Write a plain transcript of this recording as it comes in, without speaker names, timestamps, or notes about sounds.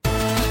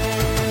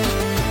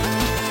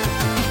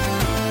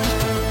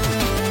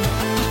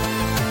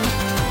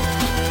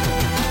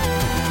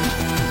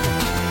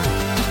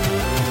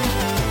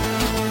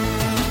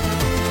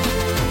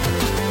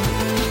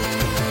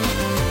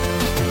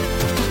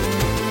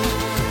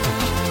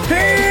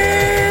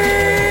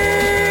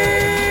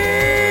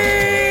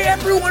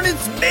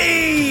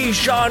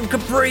Sean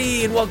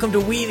Capri, and welcome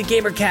to We the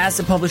Gamercast.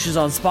 It publishes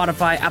on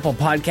Spotify, Apple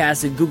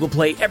Podcasts, and Google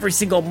Play every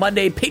single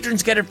Monday.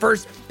 Patrons get it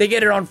first. They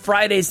get it on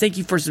Fridays. Thank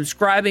you for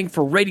subscribing,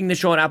 for rating the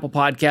show on Apple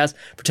Podcasts,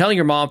 for telling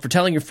your mom, for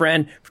telling your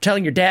friend, for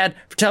telling your dad,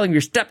 for telling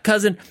your step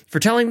cousin, for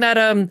telling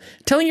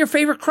telling your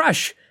favorite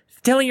crush.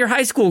 Telling your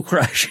high school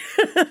crush.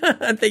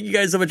 Thank you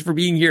guys so much for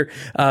being here.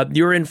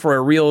 You're in for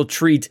a real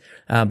treat,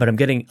 but I'm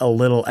getting a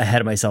little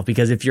ahead of myself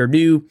because if you're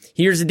new,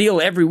 here's the deal.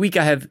 Every week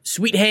I have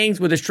sweet hangs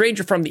with a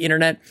stranger from the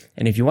internet,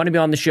 and if you want to be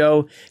on the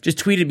show, just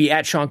tweet at me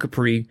at Sean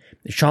Capri.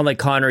 Sean like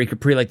Connery,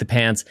 Capri like the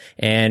pants.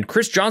 And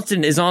Chris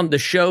Johnston is on the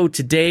show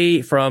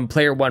today from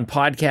Player One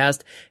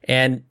Podcast,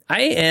 and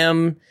I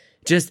am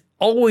just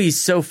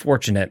always so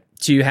fortunate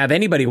to have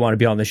anybody want to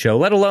be on the show,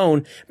 let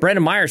alone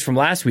Brandon Myers from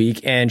last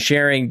week and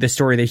sharing the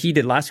story that he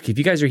did last week. If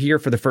you guys are here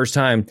for the first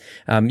time,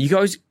 you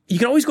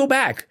can always go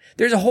back.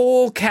 There's a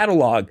whole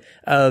catalog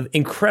of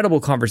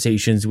incredible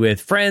conversations with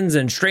friends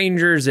and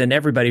strangers and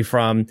everybody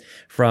from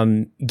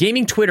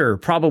gaming Twitter,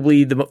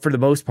 probably for the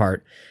most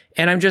part.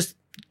 And I'm just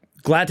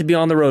glad to be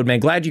on the road, man.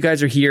 Glad you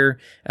guys are here.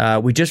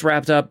 We just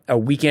wrapped up a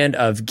weekend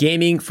of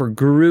gaming for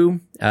Guru.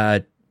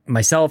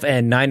 Myself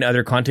and 9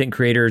 other content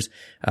creators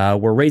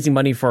were raising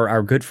money for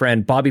our good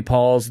friend Bobby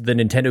Pauls, the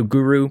Nintendo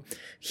guru.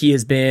 He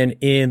has been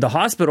in the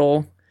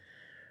hospital.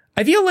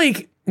 I feel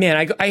like,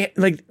 man, I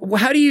like,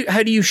 how do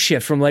you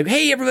shift from like,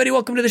 hey, everybody,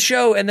 welcome to the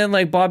show, and then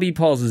like Bobby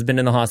Pauls has been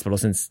in the hospital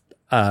since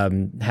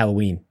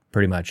Halloween,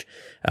 pretty much.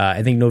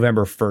 I think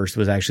November 1st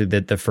was actually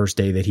the first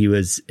day that he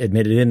was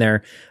admitted in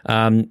there.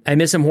 I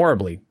miss him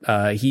horribly.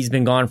 He's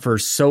been gone for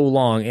so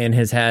long and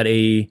has had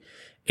a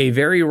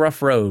very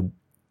rough road.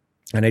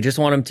 And I just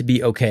want him to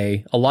be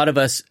okay. A lot of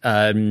us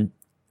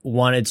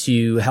wanted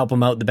to help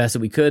him out the best that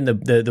we could,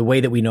 the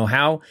way that we know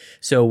how.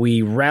 So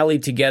we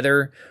rallied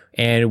together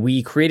and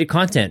we created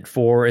content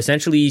for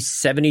essentially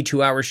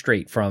 72 hours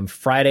straight, from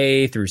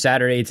Friday through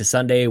Saturday to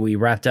Sunday. We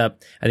wrapped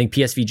up. I think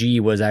PSVG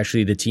was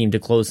actually the team to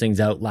close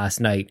things out last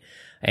night.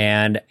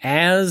 And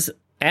as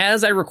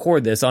I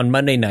record this on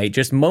Monday night,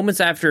 just moments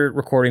after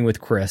recording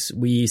with Chris,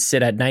 we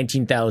sit at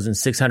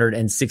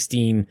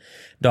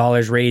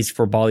 $19,616 raised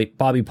for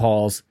Bobby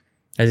Pauls.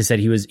 As I said,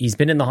 he's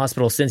been in the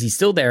hospital since. He's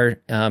still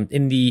there,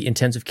 in the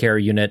intensive care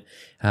unit,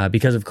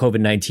 because of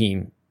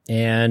COVID-19.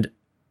 And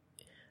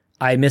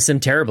I miss him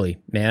terribly,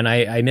 man.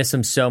 I miss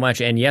him so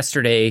much. And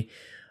yesterday,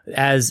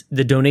 as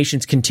the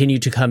donations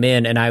continued to come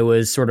in and I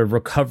was sort of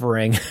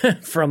recovering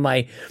from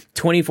my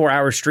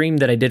 24-hour stream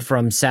that I did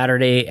from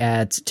Saturday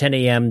at 10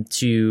 a.m.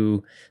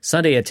 to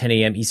Sunday at 10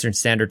 a.m. Eastern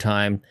Standard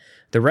Time,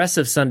 the rest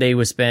of Sunday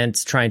was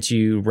spent trying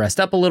to rest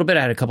up a little bit.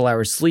 I had a couple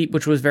hours sleep,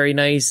 which was very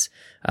nice.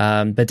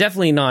 But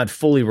definitely not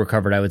fully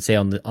recovered, I would say,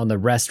 on the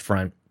rest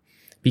front,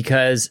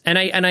 because, and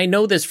I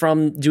know this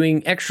from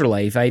doing Extra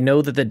Life. I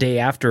know that the day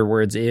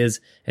afterwards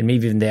is, and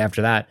maybe even the day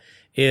after that,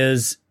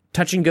 is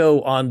touch and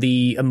go on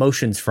the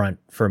emotions front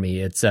for me.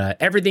 It's,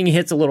 everything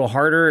hits a little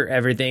harder.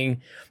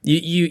 Everything,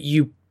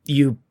 you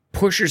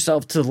push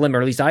yourself to the limit,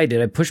 or at least I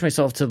did. I pushed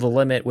myself to the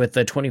limit with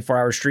a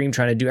 24-hour stream,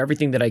 trying to do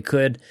everything that I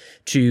could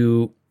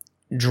to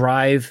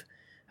drive,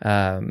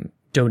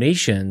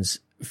 donations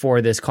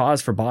for this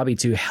cause for Bobby,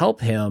 to help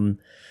him,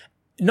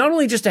 not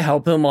only just to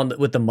help him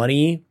with the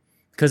money,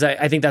 because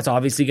I think that's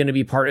obviously going to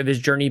be part of his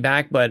journey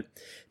back, but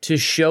to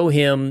show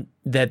him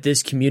that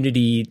this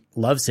community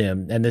loves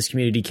him and this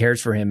community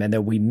cares for him and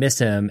that we miss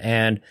him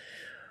and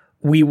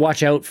we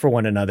watch out for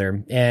one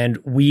another and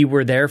we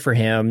were there for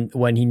him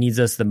when he needs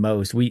us the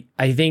most.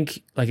 I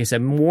think, like I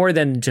said, more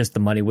than just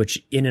the money,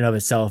 which in and of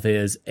itself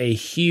is a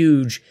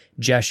huge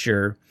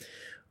gesture.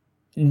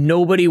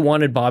 Nobody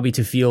wanted Bobby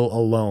to feel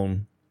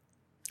alone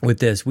with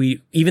this.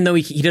 Even though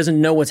he doesn't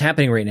know what's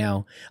happening right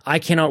now, I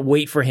cannot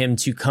wait for him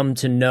to come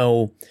to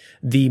know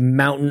the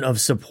mountain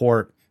of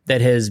support that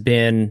has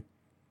been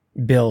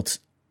built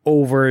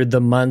over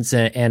the months.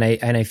 And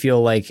I feel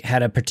like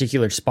had a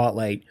particular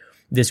spotlight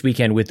this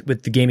weekend with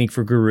the Gaming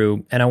for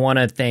Guru. And I want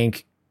to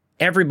thank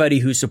everybody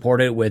who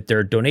supported it with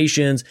their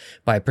donations,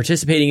 by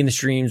participating in the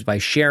streams, by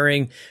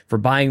sharing, for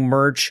buying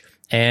merch,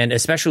 and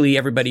especially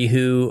everybody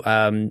who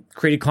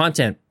created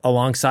content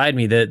alongside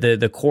me,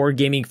 the core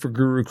Gaming for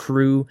Guru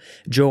crew,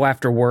 Joe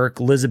After Work,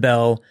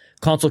 Lizabelle,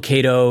 Console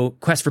Kato,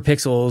 Quest for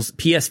Pixels,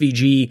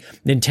 PSVG,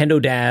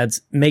 Nintendo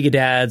Dads, Mega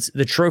Dads,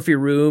 the Trophy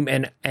Room,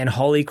 and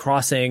Holly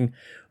Crossing.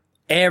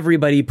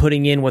 Everybody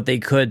putting in what they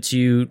could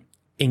to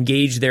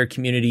engage their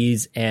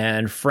communities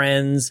and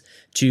friends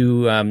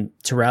to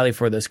rally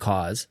for this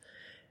cause.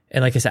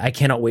 And like I said, I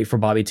cannot wait for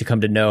Bobby to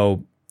come to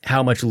know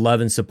how much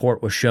love and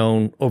support was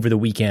shown over the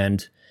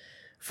weekend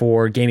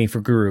for Gaming for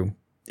Guru.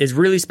 It's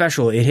really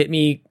special. It hit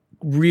me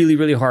really,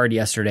 really hard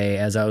yesterday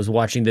as I was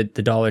watching the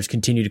dollars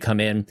continue to come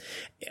in.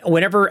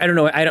 Whenever, I don't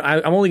know,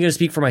 I'm only going to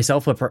speak for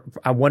myself, but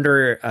I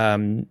wonder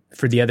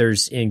for the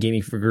others in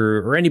Gaming for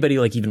Guru, or anybody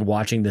like even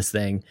watching this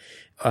thing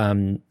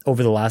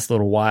over the last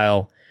little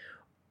while,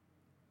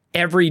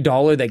 every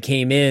dollar that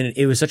came in,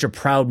 it was such a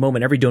proud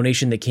moment. Every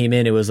donation that came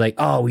in, it was like,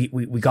 oh, we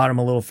got him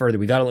a little further.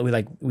 We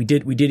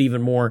did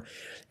even more.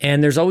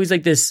 And there's always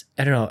like this,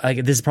 I don't know, like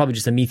this is probably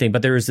just a me thing,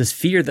 but there was this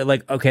fear that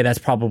like, okay, that's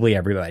probably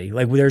everybody.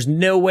 Like there's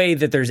no way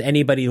that there's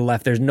anybody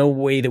left. There's no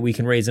way that we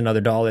can raise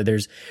another dollar.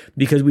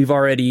 Because we've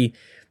already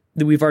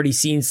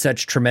seen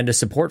such tremendous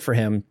support for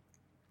him.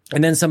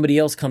 And then somebody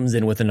else comes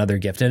in with another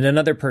gift, and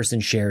another person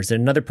shares,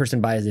 and another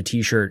person buys a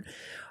t-shirt.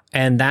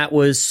 And that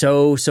was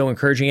so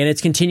encouraging. And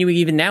it's continuing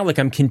even now. Like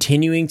I'm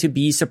continuing to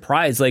be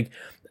surprised. Like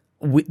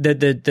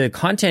the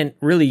content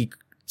really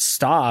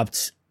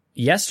stopped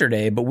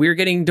yesterday, but we're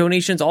getting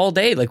donations all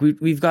day. Like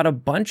we've got a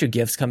bunch of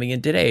gifts coming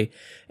in today.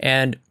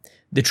 And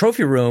the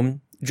trophy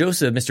room,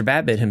 Joseph, Mr.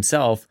 Babbitt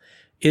himself,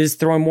 is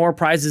throwing more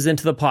prizes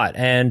into the pot.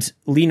 And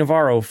Lee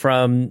Navarro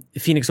from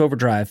Phoenix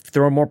Overdrive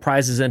throwing more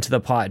prizes into the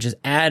pot, just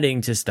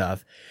adding to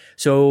stuff.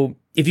 So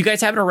if you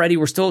guys haven't already,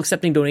 we're still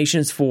accepting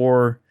donations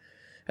for,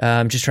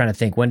 I'm just trying to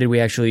think, when did we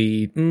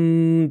actually,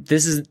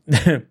 this is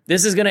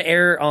going to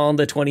air on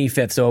the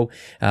 25th. So,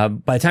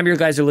 by the time you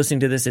guys are listening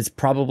to this, it's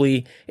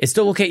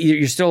still okay.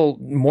 You're still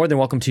more than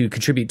welcome to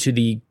contribute to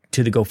the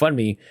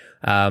GoFundMe.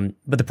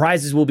 But the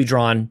prizes will be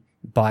drawn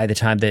by the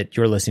time that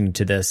you're listening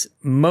to this.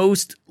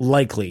 Most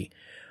likely,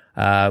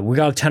 we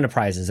got a ton of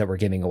prizes that we're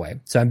giving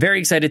away. So I'm very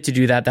excited to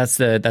do that. That's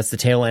the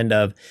tail end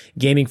of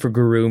Gaming for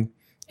Guru.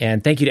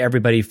 And thank you to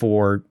everybody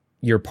for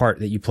your part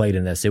that you played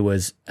in this. It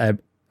was a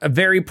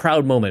very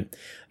proud moment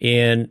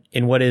in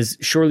what is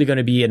surely going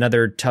to be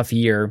another tough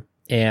year.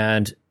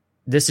 And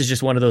this is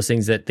just one of those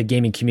things that the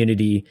gaming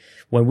community,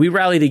 when we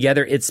rally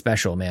together, it's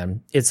special,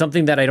 man. It's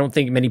something that I don't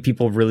think many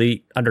people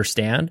really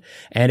understand.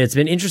 And it's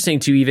been interesting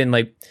to even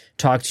like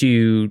talk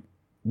to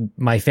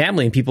my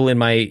family and people in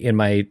real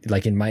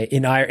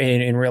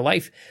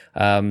life,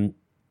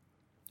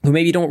 who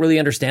maybe don't really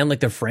understand like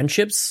the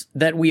friendships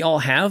that we all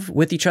have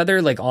with each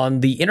other, like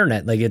on the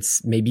internet. Like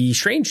it's maybe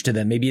strange to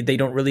them. Maybe they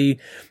don't really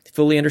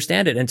fully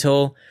understand it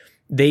until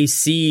they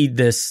see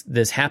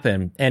this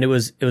happen. And it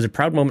was a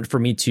proud moment for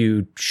me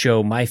to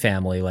show my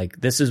family,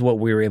 like, this is what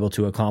we were able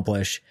to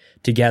accomplish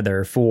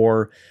together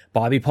for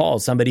Bobby Paul,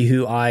 somebody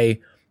who I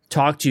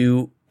talked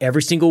to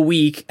every single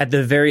week at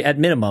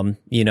minimum.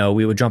 You know,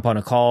 we would jump on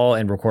a call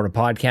and record a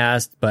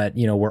podcast, but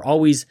you know, we're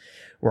always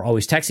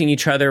texting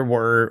each other.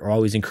 We're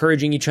always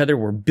encouraging each other.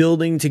 We're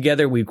building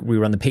together. We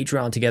run the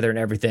Patreon together and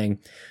everything.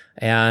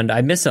 And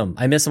I miss him.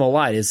 I miss him a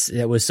lot.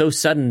 It was so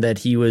sudden that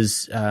he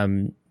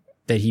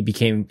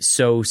became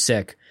so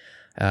sick.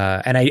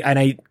 And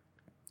I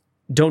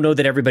don't know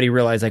that everybody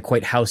realized like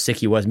quite how sick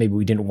he was. Maybe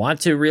we didn't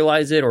want to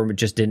realize it, or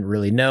just didn't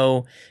really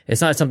know.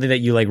 It's not something that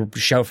you like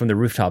shout from the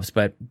rooftops,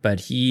 but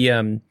he's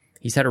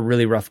had a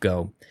really rough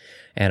go,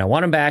 and I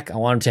want him back. I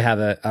want him to have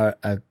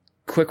a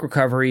quick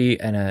recovery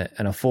and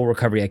a full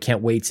recovery. I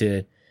can't wait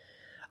to,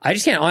 I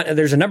just can't,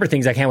 there's a number of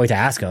things I can't wait to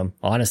ask him,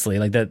 honestly.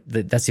 Like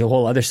that's the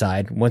whole other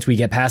side. Once we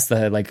get past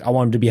I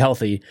want him to be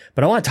healthy,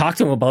 but I want to talk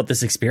to him about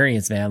this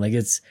experience, man. Like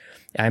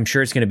I'm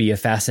sure it's going to be a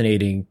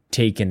fascinating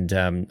take, and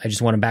I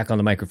just want him back on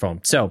the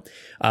microphone. So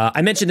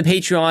I mentioned the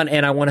Patreon,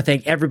 and I want to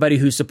thank everybody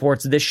who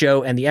supports this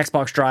show and the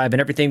Xbox Drive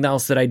and everything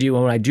else that I do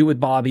and what I do with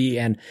Bobby,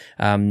 and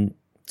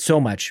so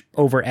much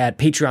over at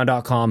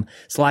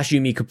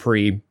patreon.com/Yumi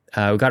Capri.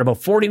 We've got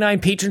about 49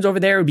 patrons over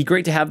there. It would be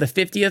great to have the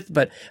 50th,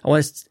 but I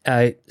want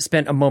to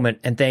spend a moment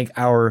and thank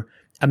our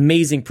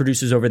amazing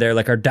producers over there,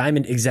 like our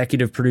diamond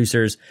executive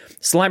producers,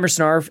 Slimer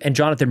Snarf and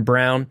Jonathan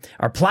Brown,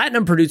 our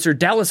platinum producer,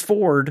 Dallas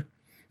Ford,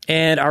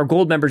 and our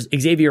gold members,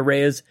 Xavier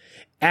Reyes,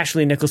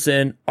 Ashley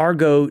Nicholson,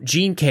 Argo,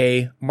 Gene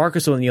K,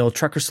 Marcus O'Neill,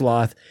 Trucker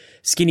Sloth,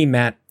 Skinny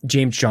Matt,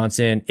 James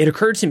Johnson. It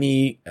occurred to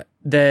me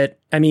that,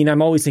 I mean,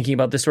 I'm always thinking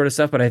about this sort of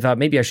stuff, but I thought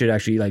maybe I should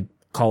actually like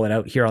call it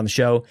out here on the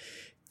show.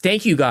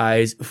 Thank you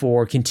guys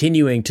for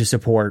continuing to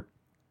support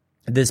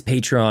this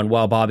Patreon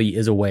while Bobby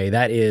is away.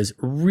 That is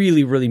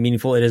really, really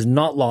meaningful. It is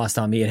not lost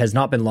on me. It has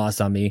not been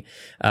lost on me.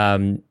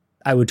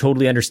 I would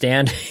totally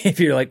understand if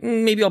you're like,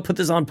 maybe I'll put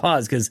this on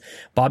pause because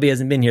Bobby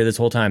hasn't been here this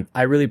whole time.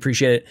 I really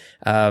appreciate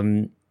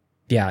it.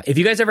 Yeah. If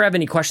you guys ever have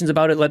any questions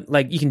about it,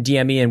 you can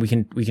DM me and we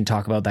can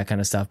talk about that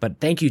kind of stuff. But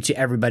thank you to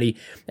everybody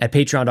at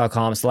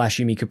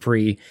patreon.com/Yumi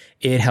Capri.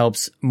 It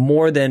helps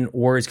more than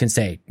words can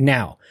say.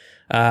 Now,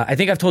 I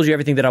think I've told you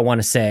everything that I want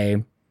to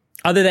say,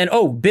 other than,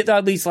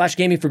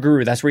 bit.ly/Gaming for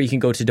Guru. That's where you can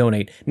go to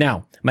donate.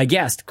 Now, my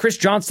guest, Chris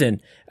Johnston,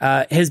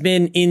 has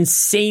been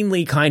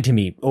insanely kind to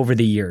me over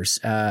the years.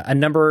 A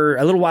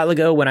little while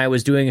ago when I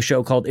was doing a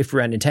show called If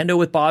We're at Nintendo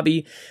with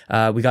Bobby,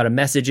 we got a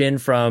message in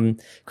from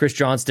Chris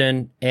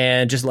Johnston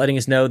and just letting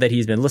us know that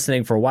he's been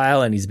listening for a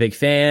while and he's a big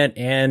fan.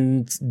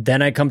 And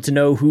then I come to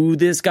know who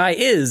this guy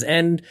is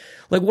and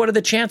like, what are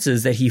the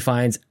chances that he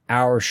finds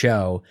our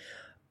show?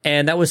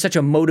 And that was such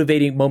a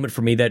motivating moment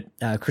for me that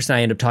Chris and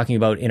I end up talking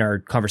about in our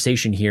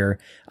conversation here.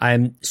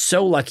 I'm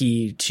so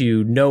lucky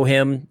to know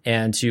him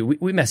and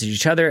we message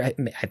each other. I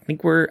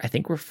think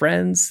we're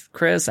friends,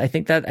 Chris. I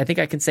think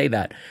I can say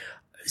that.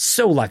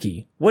 So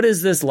lucky. What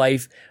is this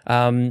life?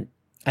 And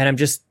I'm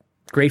just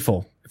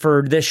grateful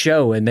for this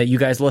show and that you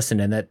guys listen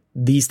and that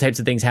these types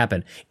of things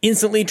happen.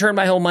 Instantly turned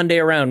my whole Monday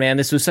around, man.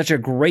 This was such a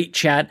great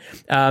chat.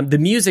 The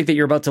music that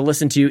you're about to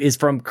listen to is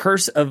from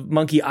Curse of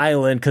Monkey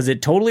Island because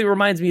it totally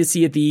reminds me of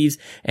Sea of Thieves,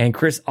 and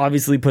Chris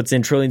obviously puts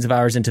in trillions of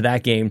hours into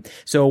that game.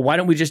 So why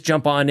don't we just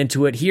jump on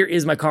into it? Here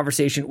is my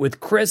conversation with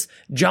Chris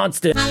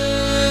Johnston.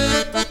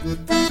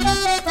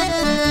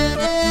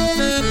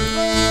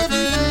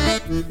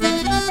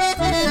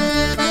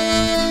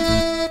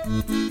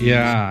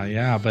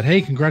 Yeah. But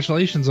hey,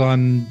 congratulations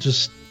on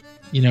just,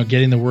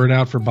 getting the word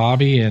out for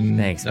Bobby and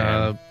thanks,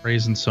 man.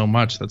 Raising so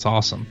much. That's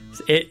awesome.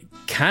 It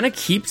kind of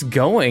keeps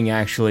going,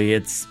 actually.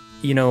 It's,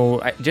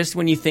 just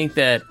when you think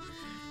that,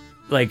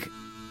 like,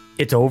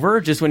 it's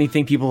over, just when you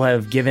think people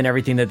have given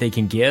everything that they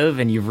can give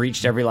and you've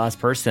reached every last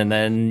person,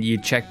 then you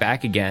check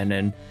back again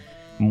and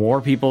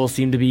more people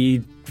seem to be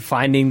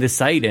finding the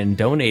site and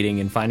donating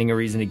and finding a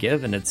reason to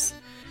give. And it's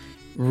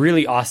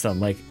really awesome.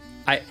 Like,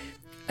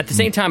 at the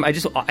same time, I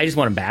just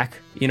want him back.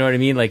 You know what I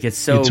mean? Like, it's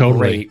so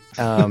great.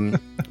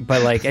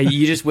 But like,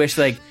 you just wish,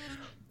 like,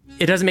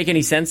 it doesn't make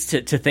any sense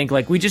to think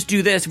like we just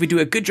do this. If we do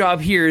a good job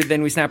here,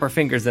 then we snap our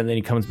fingers and then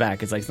he comes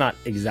back. It's like, it's not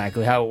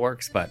exactly how it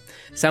works, but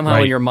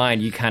somehow in your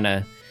mind, you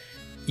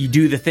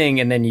do the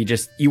thing and then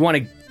we want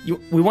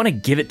to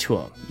give it to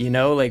him,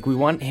 like we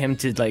want him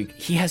to, like,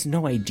 he has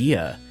no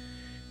idea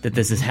that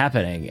this is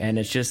happening. And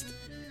it's just,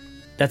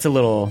 that's a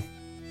little,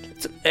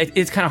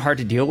 it's kind of hard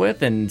to deal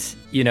with. And,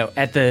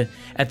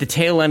 at the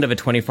tail end of a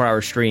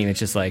 24-hour stream, it's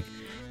just like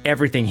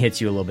everything hits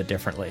you a little bit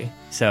differently.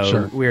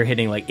 So we were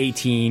hitting like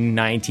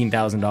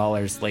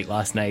 $19,000 late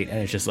last night. And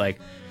it's just like,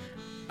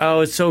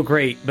 oh, it's so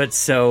great, but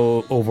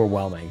so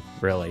overwhelming,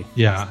 really.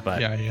 Yeah.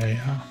 But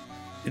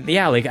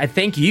Yeah. Like, I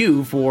thank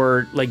you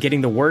for like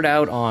getting the word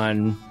out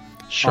on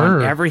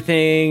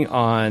everything,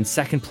 on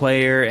Second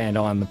Player and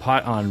on the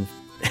on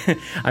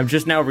I'm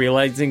just now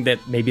realizing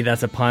that maybe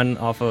that's a pun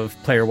off of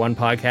Player One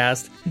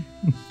podcast.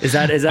 Is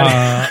that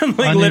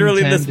like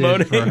literally this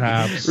moaning?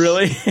 Perhaps.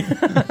 Really?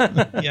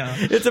 Yeah.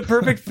 It's a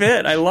perfect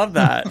fit. I love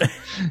that.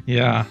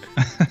 Yeah.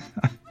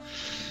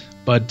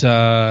 But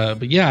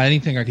yeah,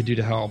 anything I could do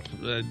to help.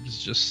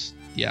 It's just,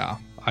 yeah.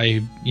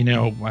 I've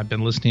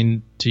been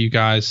listening to you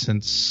guys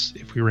since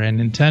If We Ran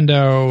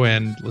Nintendo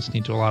and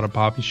listening to a lot of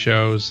Bobby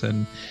shows,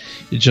 and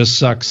it just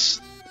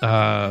sucks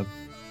that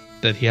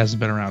he hasn't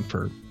been around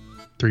for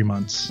 3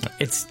 months.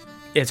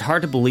 It's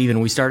hard to believe,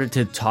 and we started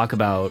to talk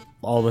about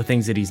all the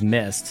things that he's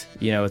missed.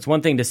 It's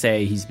one thing to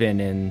say he's been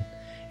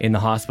in the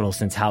hospital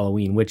since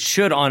Halloween, which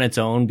should on its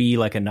own be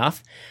like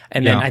enough.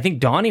 And then I think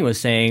Donnie was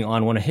saying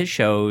on one of his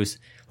shows,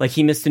 like,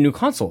 he missed the new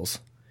consoles.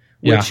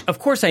 Which, of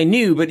course, I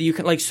knew, but you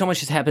can, like, so much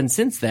has happened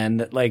since then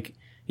that, like,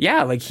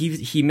 yeah, like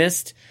he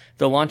missed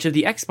the launch of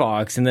the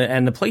Xbox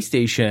and the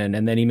PlayStation,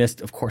 and then he missed,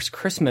 of course,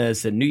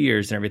 Christmas and New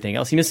Year's and everything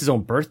else. He missed his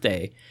own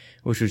birthday,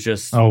 which was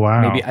just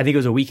maybe, I think it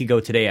was a week ago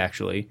today,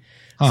 actually.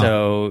 Huh.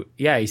 So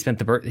yeah, he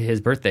spent his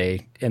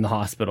birthday in the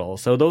hospital.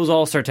 So those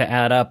all start to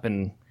add up,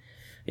 and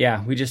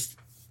yeah, we just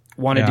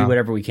want to do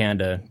whatever we can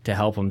to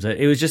help him. So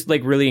it was just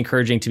like really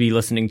encouraging to be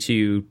listening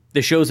to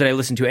the shows that I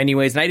listen to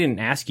anyways. And I didn't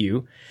ask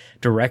you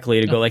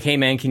directly to go like, hey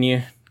man, can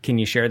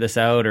you share this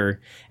out?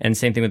 And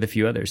same thing with a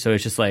few others. So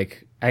it's just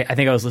like, I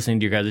think I was listening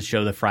to your guys'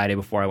 show the Friday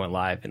before I went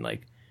live and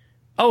like,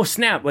 oh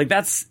snap. Like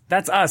that's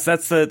us.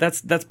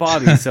 That's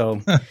Bobby.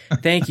 So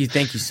thank you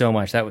so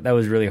much. That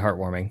was really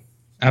heartwarming.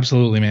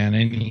 Absolutely, man.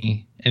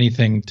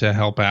 Anything to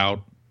help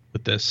out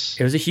with this.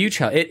 It was a huge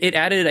help. It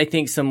added, I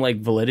think, some like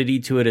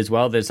validity to it as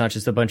well. That it's not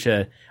just it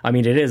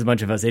is a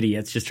bunch of us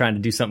idiots just trying to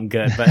do something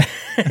good, but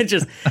it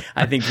just,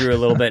 I think, drew a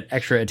little bit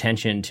extra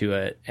attention to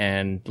it.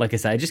 And like I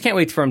said, I just can't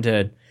wait for him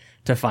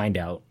to find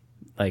out.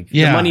 Like,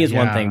 the money is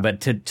one thing,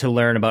 but to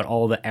learn about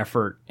all the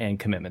effort and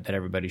commitment that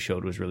everybody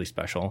showed was really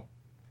special.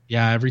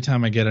 Yeah, every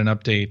time I get an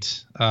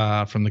update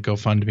from the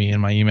GoFundMe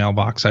in my email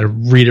box, I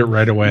read it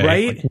right away.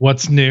 Right? Like,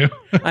 what's new?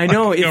 I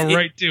know. Go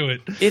right to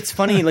it. It's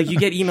funny. Like, you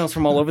get emails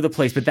from all over the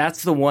place, but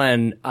that's the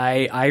one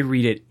I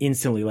read it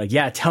instantly. Like,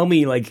 yeah, tell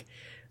me, like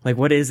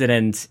what is it?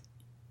 And,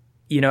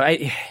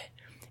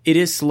 it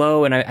is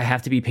slow, and I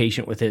have to be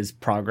patient with his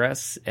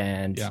progress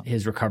and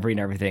his recovery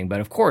and everything.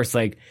 But of course,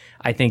 like,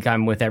 I think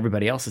I'm with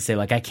everybody else to say,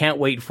 like, I can't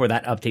wait for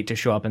that update to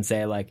show up and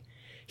say, like,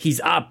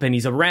 he's up and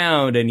he's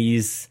around and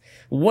he's,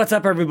 what's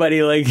up,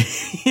 everybody? Like,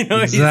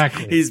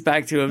 exactly. He's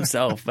back to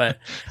himself. But,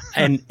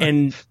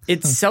 and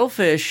it's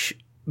selfish,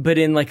 but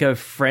in like a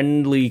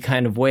friendly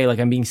kind of way. Like,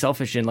 I'm being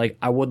selfish and like,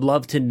 I would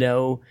love to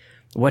know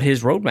what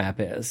his roadmap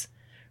is.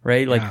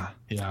 Right. Like,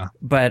 yeah.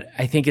 But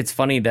I think it's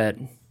funny that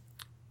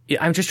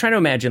I'm just trying to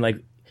imagine,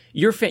 like,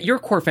 your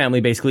core family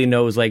basically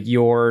knows like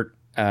your,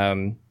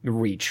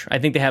 reach. I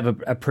think they have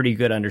a pretty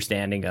good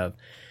understanding of,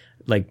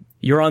 like,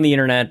 you're on the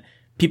internet.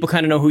 People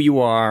kind of know who you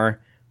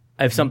are.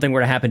 If something were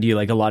to happen to you,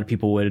 like, a lot of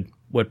people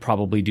would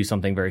probably do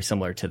something very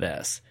similar to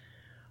this.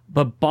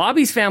 But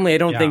Bobby's family, I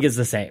don't think is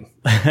the same.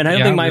 And I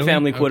don't think my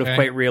family would have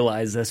quite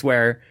realized this,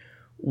 where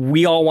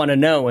we all want to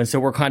know. And so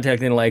we're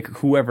contacting like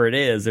whoever it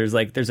is. There's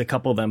a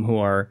couple of them who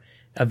are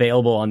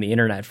available on the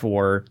internet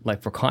for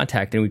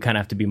contact. And we kind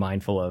of have to be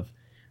mindful of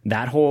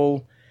that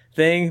whole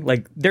thing.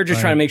 Like they're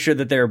just trying to make sure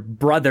that their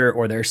brother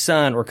or their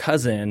son or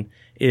cousin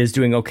is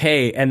doing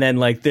okay. And then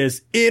like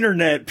this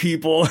internet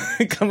people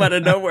come out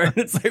of nowhere and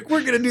it's like,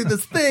 we're going to do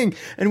this thing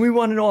and we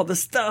want to know all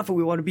this stuff and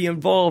we want to be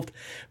involved,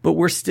 but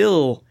we're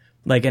still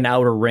like an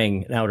outer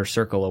ring, an outer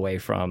circle away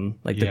from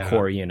like the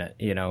core unit,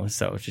 you know?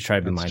 So just try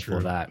to be mindful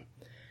of that.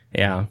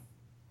 Yeah.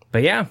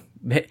 But yeah,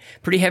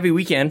 pretty heavy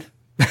weekend.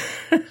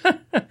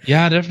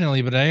 Yeah,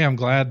 definitely. But hey, I'm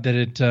glad that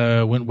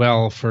it went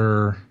well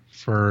for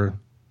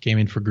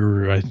Gaming for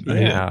Guru.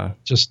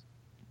 Just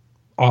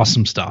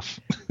awesome stuff.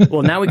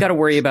 Well, now we got to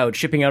worry about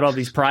shipping out all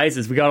these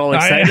prizes. We got all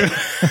excited.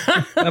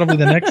 That'll be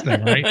the next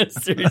thing, right?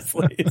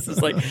 Seriously. It's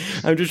just like,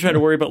 I'm just trying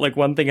to worry about like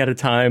one thing at a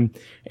time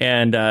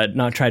and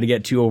not try to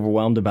get too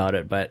overwhelmed about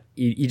it. But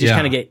you just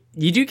kind of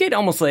you do get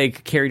almost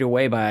like carried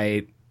away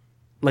by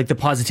like the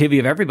positivity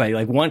of everybody.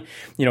 Like one,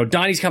 you know,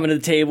 Donnie's coming to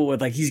the table with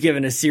like, he's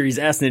giving a Series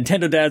S.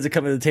 Nintendo dads are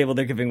coming to the table.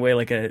 They're giving away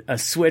like a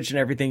Switch and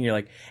everything. You're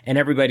like, and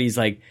everybody's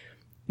like,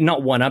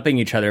 not one-upping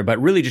each other,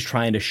 but really just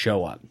trying to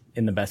show up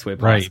in the best way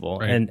possible.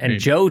 Right. And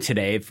Joe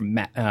today from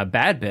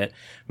Bad Bit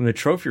from the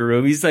trophy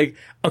room, he's like,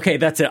 okay,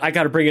 that's it. I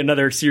got to bring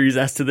another Series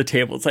S to the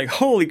table. It's like,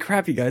 holy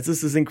crap, you guys,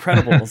 this is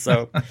incredible.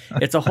 So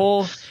it's a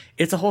whole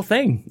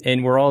thing,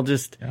 and we're all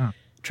just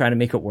trying to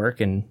make it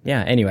work. And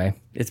yeah, anyway,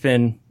 it's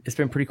been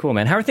pretty cool,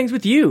 man. How are things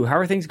with you? How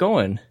are things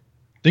going?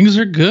 Things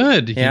are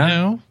good. You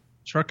know,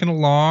 trucking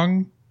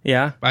along.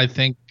 Yeah. I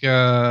think,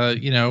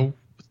 you know,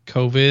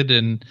 COVID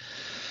and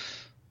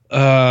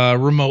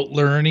remote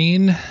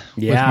learning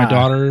with my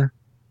daughter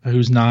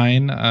who's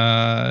 9.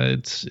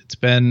 It's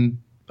been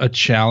a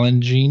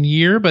challenging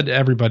year, but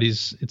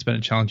it's been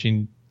a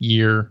challenging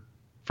year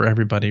for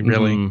everybody,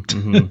 really.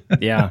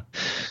 Mm-hmm. Yeah.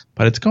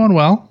 But it's going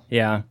well.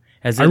 Yeah.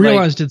 I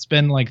realized it's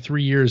been like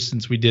 3 years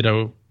since we did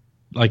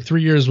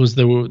 3 years was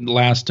the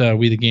last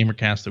We the Gamer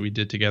cast that we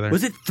did together.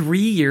 Was it 3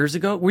 years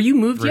ago? Were you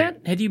moved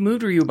yet? Had you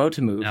moved or were you about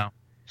to move?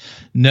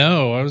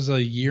 No, I was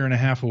a year and a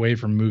half away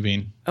from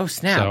moving. Oh,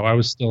 snap. So I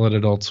was still at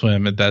Adult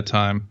Swim at that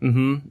time.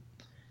 Mm-hmm.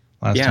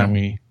 Last time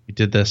we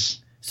did this.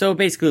 So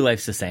basically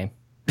life's the same.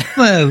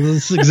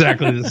 It's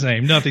exactly the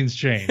same. Nothing's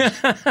changed.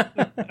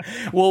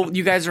 Well,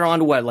 you guys are on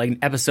to what, like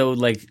episode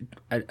like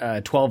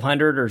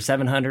 1200 or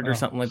 700 or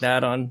something like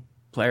that on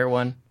Player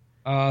One?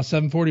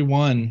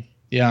 741.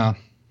 Yeah.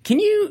 Can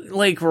you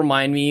like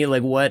remind me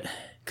like what,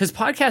 because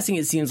podcasting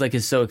it seems like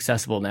is so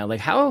accessible now. Like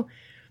how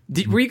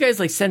were you guys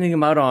like sending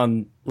them out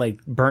on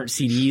like burnt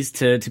CDs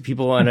to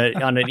people on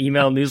an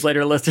email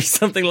newsletter list or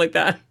something like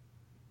that?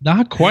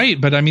 Not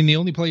quite, but I mean the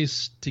only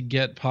place to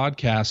get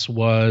podcasts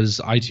was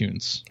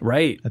iTunes,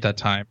 right, at that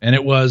time, and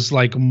it was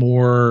like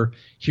more.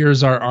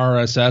 Here's our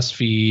RSS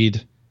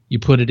feed. You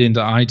put it into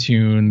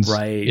iTunes,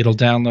 right? It'll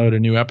download a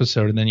new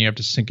episode, and then you have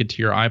to sync it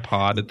to your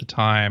iPod at the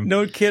time.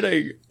 No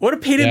kidding. What a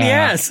pain in the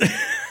ass.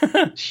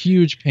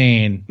 Huge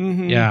pain.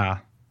 Mm-hmm. Yeah.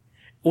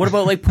 What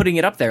about like putting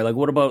it up there? Like,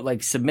 what about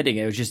like submitting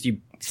it? It was just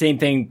same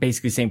thing,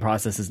 basically same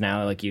process as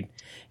now. Like you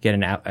get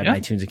an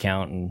iTunes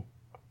account and.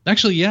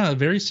 Actually, yeah,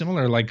 very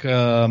similar. Like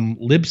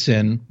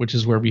Libsyn, which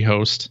is where we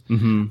host.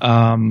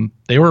 Mm-hmm.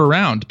 They were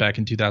around back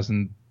in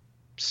 2000.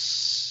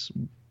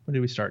 When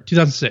did we start?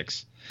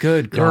 2006.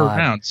 Good God. They were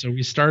around. So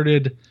we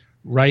started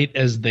right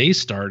as they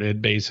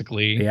started,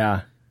 basically.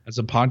 Yeah. As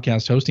a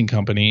podcast hosting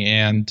company,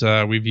 and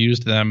we've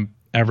used them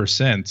ever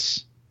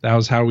since. That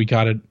was how we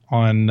got it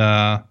on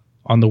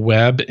the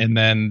web, and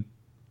then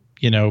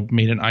made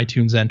an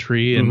iTunes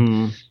entry,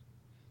 and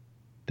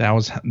that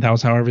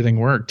was how everything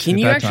worked. Can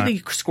you actually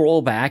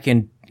scroll back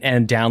and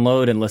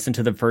download and listen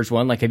to the first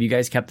one? Like, have you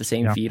guys kept the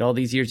same feed all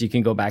these years? You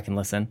can go back and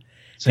listen.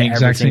 Same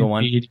exact same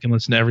feed. You can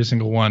listen to every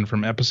single one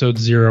from episode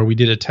 0. We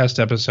did a test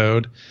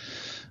episode,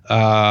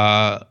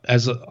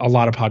 as a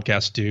lot of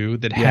podcasts do,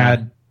 that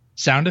had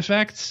sound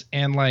effects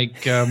and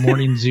like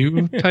Morning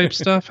Zoo type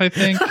stuff, I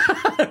think.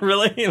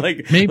 Really?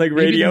 Like radio?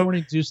 Maybe the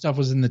Morning Zoo stuff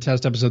was in the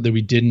test episode that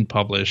we didn't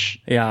publish.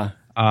 Yeah.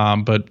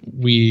 But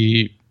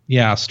we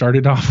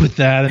started off with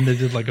that, and they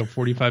did like a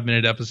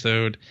 45-minute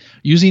episode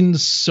using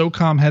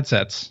SOCOM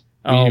headsets.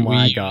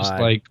 My God.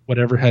 Used like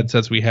whatever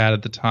headsets we had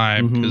at the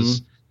time,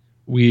 because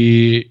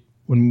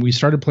when we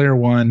started Player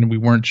One, we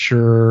weren't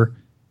sure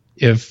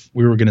if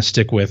we were going to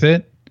stick with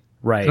it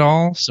at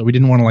all. So we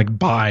didn't want to like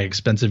buy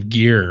expensive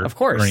gear, of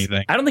course, or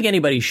anything. I don't think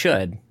anybody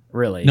should,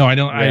 really. No, I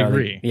don't. I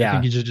agree. Yeah. I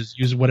think you should just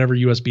use whatever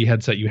USB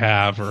headset you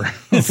have, or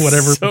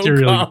whatever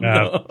material you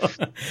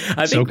have.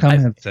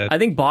 I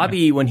think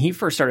Bobby, when he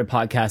first started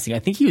podcasting, I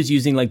think he was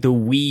using like the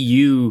Wii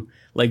U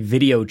like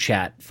video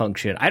chat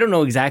function. I don't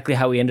know exactly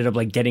how he ended up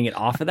like getting it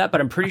off of that,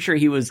 but I'm pretty sure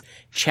he was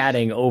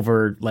chatting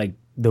over like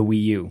the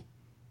Wii U.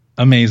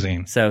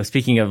 Amazing. So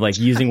speaking of like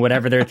using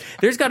whatever,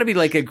 there's got to be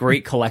like a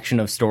great collection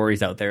of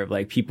stories out there of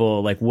like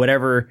people like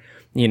whatever,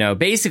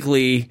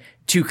 basically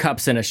 2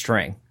 cups and a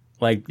string,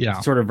 like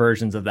sort of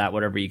versions of that,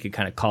 whatever you could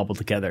kind of cobble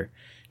together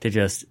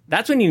to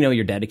that's when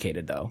you're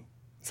dedicated though.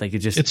 It's like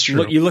it's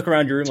true. You look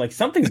around your room like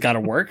something's got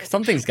to work.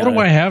 Something's got to.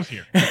 What do I have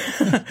here?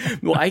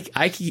 Well,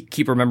 I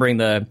keep remembering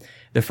the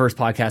first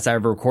podcast I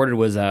ever recorded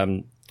was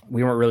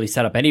we weren't really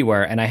set up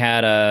anywhere, and I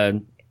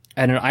had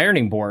an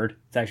ironing board.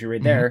 It's actually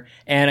right there.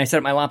 And I set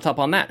up my laptop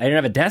on that. I didn't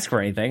have a desk or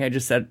anything. I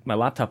just set my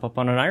laptop up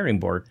on an ironing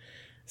board.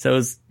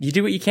 So you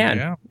do what you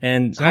can.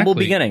 And humble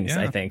beginnings,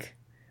 I think.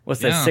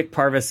 What's that? Sic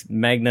Parvis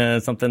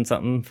Magna something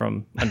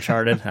from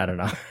Uncharted? I don't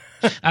know.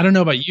 I don't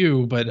know about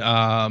you, but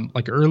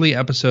like early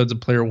episodes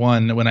of Player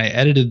One, when I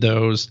edited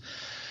those,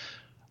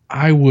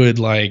 I would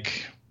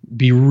like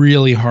be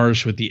really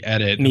harsh with the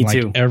edit. Me like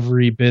too.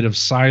 Every bit of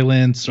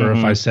silence, or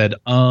if I said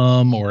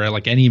or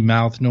like any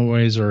mouth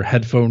noise or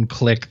headphone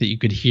click that you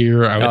could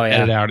hear, I would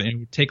edit out. And it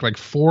would take like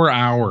 4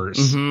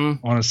 hours on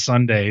a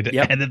Sunday to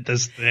edit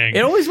this thing.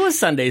 It always was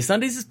Sundays.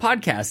 Sundays is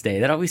podcast day.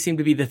 That always seemed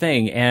to be the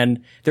thing.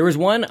 And there was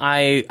one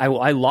I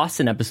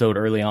lost an episode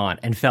early on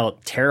and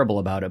felt terrible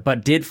about it,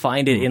 but did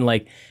find it in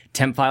like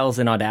temp files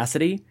in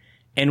Audacity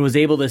and was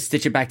able to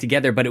stitch it back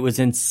together, but it was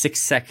in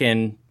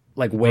 6-second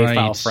like WAV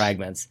file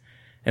fragments.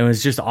 It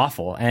was just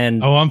awful.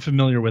 And I'm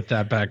familiar with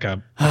that backup.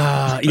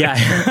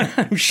 Yeah,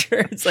 I'm sure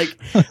it's like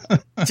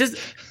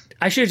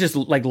I should have just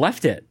like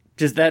left it.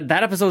 Just that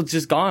episode's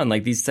just gone.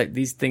 Like these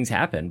things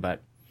happen.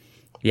 But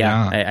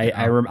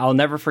I'll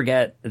never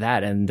forget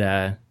that. And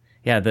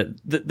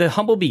the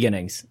humble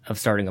beginnings of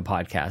starting a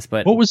podcast.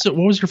 But what was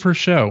your first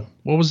show?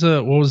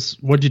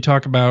 What'd you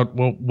talk about?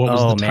 What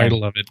was the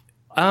title of it?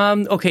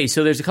 Okay,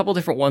 so there's a couple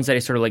different ones that I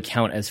sort of like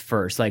count as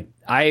first. Like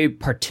I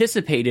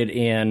participated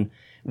in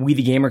We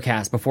the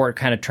Gamercast before it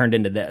kind of turned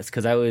into this,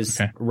 because I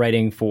was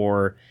writing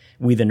for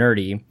We the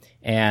Nerdy,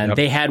 and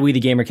they had We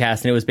the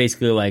Gamercast, and it was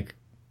basically like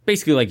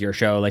your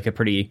show, like a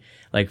pretty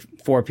like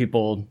 4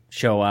 people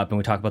show up and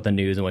we talk about the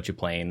news and what you're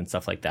playing and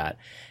stuff like that.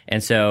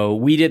 And so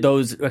we did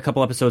a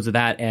couple episodes of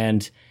that,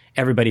 and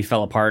everybody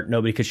fell apart.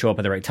 Nobody could show up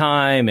at the right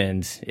time,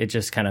 and it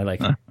just kind of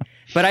like.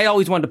 But I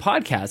always wanted to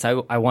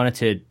podcast. I wanted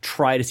to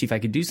try to see if I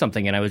could do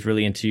something, and I was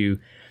really into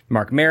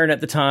Mark Maron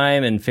at the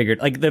time, and figured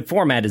like the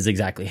format is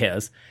exactly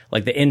his.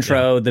 Like the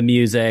intro, the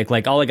music,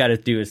 like all I got to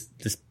do is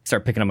just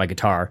start picking up my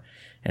guitar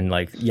and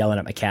like yelling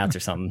at my cats or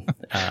something.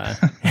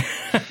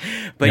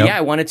 But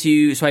I wanted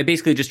to. So I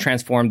basically just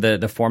transformed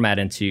the format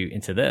into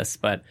this.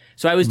 But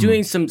so I was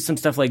doing some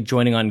stuff like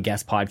joining on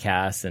guest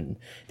podcasts, and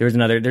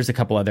there's a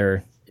couple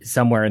other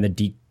somewhere in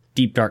the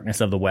deep darkness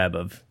of the web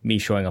of me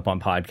showing up on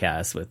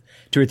podcasts with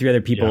 2 or 3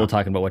 other people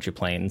talking about what you're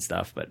playing and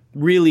stuff. But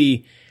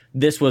really,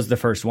 this was the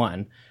first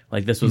one.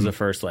 Like this was the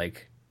first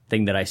like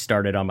thing that I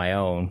started on my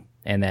own.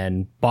 And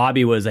then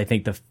Bobby was, I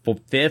think, the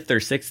 5th or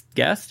 6th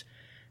guest.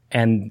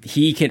 And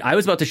I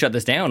was about to shut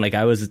this down. Like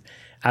I was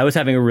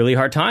having a really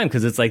hard time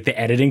because it's like the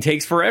editing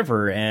takes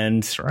forever,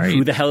 and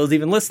who the hell is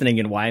even listening,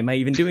 and why am I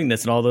even doing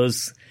this? And all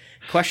those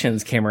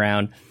questions came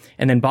around.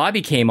 And then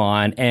Bobby came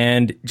on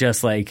and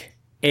just like,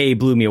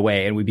 blew me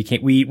away. And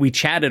we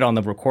chatted on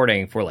the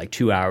recording for like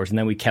 2 hours, and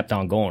then we kept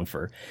on going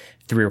for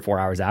 3 or 4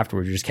 hours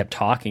afterwards. We just kept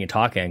talking and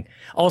talking.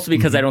 Also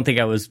because I don't think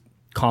I was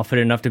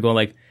confident enough to go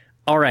like,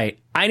 all right,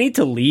 I need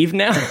to leave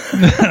now.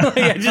 Like,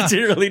 I just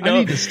didn't really know. I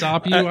need to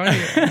stop you. I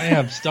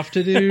have stuff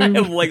to do. I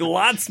have like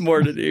lots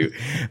more to do.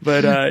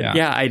 But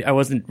I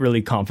wasn't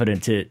really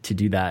confident to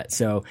do that.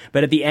 So,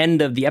 but at the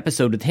end of the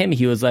episode with him,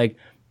 he was like,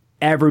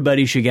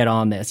 everybody should get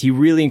on this. He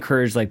really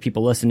encouraged like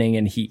people listening,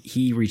 and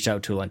he reached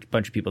out to a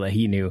bunch of people that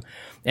he knew,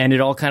 and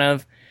it all kind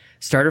of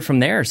started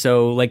from there.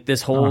 So like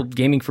this whole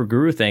Gaming for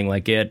Guru thing,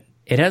 like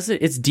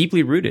it's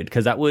deeply rooted,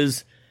 because that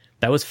was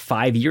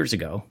 5 years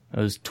ago. It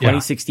was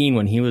 2016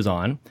 when he was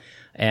on.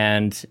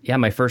 And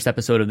my first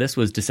episode of this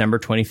was December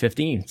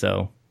 2015.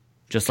 So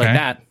just like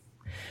that.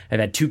 I've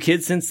had 2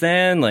 kids since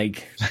then.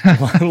 Like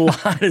a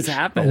lot has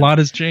happened. A lot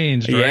has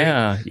changed,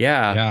 right?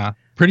 Yeah.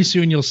 Pretty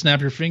soon you'll snap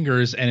your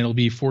fingers and it'll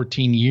be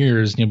 14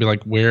 years and you'll be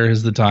like, where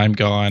has the time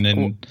gone?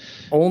 And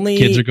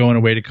kids are going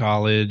away to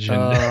college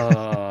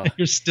and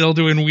you're still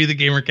doing We the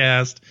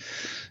Gamercast.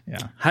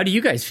 Yeah. How do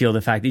you guys feel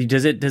the fact that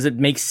does it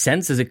make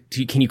sense?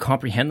 Can you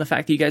comprehend the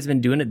fact that you guys have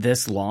been doing it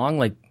this long?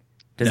 Like,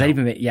 does that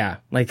even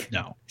make,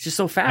 no, it's just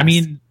so fast. I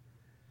mean,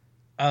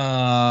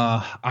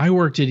 I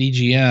worked at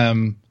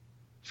EGM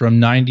from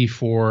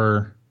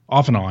 94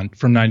 off and on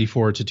from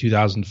 94 to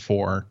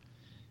 2004.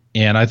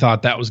 And I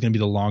thought that was going to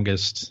be the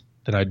longest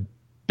that I'd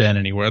been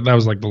anywhere. That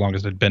was like the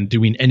longest I'd been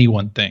doing any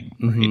one thing.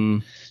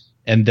 Right?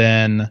 And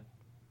then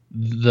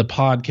the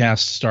podcast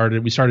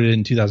started. We started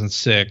in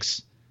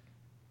 2006.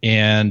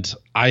 And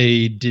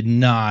I did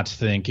not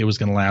think it was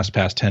going to last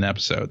past 10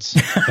 episodes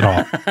at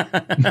all.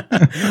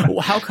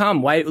 Well, how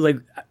come? Why? Like,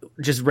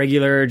 just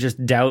regular,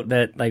 just doubt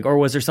that, like, or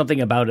was there something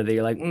about it that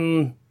you're like,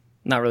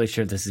 not really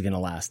sure if this is going to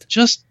last?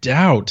 Just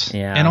doubt.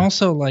 Yeah. And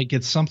also, like,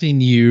 it's something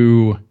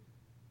you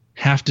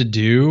have to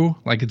do.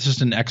 Like, it's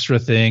just an extra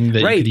thing that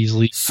you could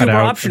easily cut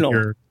out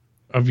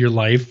of your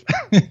life.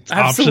 It's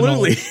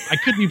Absolutely. optional. I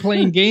could be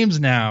playing games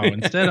now.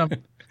 Instead, I'm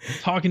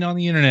talking on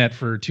the internet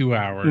for 2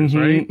 hours,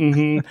 right?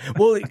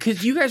 Well,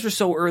 because you guys were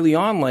so early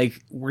on,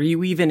 like, were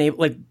you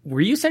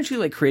essentially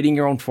like creating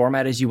your own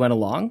format as you went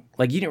along?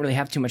 Like, you didn't really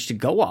have too much to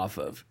go off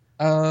of.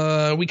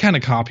 We kind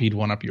of copied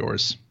one up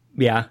yours.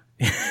 Yeah.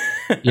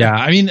 Yeah.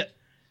 I mean,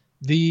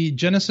 the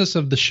genesis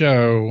of the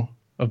show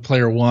of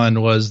Player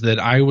One was that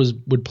I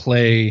would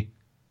play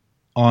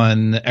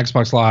on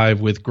Xbox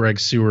Live with Greg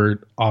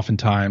Seward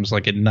oftentimes,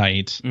 like at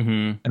night,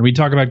 and we'd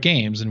talk about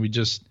games, and we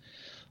just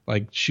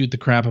like shoot the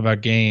crap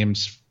about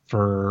games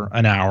for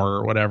an hour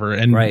or whatever.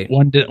 And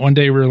one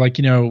day we were like,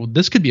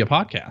 this could be a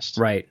podcast,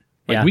 right?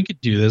 Like we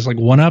could do this. Like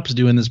 1UP's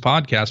doing this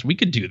podcast, we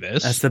could do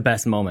this. That's the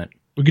best moment.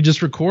 We could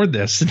just record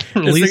this and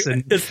release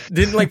it.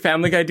 Didn't like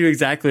Family Guy do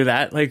exactly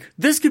that? Like,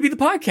 this could be the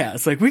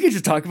podcast. Like, we could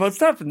just talk about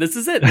stuff, and this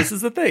is it. This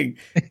is the thing.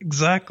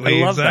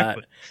 Exactly. I love that.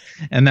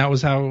 And that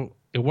was how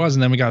it was.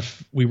 And then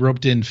we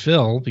roped in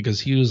Phil because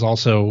he was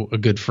also a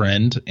good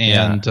friend.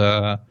 And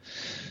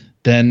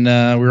then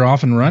we were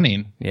off and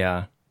running.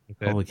 Yeah.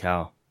 Holy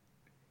cow.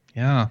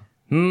 Yeah.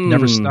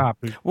 Never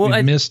stopped.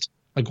 We've missed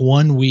like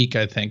 1 week,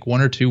 I think, 1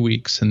 or 2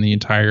 weeks in the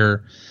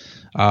entire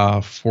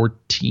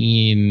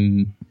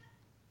 14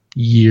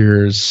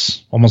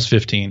 years, almost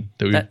 15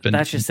 that we've been.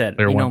 That's just it.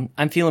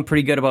 I'm feeling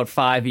pretty good about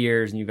 5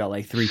 years, and you've got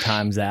like 3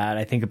 times that.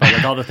 I think about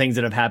like all the things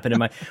that have happened in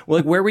my. Well,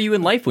 like, where were you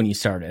in life when you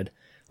started?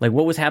 Like,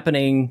 what was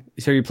happening?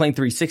 So you're playing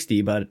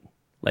 360, but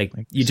like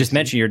you just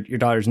mentioned, your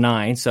daughter's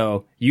 9,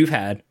 so you've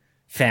had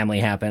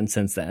family happen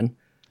since then.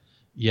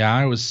 Yeah,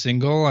 I was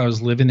single. I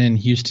was living in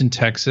Houston,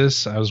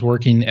 Texas. I was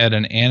working at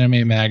an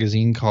anime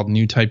magazine called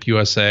New Type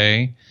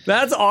USA.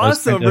 That's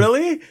awesome,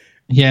 really?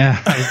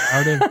 Yeah, I was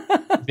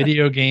out of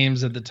video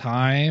games at the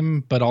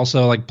time, but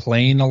also like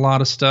playing a lot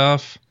of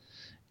stuff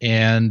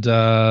and,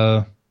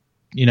 talking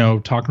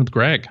with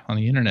Greg on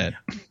the internet.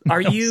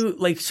 Are you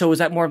like, so is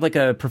that more of like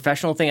a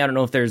professional thing? I don't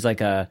know if there's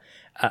like a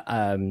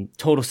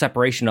total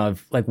separation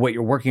of like what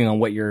you're working on,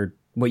 what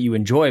you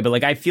enjoy, but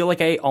like, I feel like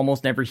I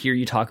almost never hear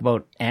you talk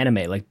about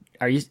anime. Like,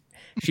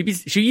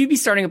 should you be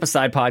starting up a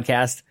side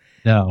podcast?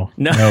 No,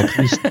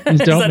 please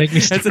don't make me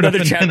start that's another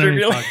an chapter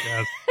anime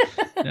podcast.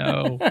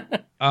 No.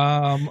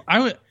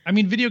 I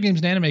mean, video games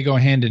and anime go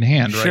hand in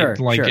hand, right?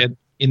 Sure.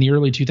 In the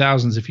early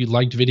 2000s, if you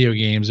liked video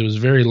games, it was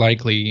very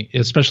likely,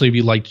 especially if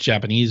you liked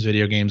Japanese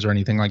video games or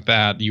anything like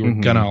that, you were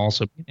gonna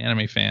also be an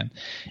anime fan.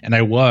 And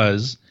I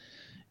was.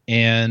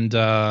 And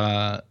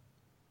a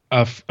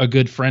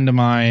good friend of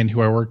mine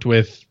who I worked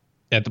with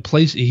at the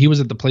place, he was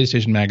at the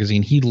PlayStation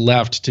magazine. He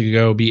left to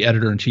go be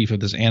editor-in-chief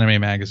of this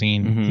anime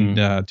magazine in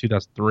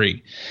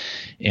 2003.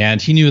 And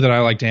he knew that I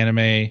liked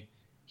anime.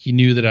 He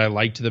knew that I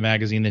liked the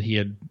magazine that he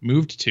had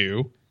moved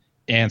to.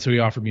 And so he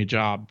offered me a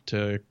job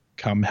to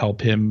come help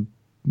him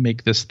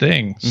make this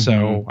thing.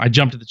 So I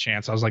jumped at the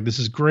chance. I was like, this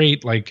is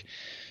great. Like,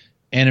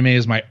 anime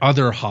is my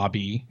other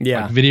hobby.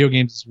 Yeah. Like, video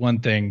games is one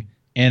thing.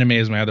 Anime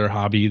is my other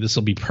hobby. This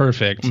will be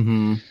perfect.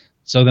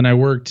 So then I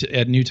worked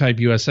at New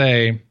Type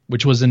USA,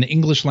 which was an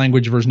English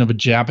language version of a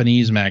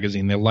Japanese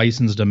magazine. They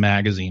licensed a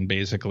magazine,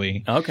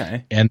 basically.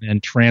 Okay. And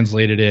then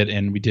translated it,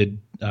 and we did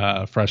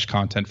fresh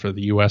content for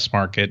the U.S.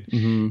 market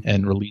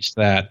and released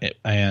that.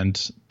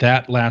 And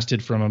that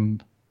lasted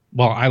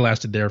I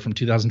lasted there from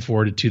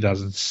 2004 to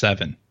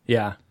 2007.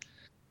 Yeah.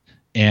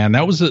 And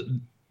that was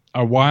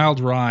a wild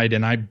ride,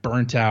 and I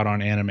burnt out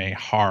on anime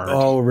hard.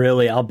 Oh,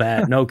 really? I'll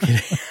bet. No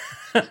kidding.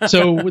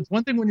 So it's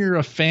one thing when you're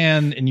a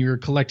fan and you're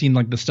collecting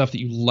like the stuff that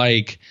you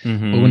like, but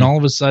when all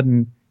of a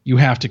sudden you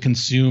have to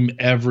consume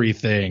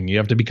everything, you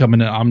have to become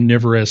an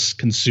omnivorous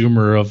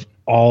consumer of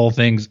all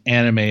things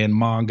anime and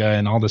manga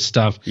and all this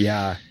stuff.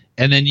 Yeah.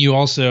 And then you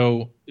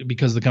also,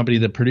 because the company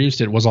that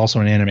produced it was also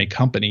an anime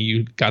company,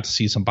 you got to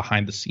see some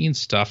behind the scenes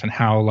stuff and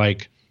how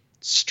like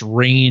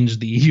strange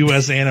the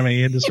US anime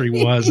industry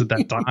was at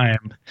that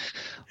time.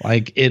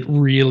 Like, it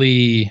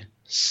really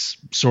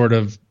sort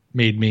of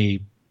made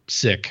me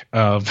sick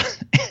of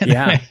anime.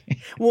 Yeah.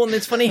 Well, and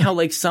it's funny how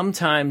like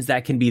sometimes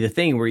that can be the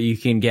thing where you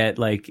can get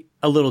like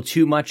a little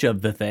too much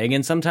of the thing,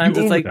 and sometimes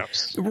it's like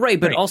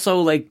but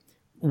also like,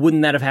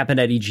 wouldn't that have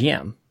happened at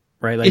EGM?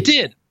 Right? Like, it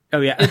did.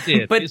 Oh yeah, it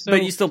did.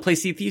 but you still play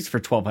Sea Thieves for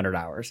 1,200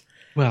 hours.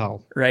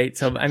 Well, right.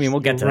 So I mean,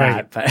 we'll get to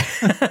that. But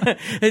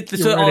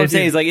so all I'm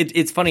saying is like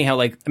it's funny how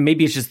like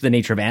maybe it's just the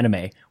nature of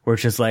anime where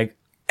it's just like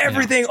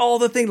everything, all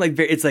the thing, like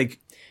it's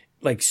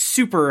like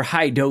super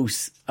high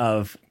dose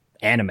of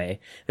anime.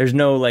 There's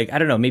no like, I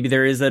don't know, maybe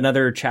there is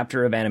another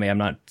chapter of anime I'm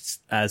not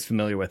as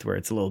familiar with where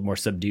it's a little more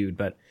subdued,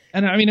 but.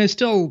 And I mean, I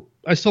still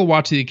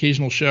watch the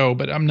occasional show,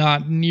 but I'm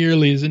not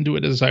nearly as into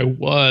it as I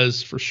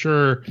was, for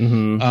sure.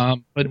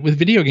 But with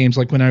video games,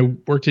 like when I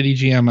worked at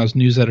EGM, I was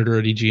news editor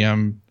at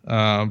EGM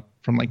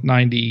from like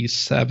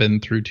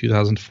 97 through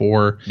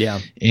 2004. Yeah.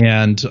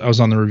 And I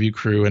was on the review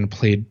crew and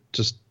played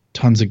just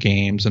tons of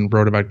games and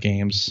wrote about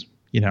games.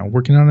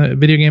 Working on a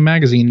video game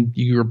magazine,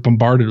 you were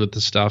bombarded with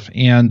this stuff.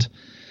 And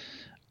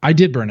I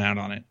did burn out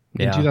on it.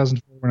 In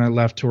 2004, when I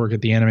left to work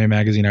at the anime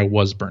magazine, I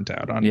was burnt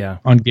out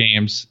on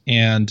games.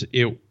 And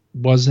it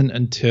wasn't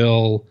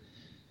until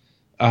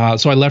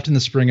so I left in the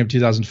spring of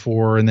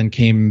 2004 and then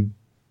came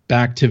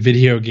back to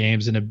video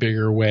games in a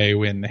bigger way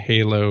when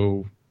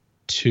Halo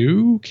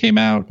 2 came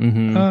out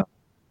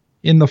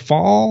in the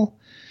fall.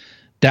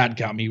 That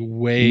got me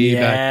way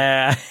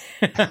back.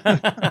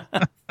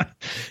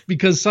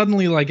 Because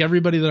suddenly, like,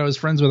 everybody that I was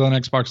friends with on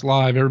Xbox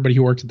Live, everybody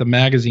who worked at the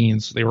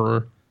magazines, they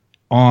were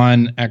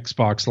on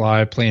Xbox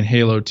Live playing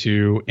Halo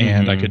 2,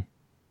 and I could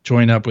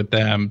join up with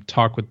them,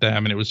 talk with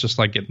them, and it was just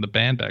like getting the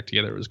band back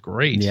together. It was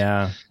great.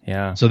 Yeah.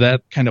 So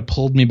that kind of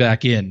pulled me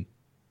back in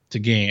to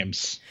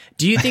games.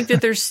 Do you think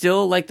that there's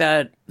still like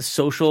that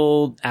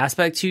social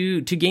aspect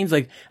to games?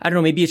 Like, I don't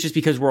know, maybe it's just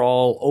because we're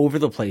all over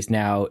the place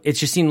now. It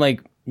just seemed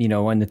like, in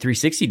the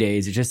 360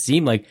 days, it just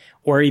seemed like,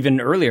 or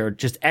even earlier,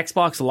 just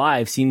Xbox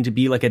Live seemed to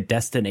be like a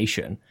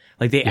destination.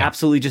 Like they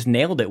absolutely just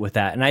nailed it with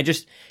that.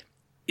 And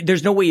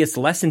there's no way it's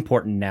less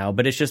important now,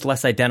 but it's just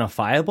less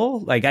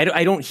identifiable. Like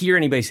I don't hear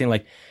anybody saying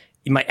like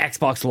my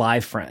Xbox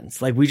Live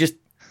friends, like we just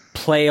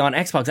play on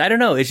Xbox. I don't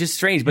know. It's just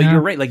strange, but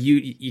you're right. Like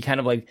you kind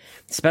of like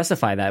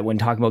specify that when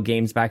talking about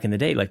games back in the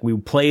day, like we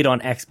played on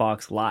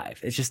Xbox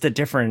Live. It's just a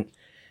different,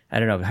 I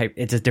don't know.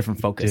 It's a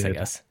different focus, I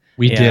guess.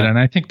 We did. And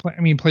I think,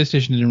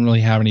 PlayStation didn't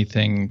really have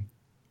anything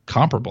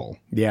comparable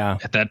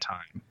at that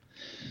time.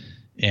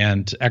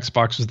 And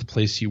Xbox was the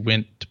place you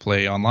went to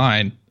play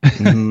online.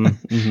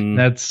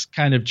 That's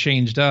kind of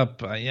changed up.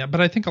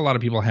 But I think a lot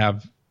of people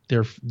have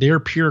their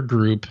peer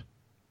group,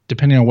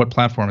 depending on what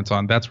platform it's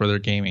on, that's where they're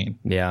gaming.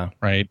 Yeah.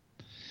 Right.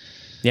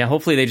 Yeah.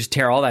 Hopefully they just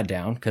tear all that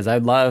down, because I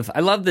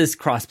love this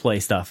cross-play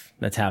stuff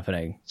that's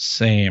happening.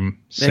 Same.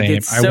 Like,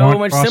 it's so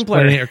much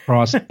simpler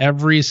across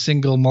every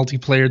single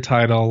multiplayer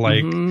title.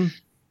 Like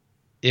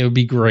it would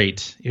be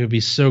great. It would be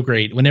so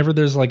great. Whenever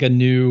there's like a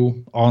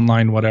new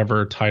online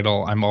whatever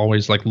title, I'm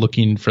always like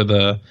looking for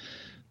the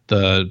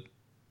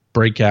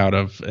breakout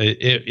of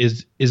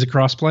is it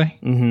crossplay?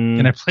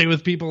 Can I play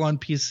with people on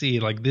PC?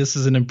 Like this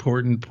is an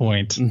important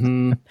point.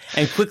 And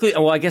quickly,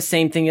 well, I guess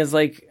same thing as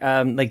like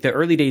the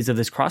early days of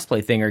this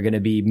crossplay thing are going to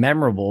be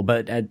memorable,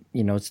 but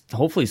it's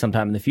hopefully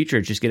sometime in the future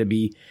it's just going to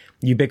be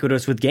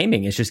ubiquitous with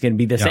gaming. It's just going to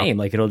be the same.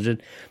 Like it'll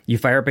just, you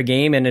fire up a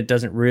game and it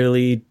doesn't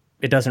really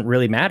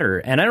matter.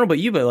 And I don't know about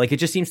you, but like it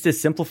just seems to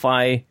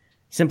simplify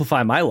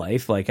my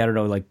life. Like I don't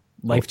know, like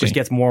life just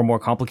gets more and more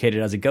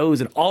complicated as it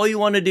goes, and all you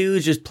want to do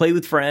is just play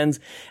with friends,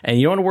 and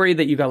you don't want to worry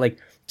that you got like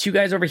 2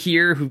 guys over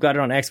here who've got it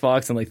on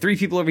Xbox and like 3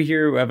 people over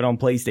here who have it on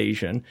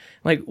PlayStation.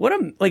 Like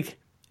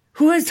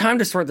who has time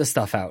to sort this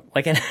stuff out?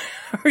 Like, and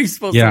how are you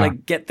supposed to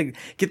like get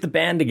the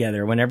band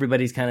together when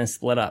everybody's kind of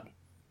split up?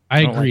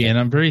 I agree, and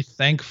I'm very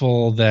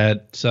thankful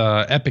that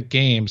Epic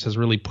Games has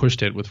really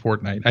pushed it with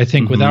Fortnite. I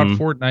think without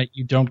Fortnite,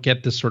 you don't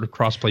get this sort of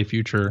crossplay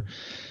future,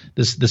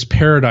 this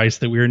paradise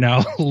that we are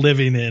now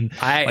living in.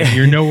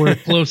 You're nowhere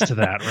close to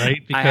that,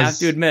 right? Because I have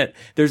to admit,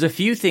 there's a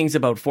few things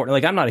about Fortnite.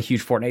 Like, I'm not a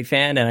huge Fortnite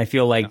fan, and I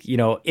feel like,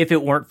 if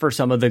it weren't for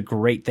some of the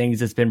great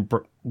things it's been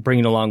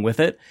bringing along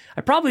with it,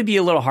 I'd probably be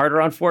a little harder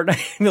on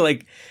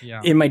Fortnite,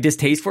 in my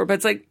distaste for it. But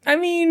it's like,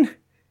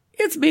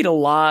 it's made a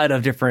lot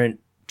of different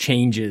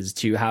changes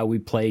to how we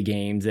play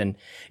games, and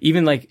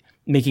even like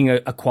making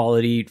a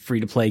quality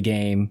free-to-play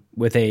game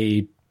with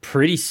a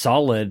pretty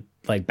solid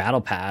like battle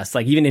pass,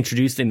 like even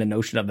introducing the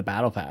notion of the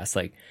battle pass.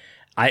 Like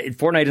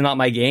Fortnite is not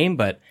my game,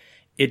 but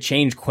it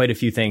changed quite a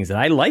few things that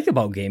I like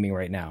about gaming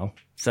right now.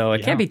 So I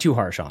can't be too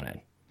harsh on it.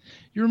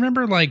 You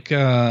remember like,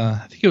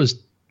 I think it was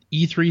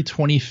E3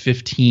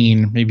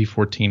 2015, maybe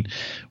 14,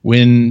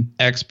 when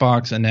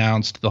Xbox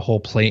announced the whole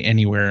Play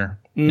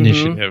Anywhere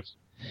initiative.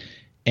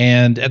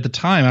 And at the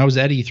time, I was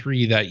at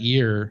E3 that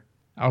year.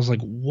 I was like,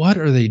 what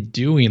are they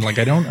doing? Like,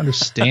 I don't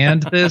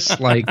understand this.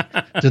 Like,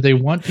 do they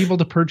want people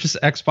to purchase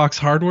Xbox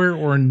hardware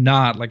or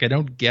not? Like, I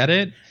don't get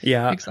it.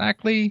 Yeah.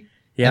 Exactly.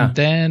 Yeah. And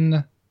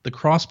then the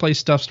crossplay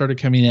stuff started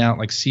coming out,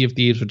 like Sea of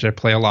Thieves, which I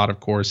play a lot, of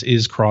course,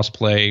 is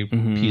crossplay,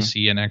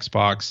 PC and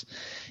Xbox.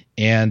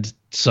 And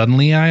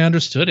suddenly I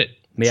understood it.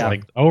 It's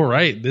like, oh,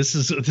 right. This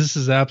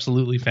is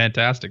absolutely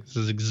fantastic. This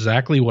is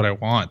exactly what I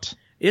want.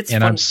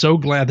 I'm so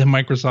glad that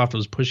Microsoft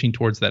was pushing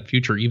towards that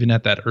future, even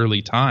at that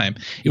early time.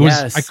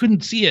 I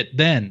couldn't see it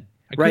then.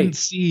 I couldn't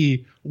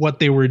see what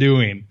they were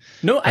doing.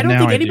 No, I don't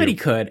think anybody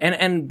could.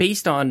 And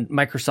based on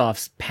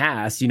Microsoft's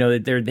past,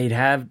 they'd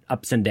have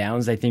ups and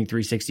downs. I think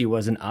 360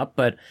 wasn't up,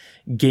 but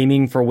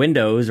gaming for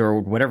Windows or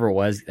whatever it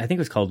was, I think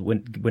it was called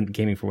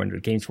gaming for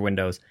Windows, games for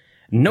Windows.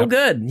 No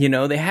good.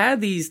 They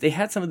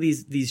had some of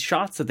these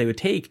shots that they would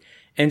take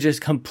and just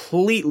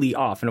completely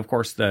off. And of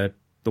course, the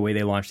way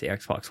they launched the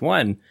Xbox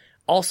One,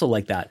 also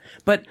like that.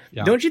 But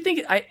don't you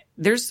think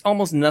there's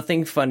almost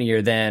nothing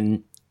funnier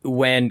than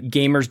when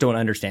gamers don't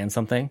understand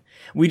something?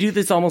 We do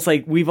this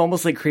we've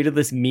almost created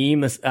this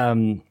meme, this,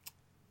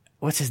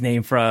 what's his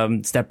name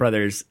from Step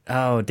Brothers?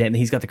 Oh, damn,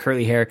 he's got the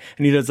curly hair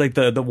and he does like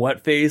the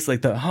what face,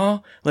 like the, huh?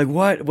 Like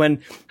what?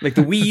 When like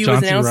the Wii U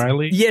was announced. John C.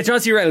 Reilly? Yeah, John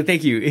C. Reilly,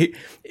 thank you.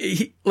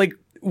 He like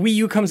Wii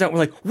U comes out, we're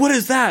like, what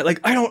is that?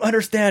 Like, I don't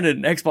understand it.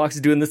 And Xbox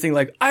is doing this thing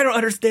like, I don't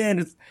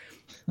understand.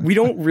 We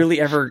don't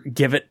really ever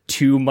give it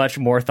too much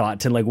more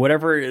thought to like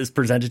whatever is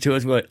presented to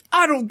us. We're like,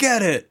 I don't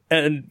get it.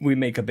 And we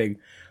make a big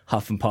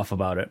huff and puff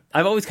about it.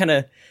 I've always kind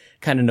of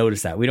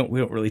noticed that we don't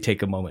really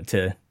take a moment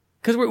to,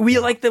 because we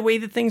like the way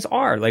that things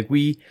are. Like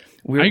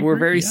we're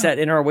very set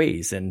in our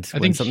ways, and I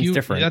think something's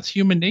different. That's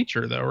human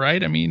nature, though,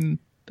 right? I mean,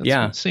 that's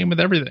the same with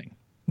everything.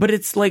 But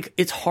it's like,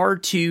 it's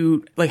hard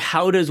to, like,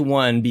 how does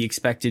one be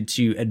expected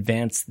to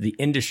advance the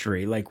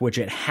industry, like, which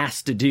it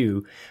has to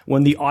do,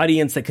 when the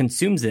audience that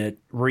consumes it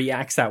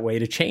reacts that way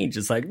to change?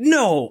 It's like,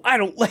 no, I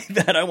don't like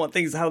that. I want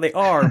things how they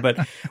are, but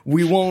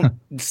we won't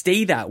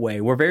stay that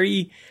way. We're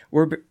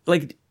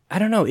like, I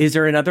don't know. Is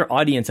there another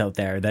audience out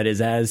there that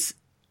is as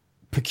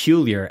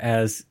peculiar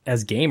as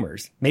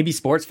gamers? Maybe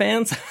sports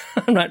fans?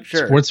 I'm not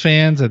sure. Sports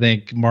fans, I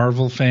think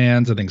Marvel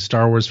fans, I think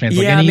Star Wars fans,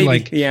 Yeah, any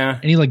maybe,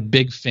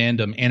 big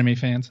fandom, anime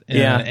fans,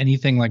 Yeah.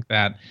 anything like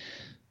that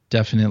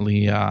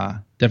definitely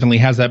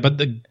has that. But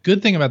the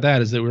good thing about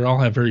that is that we all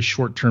have very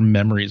short-term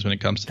memories when it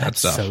comes to that That's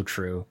stuff. so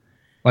true.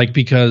 Like,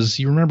 because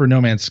you remember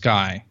No Man's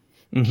Sky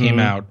Mm-hmm. came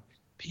out,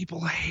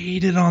 people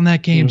hated on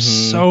that game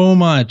so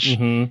much.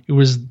 Mm-hmm. It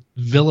was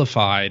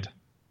vilified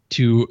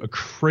to a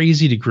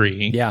crazy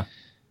degree. Yeah.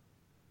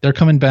 They're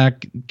coming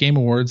back. Game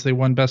Awards, they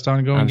won Best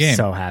Ongoing I'm Game.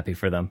 so happy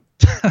for them.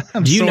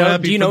 I'm Do you so know?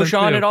 happy Do you for know them,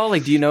 Sean too. at all?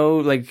 Like, do you know,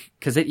 like,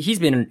 because he's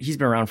been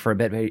around for a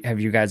bit.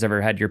 Have you guys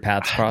ever had your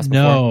paths crossed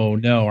before?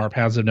 No, our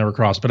paths have never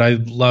crossed. But I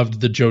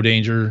loved the Joe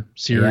Danger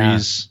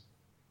series,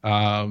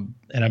 and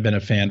I've been a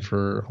fan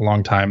for a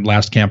long time.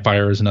 Last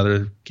Campfire is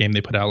another game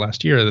they put out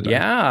last year that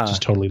I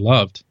just totally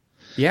loved.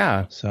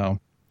 Yeah.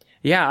 So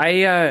Yeah.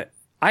 I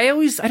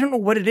don't know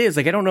what it is.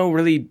 Like, I don't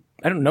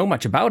know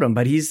much about him,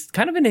 but he's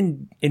kind of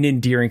an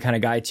endearing kind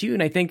of guy too.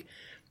 And I think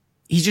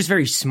he's just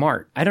very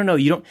smart. I don't know.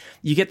 You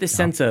get this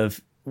sense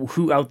of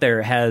who out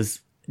there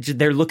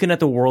they're looking at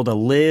the world a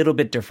little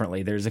bit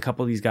differently. There's a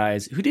couple of these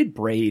guys who did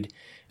Braid.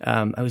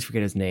 I always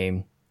forget his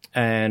name.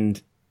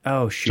 And,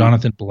 oh shoot.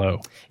 Jonathan Blow.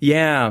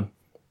 Yeah.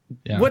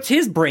 Yeah. What's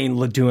his brain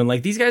doing?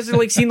 Like, these guys are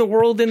like seeing the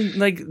world in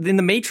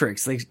the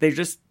Matrix. Like,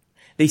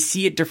 they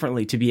see it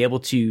differently to be able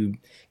to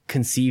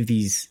conceive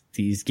these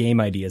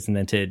game ideas and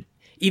then to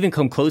even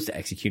come close to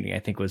executing, I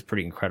think was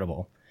pretty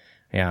incredible.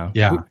 Yeah.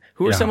 Yeah.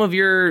 Who are some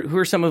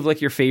of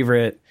like your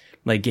favorite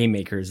like game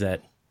makers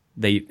that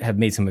they have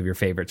made some of your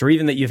favorites, or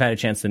even that you've had a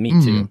chance to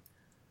meet too?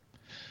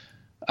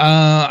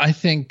 I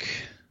think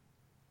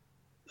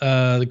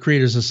the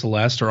creators of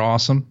Celeste are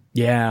awesome.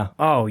 Yeah.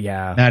 Oh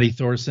yeah. Matty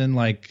Thorson,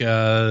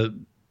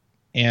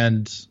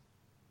 and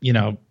you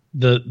know,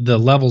 the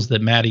levels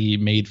that Matty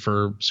made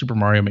for Super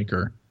Mario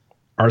Maker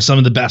are some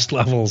of the best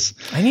levels.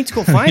 I need to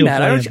go find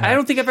that. You'll I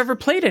don't think I've ever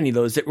played any of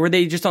those. Were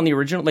they just on the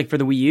original, like for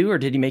the Wii U, or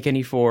did he make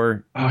any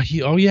for?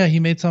 He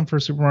made some for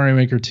Super Mario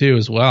Maker 2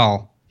 as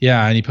well.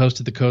 Yeah, and he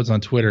posted the codes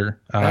on Twitter.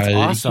 That's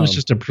awesome. He was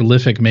just a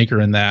prolific maker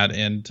in that,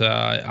 and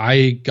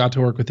I got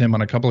to work with him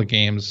on a couple of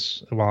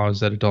games while I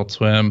was at Adult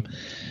Swim,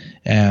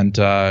 and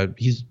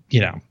he's,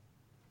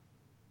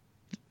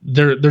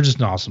 they're just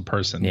an awesome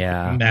person.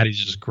 Yeah,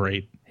 Maddie's just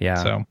great.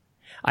 Yeah. So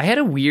I had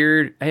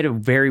a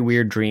very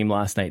weird dream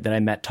last night that I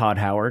met Todd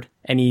Howard,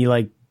 and he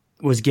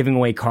was giving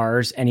away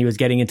cars, and he was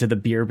getting into the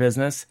beer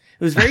business.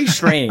 It was very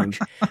strange,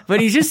 but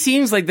he just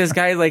seems like this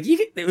guy.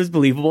 It was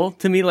believable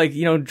to me.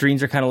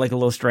 Dreams are kind of like a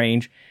little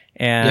strange,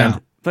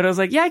 but I was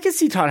like, yeah, I could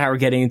see Todd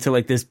Howard getting into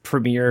like this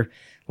premier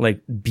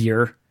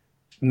beer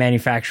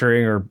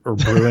manufacturing or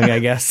brewing, I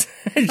guess.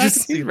 It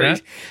just seems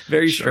very,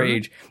 very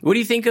strange. What do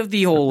you think of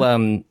the whole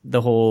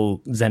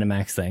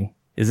ZeniMax thing?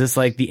 Is this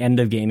like the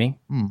end of gaming?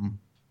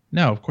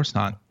 No, of course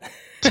not.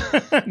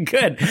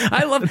 Good.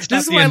 I love this.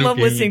 Is why I love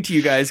listening to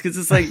you guys, because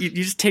it's like you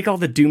just take all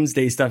the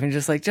doomsday stuff and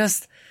just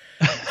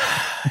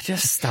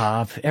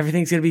stop.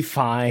 Everything's gonna be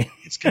fine.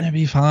 It's gonna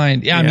be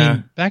fine. Yeah, I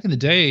mean, back in the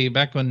day,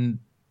 back when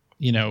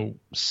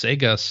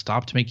Sega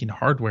stopped making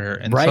hardware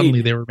and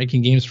suddenly they were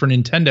making games for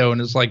Nintendo, and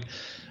it's like,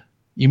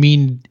 you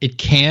mean it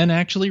can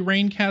actually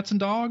rain cats and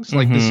dogs?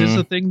 Like, this is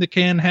a thing that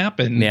can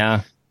happen.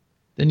 Yeah.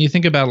 Then you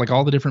think about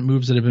all the different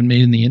moves that have been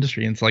made in the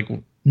industry, and it's like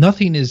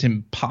nothing is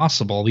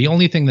impossible. The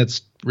only thing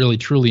that's really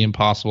truly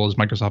impossible is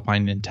Microsoft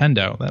buying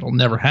Nintendo. That'll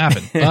never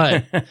happen.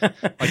 But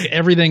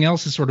everything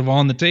else is sort of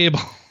on the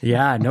table.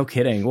 Yeah, no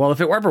kidding. Well, if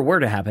it ever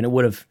were to happen, it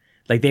would have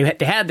they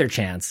had their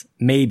chance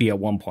maybe at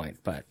one point,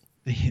 but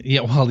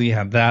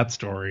that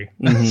story.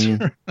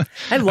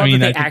 I love that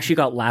they actually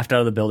got laughed out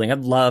of the building. I'd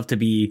love to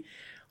be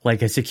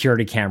like a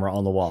security camera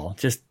on the wall.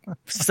 Just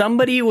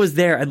somebody was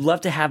there. I'd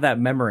love to have that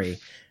memory.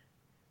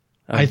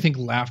 I think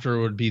laughter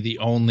would be the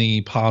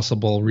only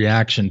possible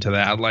reaction to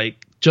that.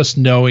 Just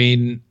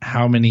knowing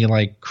how many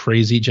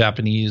crazy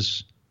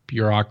Japanese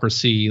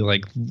bureaucracy,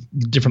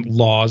 different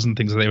laws and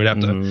things that they would have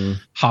to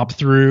hop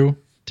through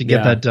to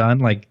get that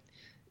done.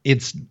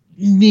 It's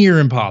near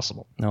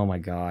impossible. Oh my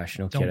gosh.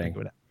 No Don't kidding. think it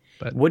would happen,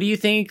 but what do you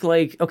think?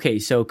 Okay,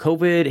 so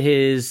COVID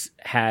has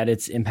had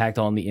its impact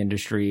on the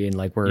industry, and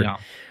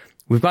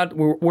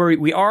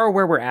we are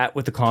where we're at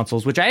with the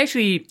consoles, which I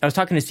was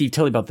talking to Steve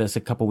Tilley about this a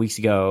couple weeks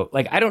ago.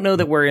 I don't know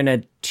that we're in a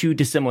too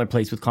dissimilar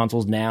place with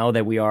consoles now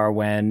that we are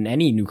when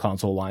any new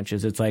console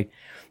launches. It's like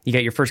you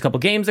get your first couple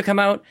games that come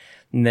out,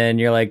 and then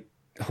you're like,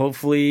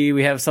 hopefully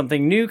we have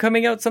something new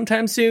coming out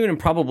sometime soon, and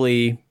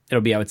probably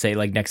it'll be, I would say,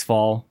 next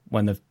fall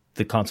when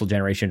the console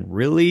generation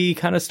really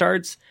kind of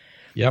starts.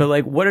 Yeah.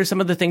 But what are some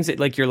of the things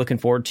that you're looking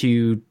forward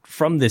to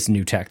from this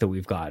new tech that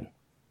we've got?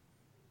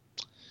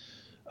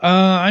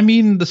 I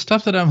mean, the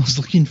stuff that I was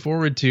looking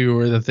forward to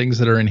are the things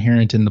that are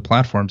inherent in the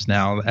platforms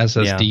now.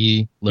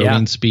 SSD,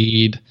 loading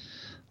speed,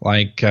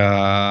 like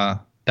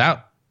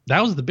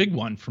that was the big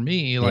one for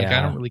me. Like,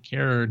 I don't really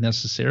care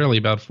necessarily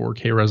about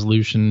 4K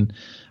resolution.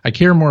 I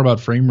care more about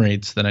frame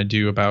rates than I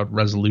do about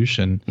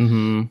resolution.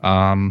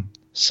 Mm-hmm.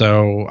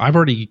 So I've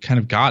already kind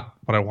of got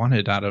what I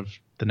wanted out of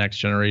the next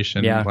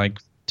generation. Yeah. Like,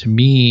 to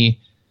me,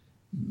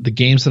 the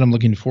games that I'm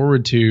looking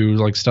forward to,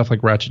 like stuff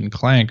like Ratchet and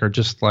Clank, are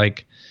just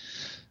like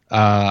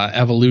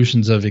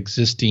evolutions of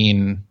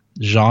existing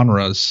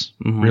genres,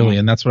 really.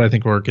 And that's what I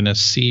think we're going to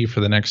see for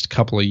the next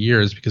couple of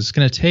years, because it's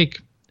going to take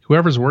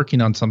whoever's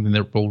working on something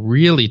that will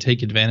really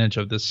take advantage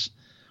of this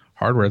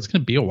hardware. It's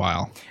going to be a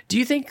while. Do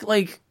you think,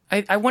 like,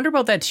 I wonder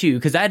about that too,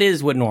 because that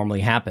is what normally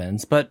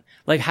happens, but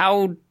like,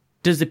 how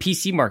does the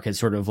PC market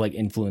sort of like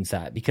influence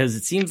that? Because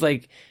it seems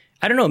like,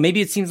 I don't know, maybe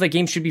it seems like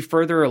games should be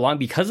further along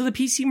because of the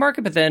PC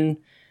market, but then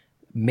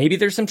maybe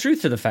there's some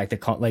truth to the fact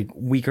that like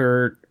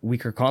weaker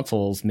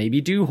consoles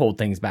maybe do hold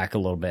things back a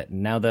little bit.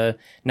 And now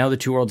the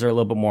two worlds are a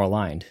little bit more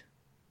aligned.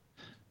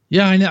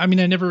 Yeah, I mean,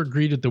 I never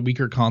agreed with the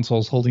weaker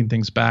consoles holding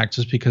things back,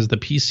 just because the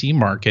PC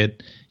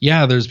market,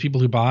 there's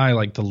people who buy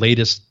like the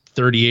latest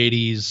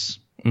 3080s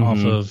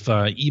off of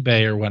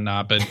eBay or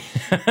whatnot, but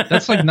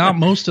that's like not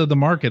most of the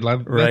market.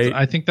 Right.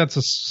 I think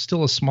that's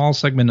still a small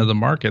segment of the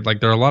market. Like,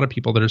 there are a lot of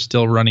people that are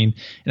still running,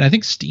 and I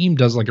think Steam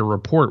does like a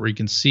report where you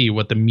can see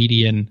what the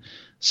median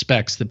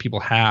specs that people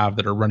have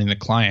that are running the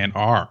client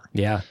are.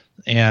 Yeah.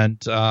 And,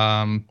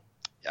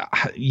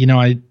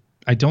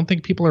 I don't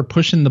think people are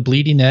pushing the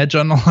bleeding edge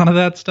on a lot of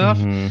that stuff.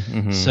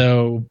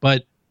 So,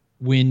 but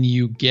when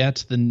you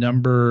get the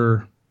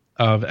number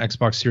of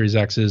Xbox Series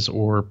X's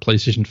or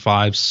PlayStation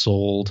 5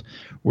 sold,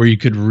 where you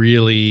could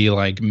really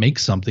like make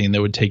something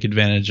that would take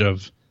advantage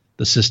of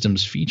the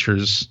system's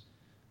features,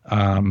 that's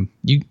when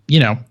you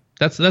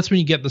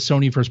get the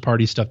Sony first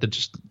party stuff that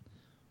just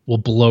will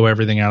blow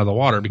everything out of the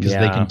water, because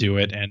they can do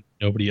it and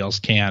nobody else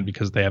can,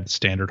 because they have the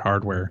standard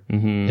hardware,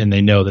 and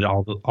they know that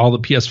all the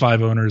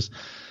PS5 owners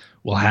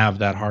will have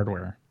that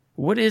hardware.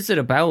 What is it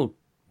about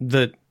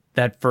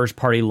that first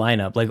party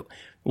lineup? Like,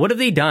 what have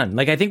they done?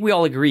 Like, I think we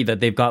all agree that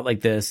they've got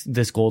like this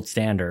gold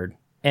standard,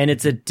 and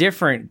it's a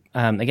different,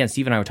 again,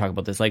 Steve and I were talking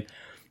about this, like,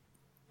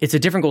 it's a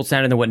different gold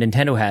standard than what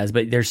Nintendo has,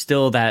 but there's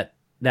still that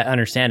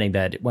understanding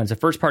that when it's a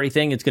first party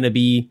thing, it's going to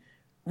be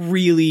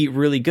really,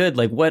 really good.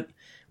 Like, what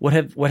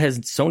has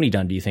Sony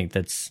done, do you think,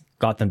 that's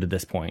got them to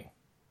this point?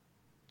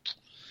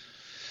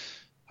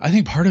 I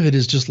think part of it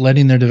is just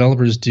letting their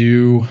developers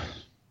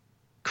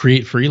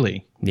create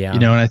freely. Yeah.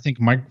 And I think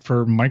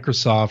for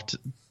Microsoft,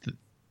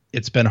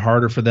 it's been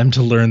harder for them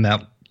to learn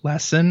that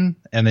lesson,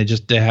 and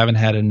they haven't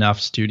had enough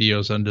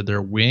studios under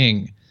their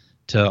wing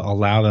to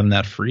allow them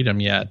that freedom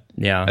yet.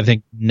 Yeah. I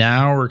think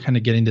now we're kind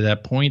of getting to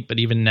that point, but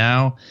even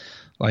now,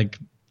 like,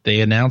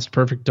 they announced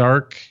Perfect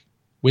Dark.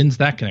 When's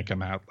that going to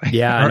come out? Like,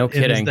 yeah, no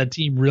kidding. Is that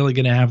team really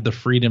going to have the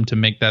freedom to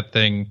make that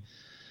thing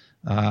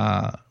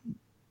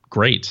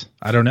great?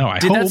 I don't know. I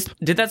hope.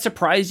 Did that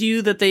surprise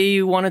you that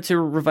they wanted to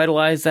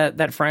revitalize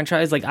that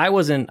franchise? Like,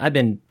 I've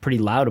been pretty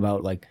loud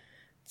about, like,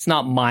 it's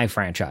not my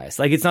franchise.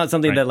 Like, it's not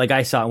something that, like,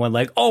 I saw and went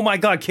like, oh my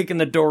God, kicking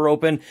the door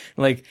open,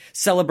 like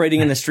celebrating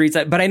in the streets.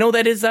 But I know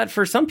that is that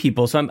for some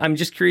people. So I'm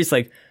just curious,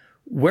 like,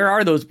 where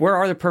are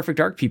the Perfect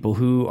Dark people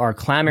who are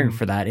clamoring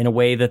for that in a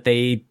way that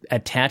they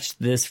attach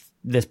this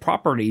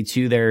property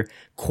to their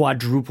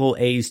quadruple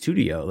A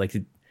studio? Like,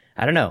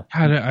 I don't know.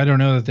 I don't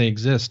know that they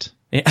exist.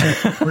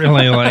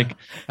 Really, like,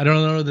 I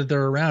don't know that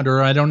they're around,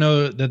 or I don't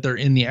know that they're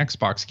in the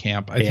Xbox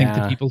camp. I think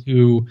the people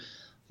who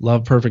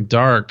love Perfect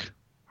Dark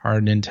are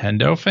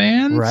Nintendo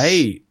fans,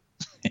 right?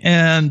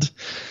 And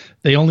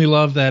they only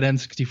love that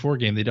N64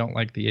 game. They don't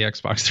like the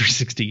Xbox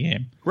 360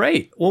 game,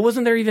 right? Well, was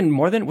there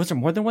more than one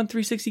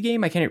 360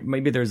 game? I can't.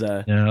 Maybe there's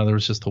a. No, there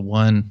was just the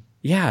one.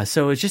 Yeah,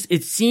 so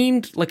it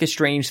seemed like a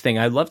strange thing.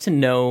 I'd love to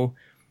know,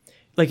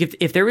 like,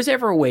 if there was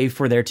ever a way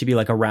for there to be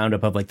like a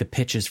roundup of like the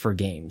pitches for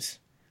games.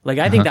 Like,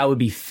 I think that would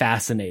be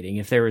fascinating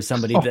if there was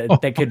somebody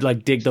that could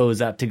like dig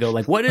those up to go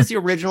like, what is the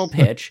original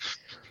pitch?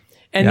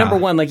 And number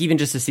one, like, even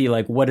just to see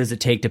like, what does it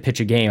take to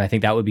pitch a game? I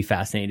think that would be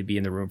fascinating to be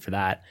in the room for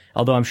that.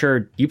 Although I'm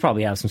sure you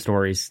probably have some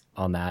stories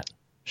on that.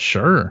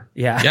 Sure.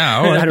 Yeah. Yeah.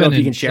 Oh, I don't know if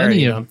you can share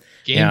any of them.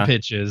 Game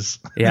pitches.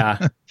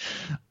 Yeah.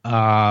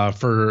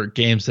 For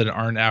games that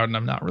aren't out, and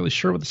I'm not really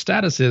sure what the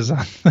status is on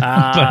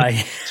them,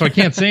 so I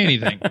can't say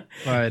anything.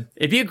 But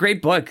it'd be a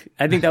great book.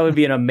 I think that would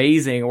be an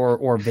amazing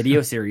or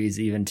video series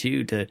even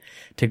too,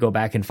 to go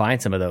back and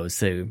find some of those.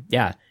 So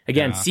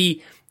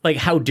see like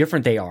how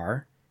different they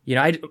are.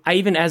 I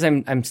even, as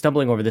I'm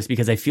stumbling over this,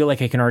 because I feel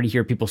like I can already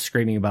hear people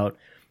screaming about,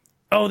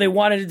 oh, they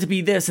wanted it to be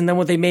this, and then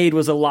what they made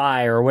was a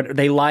lie, or what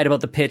they lied about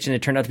the pitch and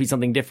it turned out to be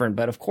something different.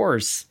 But of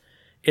course,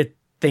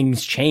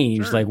 things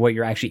change. Sure. Like what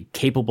you're actually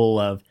capable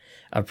of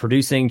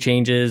producing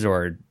changes,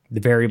 or the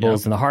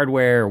variables in the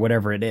hardware, or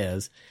whatever it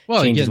is.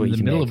 Well, you get in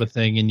the middle of a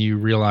thing and you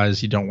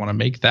realize you don't want to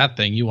make that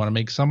thing. You want to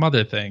make some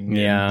other thing.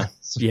 Yeah.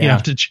 So you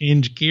have to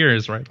change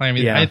gears, right? I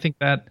mean, I think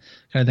that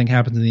kind of thing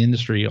happens in the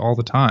industry all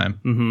the time.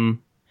 Mm-hmm.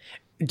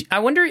 I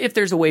wonder if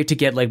there's a way to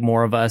get like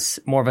more of us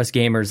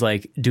gamers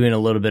like doing a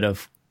little bit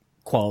of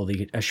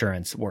quality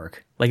assurance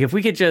work. Like if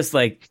we could just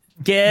like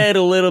get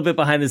a little bit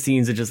behind the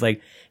scenes and just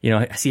like,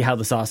 see how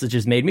the sausage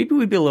is made, maybe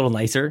we'd be a little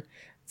nicer.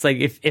 It's like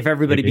if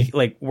everybody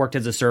like worked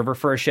as a server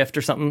for a shift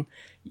or something,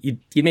 you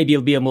maybe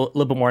be a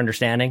little bit more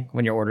understanding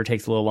when your order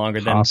takes a little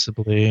longer than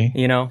possibly.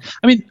 I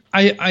mean,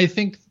 I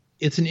think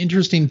it's an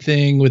interesting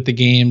thing with the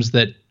games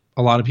that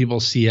a lot of people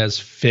see as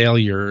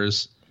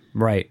failures.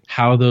 Right.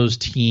 How those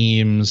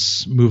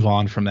teams move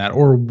on from that,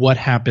 or what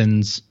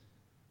happens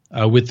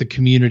with the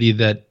community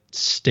that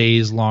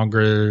stays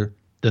longer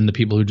than the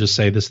people who just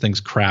say this thing's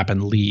crap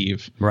and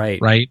leave. Right.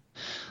 Right.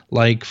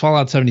 Like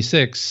Fallout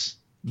 76.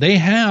 They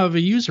have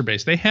a user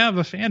base. They have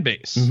a fan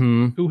base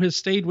who has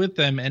stayed with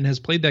them and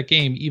has played that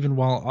game, even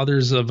while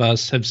others of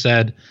us have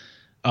said,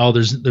 "Oh,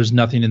 there's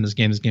nothing in this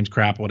game. This game's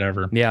crap.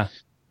 Whatever." Yeah.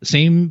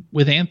 Same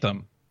with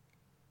Anthem.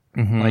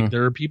 Like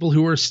there are people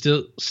who are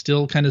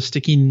still kind of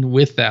sticking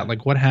with that.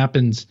 Like what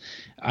happens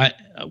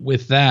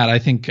with that? I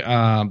think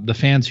the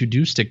fans who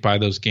do stick by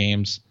those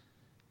games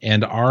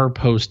and are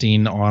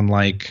posting on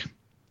like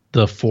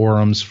the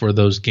forums for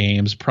those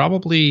games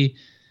probably.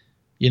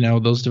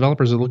 Those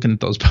developers are looking at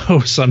those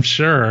posts, I'm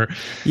sure.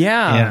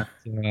 Yeah.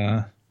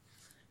 And,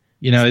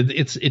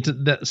 it's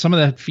that some of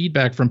that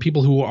feedback from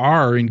people who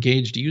are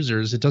engaged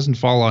users, it doesn't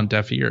fall on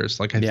deaf ears.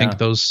 Like I think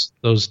those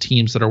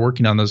teams that are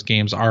working on those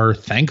games are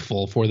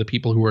thankful for the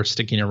people who are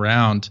sticking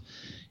around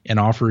and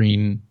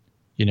offering,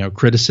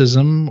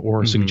 criticism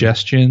or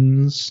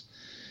suggestions.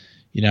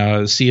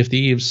 Sea of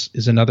Thieves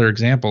is another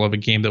example of a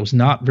game that was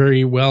not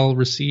very well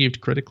received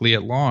critically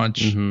at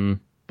launch.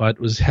 But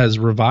has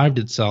revived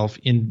itself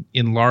in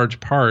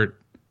large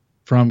part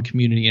from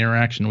community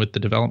interaction with the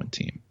development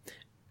team.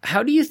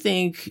 How do you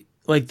think,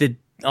 like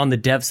on the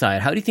dev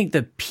side, how do you think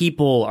the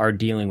people are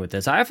dealing with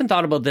this? I often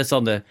thought about this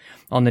on the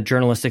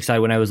journalistic side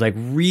when I was like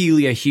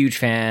really a huge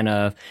fan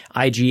of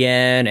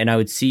IGN, and I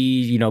would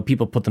see,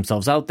 people put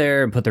themselves out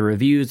there and put their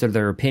reviews or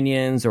their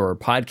opinions or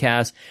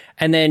podcasts,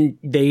 and then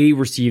they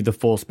receive the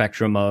full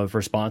spectrum of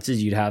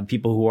responses. You'd have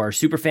people who are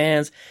super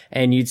fans,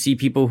 and you'd see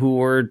people who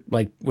were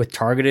like with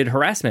targeted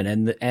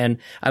harassment. And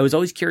I was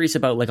always curious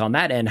about like on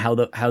that end, how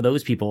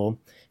those people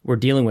were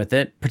dealing with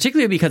it,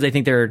 particularly because I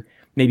think they're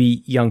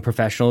maybe young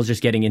professionals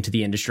just getting into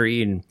the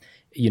industry and,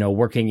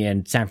 working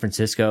in San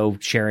Francisco,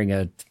 sharing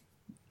a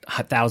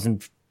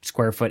 1,000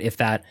 square foot, if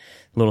that,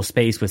 little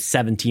space with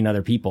 17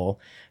 other people.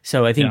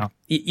 So I think,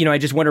 I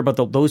just wonder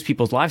about those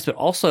people's lives, but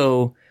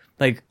also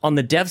like on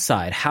the dev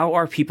side, how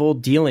are people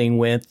dealing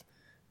with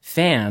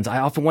fans? I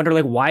often wonder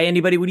like why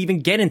anybody would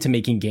even get into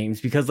making games,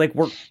 because like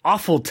we're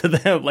awful to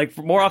them, like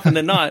more often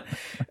than not,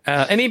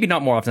 and maybe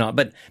not more often than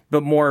not,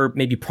 but more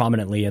maybe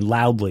prominently and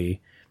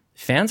loudly.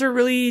 Fans are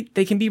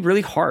they can be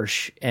really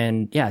harsh.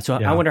 And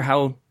I wonder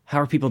how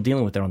are people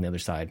dealing with it on the other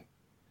side?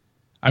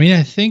 I mean,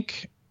 I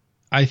think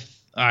I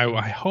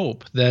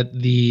hope that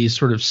the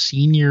sort of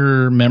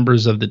senior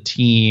members of the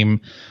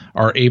team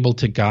are able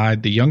to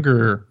guide the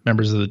younger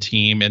members of the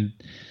team and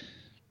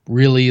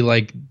really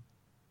like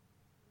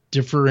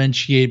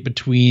differentiate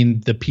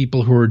between the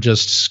people who are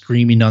just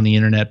screaming on the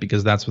internet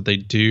because that's what they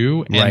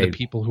do and the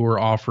people who are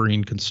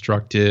offering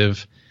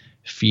constructive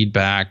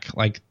feedback.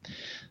 Like,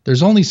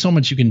 there's only so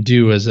much you can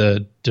do as a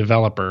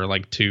developer,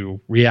 like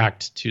to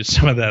react to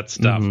some of that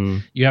stuff.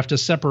 You have to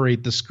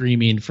separate the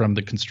screaming from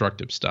the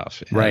constructive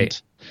stuff.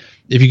 And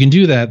if you can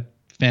do that,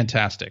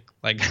 fantastic.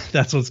 Like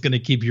that's what's going to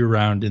keep you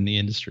around in the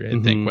industry.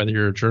 I think whether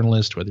you're a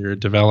journalist, whether you're a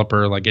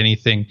developer, like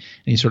any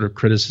sort of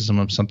criticism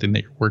of something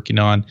that you're working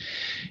on,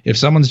 if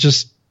someone's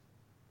just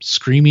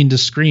screaming to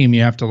scream,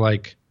 you have to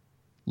like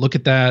look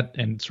at that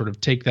and sort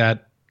of take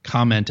that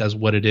comment as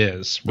what it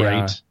is.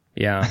 Right.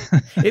 Yeah.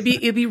 It'd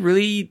be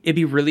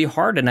really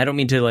hard. And I don't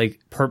mean to like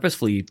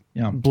purposefully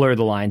blur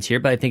the lines here,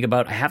 but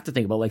I have to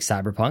think about like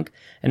Cyberpunk,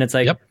 and it's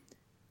like,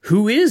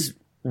 who is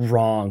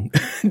wrong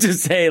to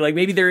say, like,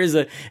 maybe there is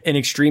an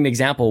extreme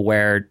example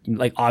where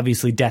like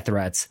obviously death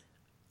threats,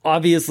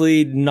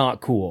 obviously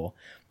not cool.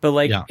 But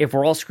like, if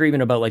we're all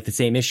screaming about like the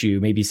same issue,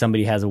 maybe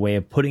somebody has a way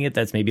of putting it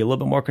that's maybe a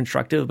little bit more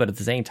constructive, but at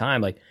the same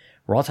time, like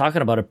we're all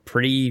talking about a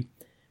pretty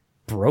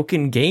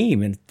broken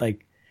game, and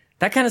like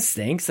that kind of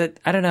stinks.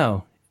 That I don't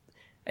know.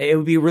 It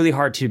would be really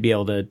hard to be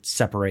able to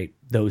separate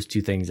those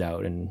two things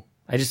out, and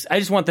I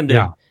just want them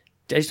to.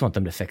 I just want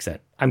them to fix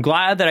it. I'm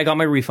glad that I got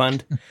my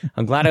refund.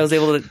 I'm glad I was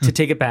able to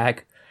take it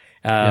back.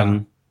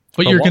 But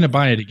you're going to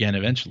buy it again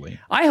eventually.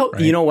 I hope.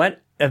 Right? You know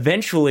what?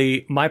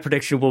 Eventually, my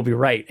prediction will be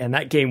right, and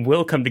that game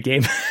will come to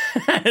Game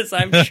Pass.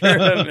 I'm sure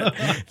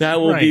that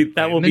will be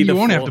that will be. You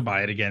won't have to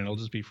buy it again; it'll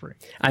just be free.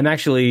 I'm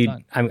actually,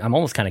 I'm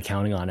almost kind of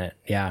counting on it.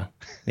 Yeah,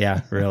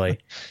 really.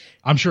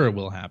 I'm sure it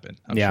will happen.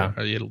 I'm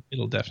sure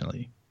it'll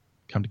definitely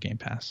come to Game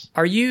Pass.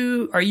 Are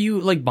you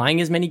like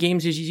buying as many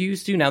games as you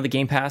used to now that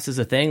Game Pass is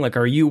a thing? Like,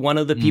 are you one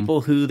of the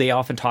people who they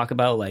often talk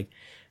about, like,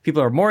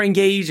 people are more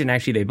engaged and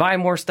actually they buy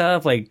more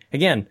stuff? Like,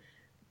 again,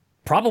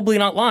 probably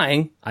not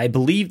lying. I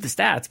believe the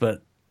stats,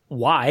 but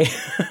why?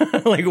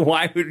 Like,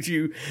 why would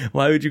you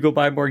go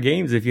buy more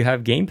games if you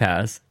have Game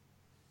Pass?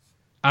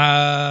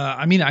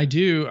 I mean, I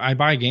do. I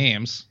buy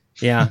games.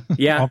 Yeah.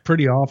 Yeah.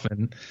 Pretty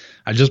often.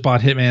 I just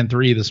bought Hitman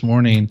 3 this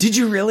morning. Did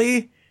you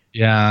really?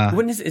 Yeah.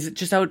 When is it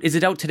just out? Is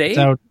it out today? It's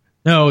out.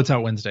 No, it's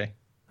out Wednesday.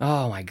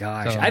 Oh my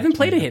gosh. So, I haven't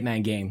played a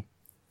Hitman game.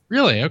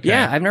 Really? Okay.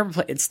 Yeah, I've never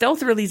played. It's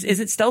stealth release. Is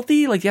it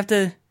stealthy? Like you have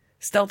to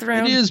stealth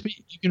around? It is, but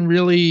you can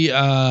really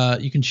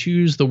you can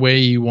choose the way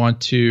you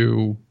want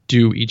to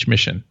do each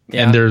mission.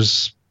 Yeah. And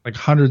there's like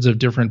hundreds of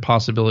different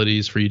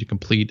possibilities for you to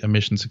complete a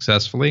mission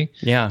successfully.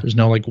 Yeah. There's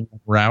no like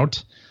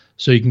route.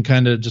 So you can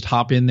kind of just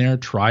hop in there,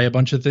 try a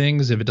bunch of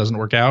things. If it doesn't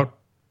work out,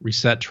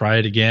 reset, try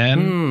it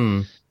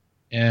again.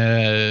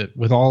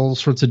 With all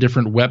sorts of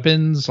different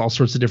weapons, all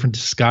sorts of different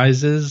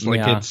disguises.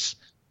 Like it's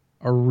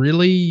a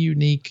really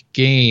unique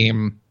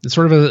game. It's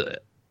sort of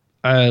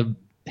a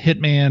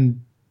Hitman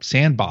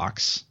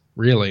sandbox,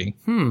 really.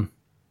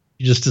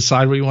 You just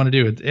decide what you want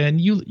to do. And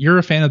you're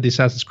a fan of the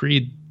Assassin's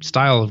Creed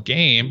style of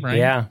game, right?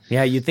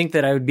 Yeah. You'd think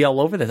that I would be all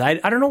over this. I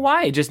don't know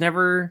why. It just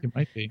never. It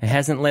might be. It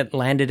hasn't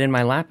landed in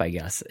my lap. I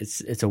guess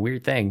it's a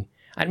weird thing.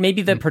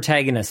 Maybe the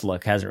protagonist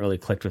look hasn't really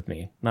clicked with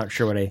me. Not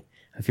sure what I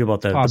feel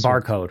about the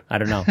barcode. I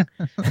don't know.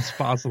 It's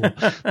possible.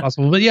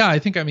 But yeah, I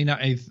think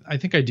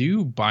I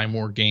do buy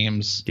more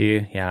games. Do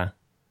you? Yeah.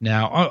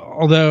 Now,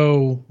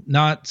 although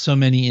not so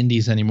many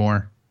indies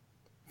anymore,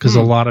 because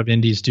a lot of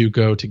indies do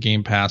go to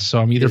Game Pass. So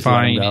I'm either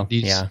buying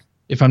indies. Yeah.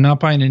 If I'm not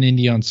buying an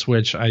indie on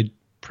Switch, I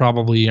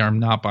probably am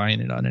not buying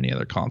it on any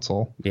other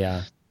console.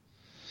 Yeah.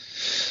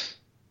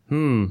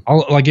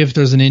 Like if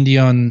there's an indie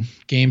on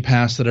Game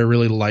Pass that I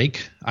really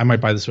like, I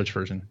might buy the Switch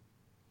version.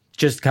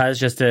 Just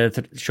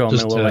to show them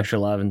a little extra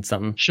love and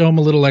something. Show them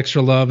a little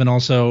extra love, and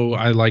also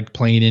I like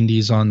playing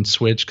indies on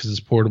Switch because it's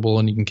portable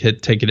and you can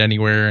take it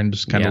anywhere and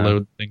just kind of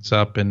load things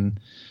up and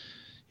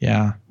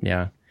yeah.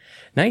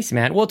 Nice,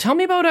 man. Well, tell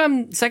me about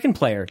Second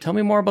Player. Tell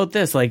me more about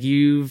this. Like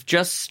you've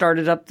just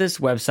started up this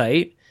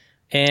website,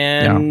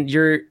 and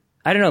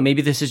I don't know,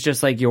 maybe this is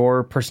just like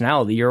your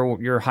personality.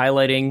 You're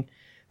highlighting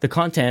the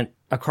content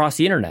across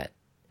the internet,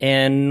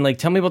 and like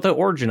tell me about the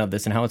origin of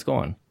this and how it's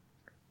going.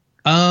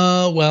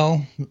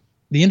 Well,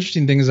 the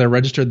interesting thing is I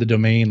registered the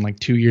domain like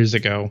 2 years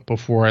ago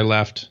before I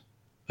left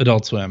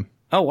Adult Swim.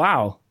 Oh,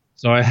 wow.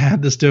 So I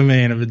had this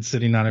domain. I've been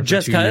sitting on it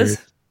for 2 years.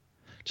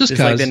 Just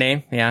because. Like the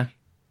name? Yeah.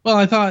 Well,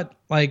 I thought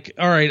like,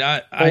 all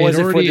right. Or was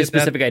it for this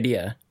specific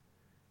idea?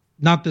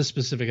 Not this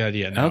specific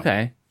idea, no.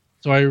 Okay.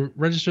 So I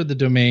registered the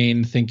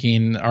domain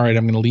thinking, all right,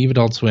 I'm going to leave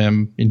Adult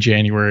Swim in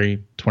January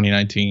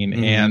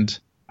 2019 and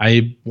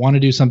I want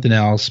to do something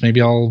else.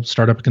 Maybe I'll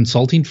start up a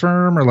consulting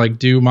firm or like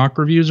do mock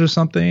reviews or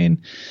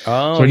something.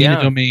 Oh, so I need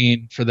a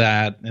domain for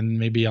that, and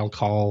maybe I'll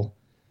call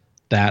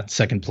that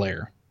Second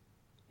Player.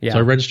 Yeah. So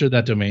I registered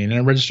that domain, and I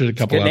registered a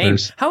couple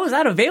others. Name. How is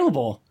that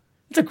available?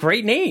 It's a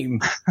great name.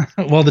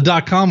 Well,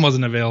 the .com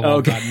wasn't available.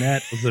 Okay.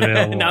 .net was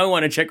available. Now I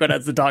want to check what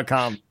that's the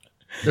 .com.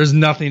 There's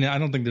nothing. I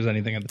don't think there's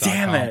anything at the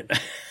Damn .com. it.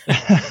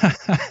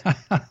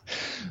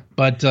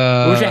 But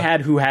I wish I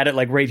had who had it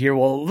like right here.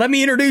 Well, let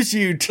me introduce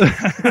you to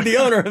the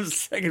owner of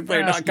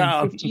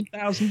secondplayer.com.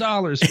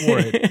 $15,000 for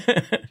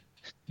it.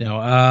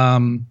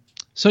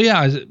 So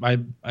yeah,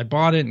 I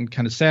bought it and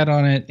kind of sat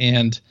on it,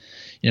 and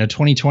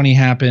 2020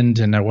 happened,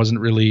 and I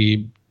wasn't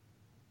really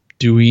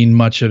doing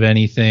much of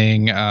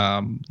anything.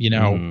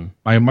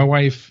 My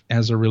wife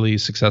has a really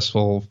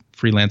successful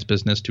freelance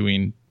business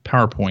doing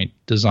PowerPoint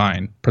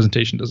design,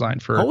 presentation design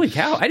for. Holy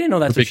cow! I didn't know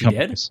that's what she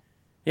did.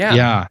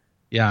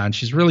 Yeah, and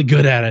she's really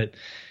good at it,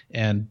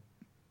 and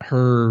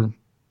her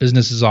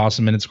business is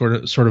awesome, and it's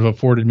sort of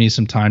afforded me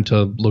some time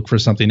to look for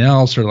something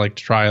else or like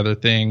to try other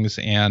things.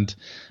 And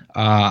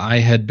I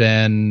had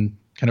been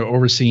kind of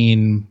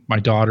overseeing my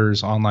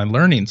daughter's online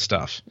learning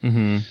stuff,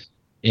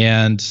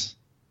 and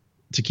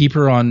to keep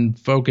her on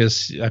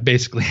focus, I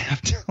basically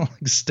have to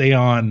like stay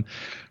on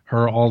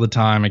her all the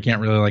time. I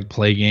can't really like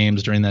play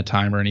games during that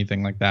time or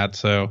anything like that.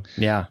 So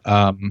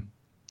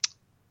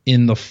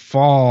in the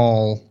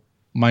fall,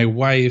 my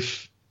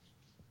wife,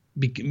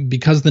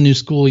 because the new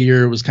school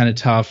year was kind of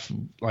tough,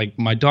 like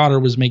my daughter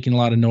was making a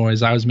lot of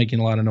noise. I was making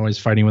a lot of noise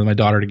fighting with my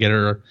daughter to get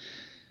her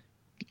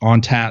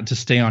to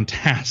stay on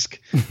task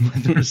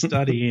with her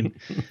studying,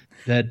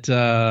 that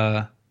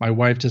my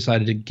wife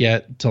decided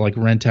to like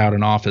rent out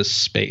an office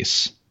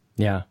space.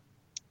 Yeah.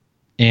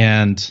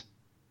 And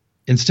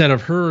instead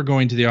of her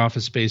going to the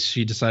office space,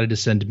 she decided to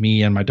send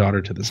me and my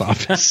daughter to this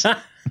office.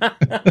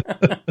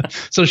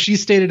 So she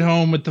stayed at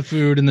home with the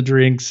food and the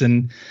drinks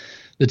and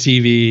the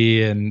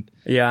TV and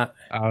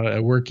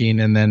working.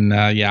 And then,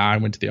 I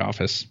went to the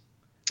office.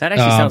 That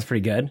actually sounds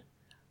pretty good.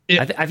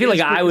 I feel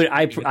like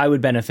I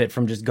would benefit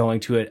from just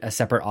going to a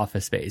separate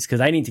office space,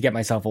 because I need to get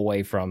myself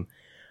away from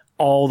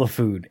all the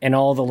food and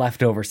all the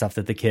leftover stuff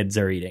that the kids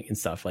are eating and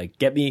stuff. Like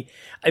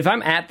if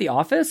I'm at the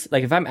office,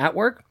 like if I'm at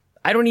work,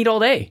 I don't eat all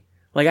day.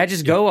 Like I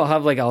just go, I'll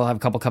have a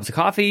couple cups of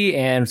coffee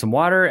and some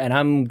water and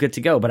I'm good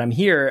to go. But I'm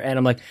here and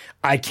I'm like,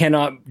 I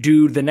cannot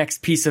do the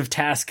next piece of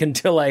task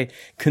until I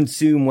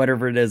consume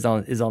whatever it is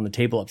on the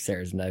table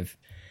upstairs. And I've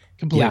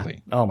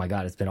completely. Oh my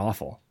God, it's been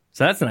awful.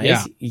 So that's nice.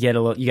 Yeah. You get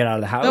out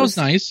of the house. That was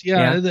nice.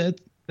 Yeah.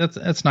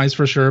 That's nice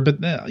for sure.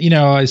 But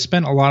I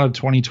spent a lot of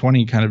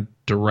 2020 kind of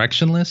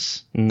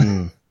directionless.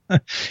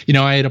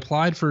 I had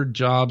applied for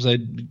jobs.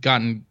 I'd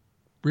gotten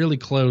really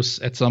close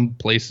at some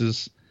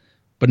places,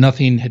 but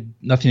nothing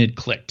had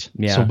clicked.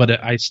 Yeah. So,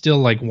 but I still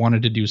like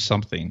wanted to do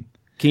something.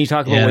 Can you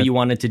talk about what you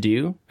wanted to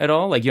do at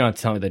all? Like, you don't have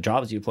to tell me the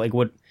jobs you applied.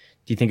 What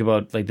do you think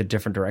about, like, the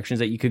different directions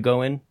that you could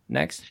go in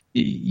next?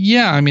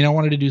 Yeah, I mean, I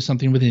wanted to do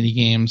something with indie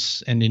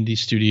games and indie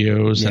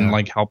studios and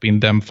like helping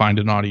them find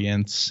an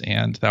audience,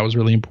 and that was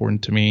really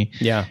important to me.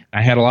 Yeah.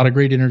 I had a lot of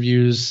great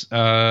interviews.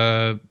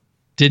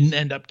 Didn't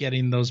end up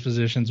getting those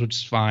positions, which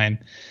is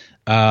fine.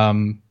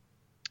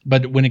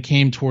 But when it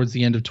came towards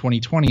the end of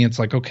 2020, it's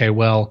like, okay,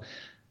 well,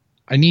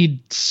 I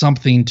need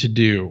something to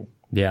do.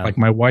 Yeah. Like,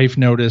 my wife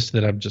noticed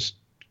that I've just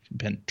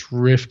been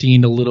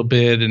drifting a little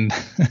bit, and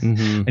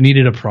I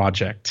needed a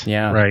project.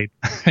 Yeah. Right.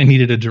 I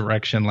needed a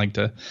direction, like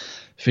to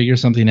figure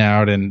something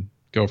out and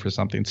go for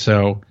something.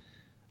 So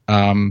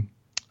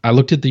I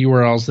looked at the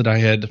URLs that I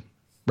had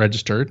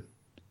registered,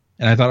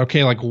 and I thought,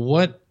 okay, like,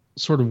 what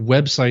sort of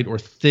website or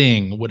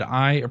thing would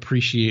I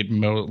appreciate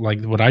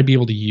like, would I be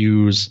able to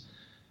use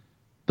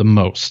the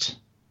most?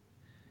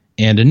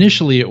 And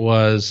initially it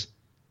was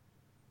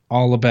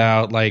all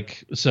about,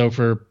 like, so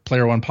for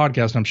Player One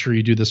Podcast, I'm sure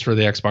you do this for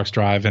the Xbox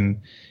Drive and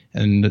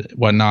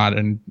whatnot,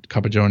 and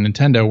Cup of Joe and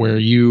Nintendo, where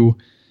you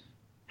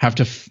have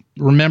to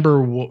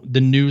remember the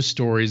news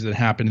stories that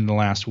happened in the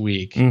last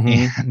week.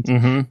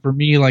 And for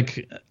me,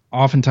 like,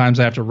 oftentimes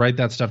I have to write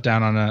that stuff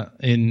down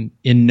in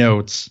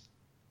notes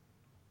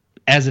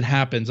as it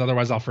happens.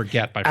 Otherwise I'll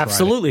forget by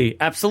Friday.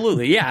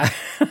 Absolutely. Yeah.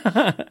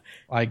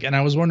 Like, and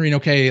I was wondering,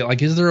 okay,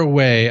 like, is there a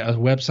way a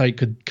website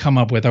could come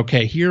up with,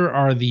 okay, here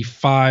are the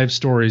 5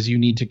 stories you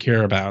need to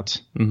care about.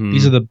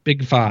 These are the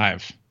big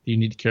 5 you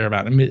need to care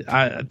about.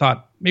 I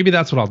thought maybe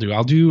that's what I'll do.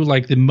 I'll do,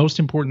 like, the most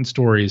important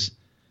stories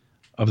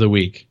of the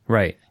week.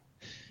 Right.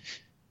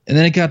 And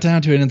then it got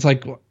down to it, and it's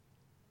like, well,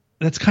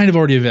 that's kind of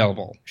already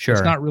available. Sure.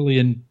 It's not really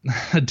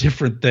a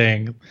different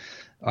thing.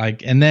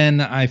 Like, and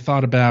then I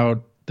thought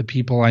about the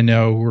people I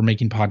know who are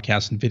making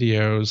podcasts and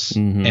videos,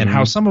 and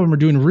how some of them are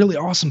doing really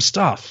awesome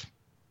stuff,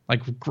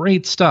 like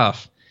great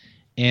stuff.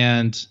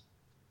 And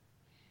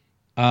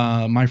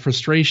my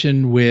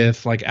frustration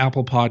with, like,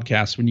 Apple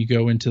Podcasts, when you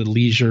go into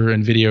leisure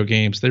and video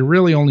games, they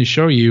really only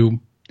show you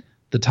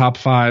the top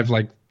 5.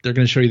 Like, they're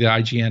going to show you the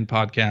IGN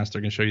podcast,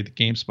 they're going to show you the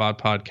GameSpot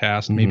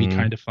podcast, maybe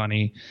Kind of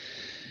Funny,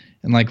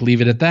 and, like,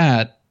 leave it at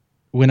that.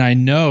 When I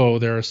know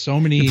there are so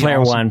many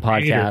Player awesome One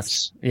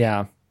podcasts.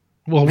 Yeah.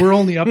 Well, we're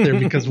only up there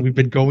because we've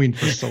been going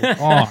for so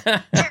long.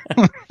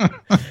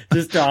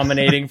 Just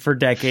dominating for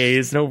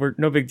decades. No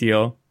big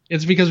deal.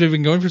 It's because we've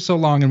been going for so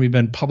long, and we've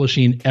been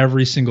publishing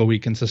every single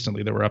week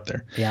consistently that we're up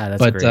there. Yeah,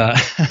 that's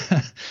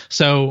great.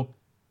 So,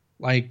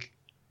 like,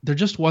 there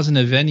just wasn't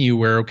a venue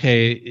where,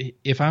 okay,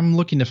 if I'm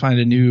looking to find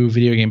a new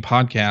video game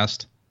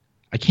podcast,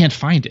 I can't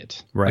find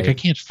it. Right. Like, I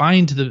can't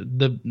find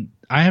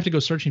I have to go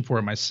searching for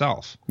it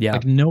myself. Yeah.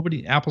 Like,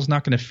 Apple's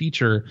not going to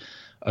feature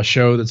a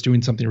show that's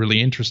doing something really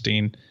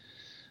interesting.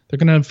 They're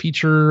going to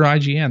feature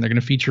IGN. They're going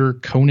to feature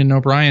Conan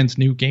O'Brien's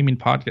new gaming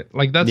podcast.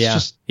 Like, that's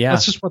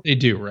just what they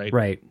do, right?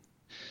 Right.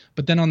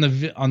 But then on the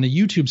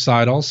YouTube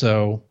side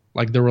also,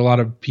 like, there were a lot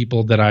of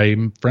people that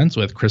I'm friends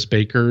with. Chris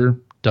Baker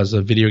does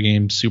a video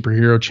game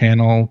superhero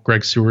channel.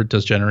 Greg Seward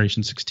does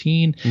Generation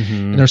 16.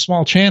 And they're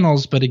small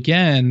channels, but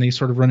again, they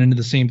sort of run into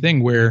the same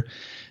thing where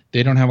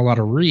they don't have a lot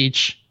of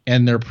reach,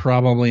 and they're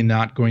probably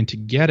not going to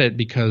get it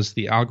because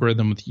the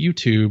algorithm with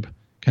YouTube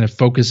kind of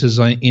focuses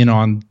in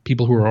on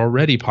people who are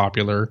already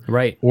popular,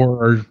 right?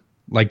 Or,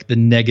 like, the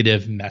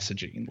negative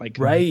messaging, like,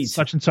 right,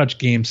 such and such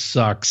game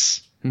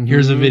sucks.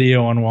 Here's a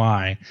video on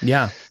why.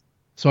 Yeah.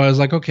 So I was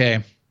like,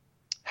 okay,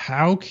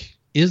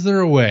 is there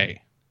a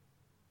way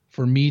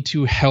for me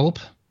to help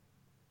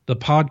the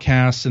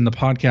podcasts and the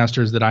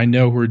podcasters that I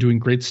know who are doing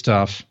great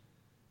stuff,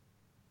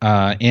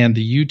 and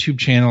the YouTube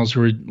channels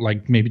who are,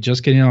 like, maybe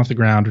just getting off the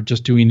ground or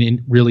just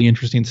doing really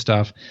interesting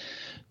stuff,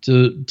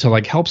 to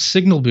like help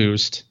signal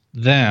boost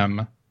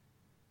them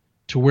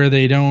to where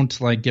they don't,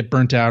 like, get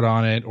burnt out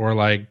on it, or,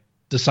 like,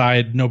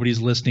 decide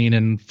nobody's listening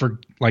and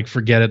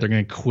forget it, they're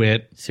going to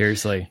quit.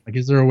 Seriously. Like,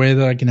 is there a way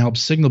that I can help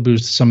signal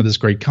boost some of this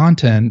great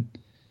content?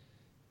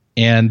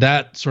 And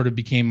that sort of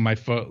became my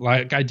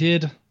like,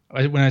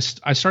 when I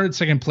started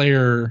Second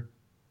Player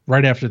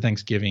right after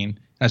Thanksgiving,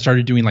 I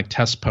started doing, like,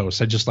 test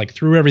posts. I just, like,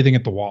 threw everything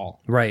at the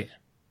wall. Right.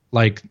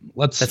 Like,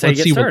 let's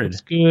see started.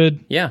 what's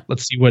good. Yeah.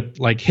 Let's see what,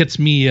 like, hits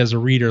me as a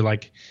reader.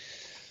 Like,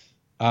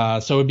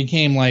 so it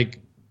became, like,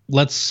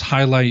 let's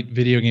highlight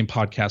video game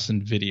podcasts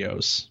and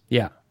videos.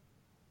 Yeah.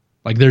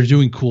 Like, they're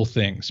doing cool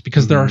things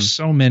because there are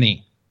so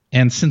many.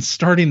 And since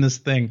starting this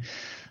thing,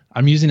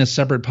 I'm using a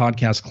separate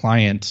podcast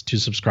client to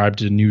subscribe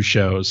to new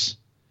shows.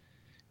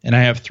 And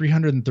I have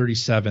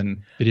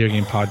 337 video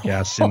game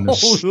podcasts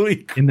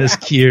in this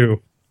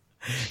queue.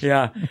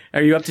 Yeah.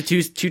 Are you up to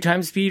two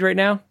times speed right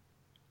now?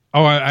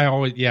 Oh,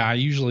 I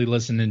usually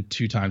listen in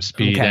 2 times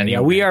speed. Okay, anyway.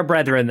 yeah, we are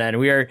brethren then.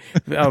 We are,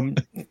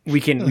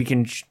 we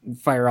can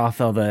fire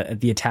off all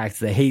the attacks,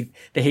 the hate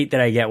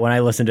that I get when I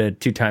listen to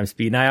 2 times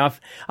speed. And I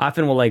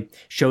often will like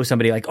show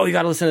somebody like, oh, you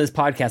got to listen to this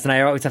podcast. And I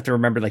always have to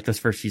remember like those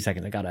first few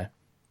seconds. I got to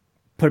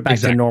put it back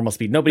to normal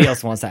speed. Nobody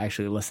else wants to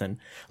actually listen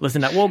to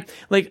that. Well,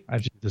 like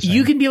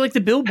you can be like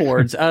the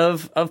billboards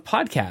of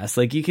podcasts.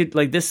 Like you could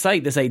like this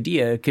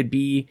idea could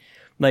be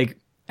like,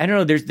 I don't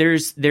know. There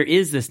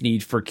is this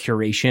need for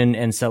curation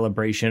and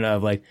celebration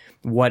of like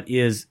what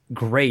is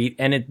great,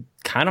 and it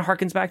kind of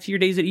harkens back to your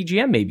days at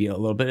EGM maybe a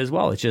little bit as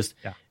well. It's just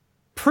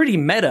pretty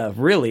meta,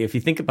 really, if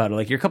you think about it.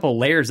 Like you're a couple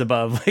layers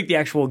above like the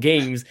actual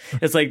games.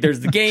 It's like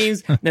there's the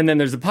games, and then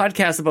there's the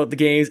podcast about the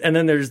games, and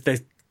then there's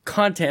the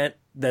content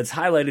that's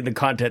highlighting the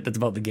content that's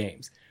about the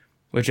games,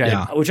 which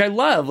I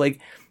love.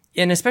 Like,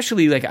 and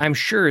especially like I'm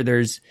sure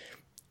there's.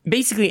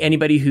 Basically,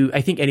 anybody who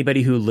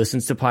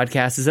listens to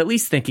podcasts is at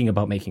least thinking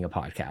about making a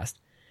podcast.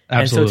 Absolutely.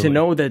 And so to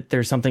know that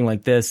there's something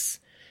like this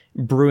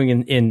brewing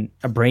in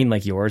a brain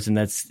like yours, and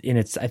that's in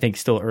its, I think,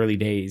 still early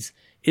days,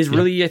 is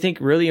really, I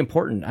think, really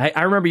important.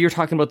 I remember you were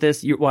talking about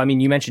this. You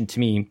mentioned to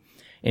me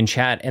in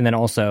chat, and then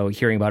also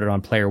hearing about it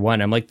on Player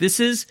One. I'm like,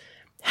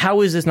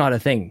 how is this not a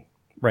thing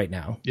right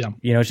now? Yeah.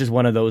 It's just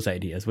one of those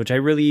ideas, which I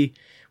really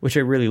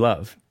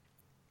love.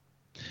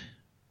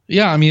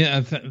 Yeah, I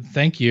mean,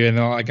 thank you, and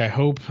like I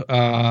hope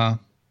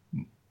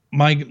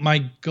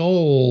my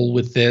goal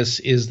with this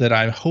is that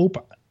I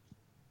hope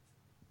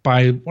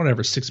by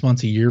whatever 6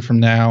 months, a year from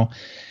now,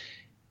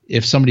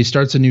 if somebody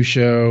starts a new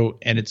show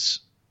and it's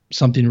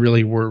something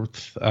really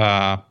worth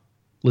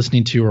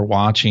listening to or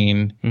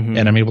watching,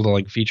 and I'm able to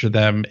like feature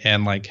them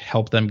and like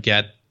help them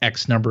get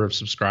X number of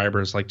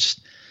subscribers, like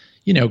just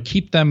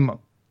keep them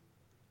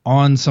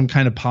on some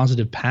kind of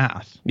positive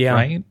path,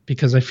 right?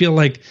 Because I feel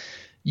like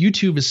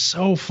YouTube is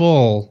so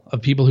full of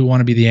people who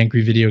want to be the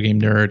angry video game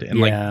nerd and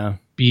like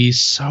be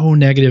so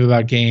negative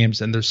about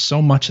games. And there's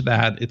so much of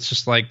that. It's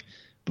just like,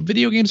 but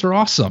video games are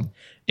awesome.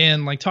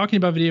 And like talking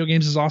about video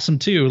games is awesome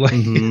too. Like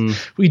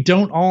we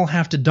don't all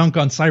have to dunk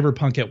on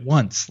Cyberpunk at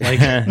once.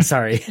 Like,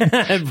 sorry,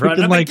 I brought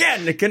it up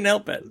again. I couldn't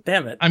help it.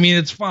 Damn it. I mean,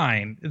 it's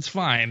fine.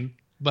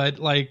 But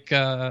like,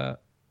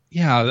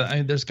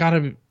 there's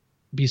gotta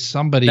be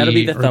somebody. That'll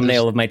be the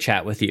thumbnail of my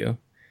chat with you.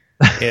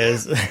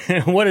 Is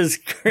what does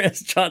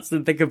Chris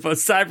Johnson think about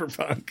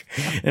Cyberpunk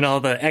and all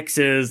the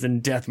X's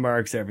and death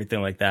marks,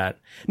 everything like that?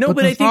 No,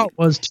 but I think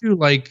was too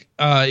like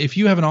if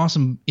you have an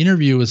awesome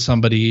interview with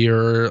somebody,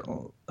 or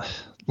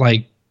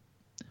like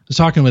I was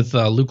talking with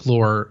Luke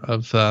Lore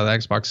of the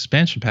Xbox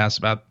Expansion Pass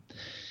about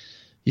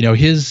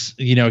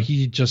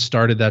he just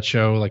started that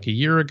show like a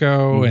year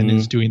ago and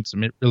is doing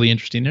some really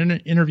interesting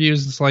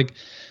interviews. It's like,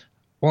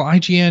 well,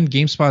 IGN,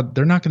 GameSpot,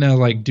 they're not going to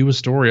like do a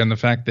story on the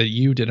fact that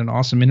you did an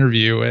awesome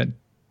interview on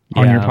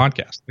your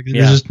podcast. Like,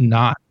 they're just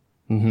not.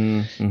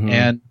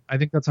 And I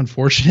think that's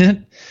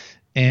unfortunate.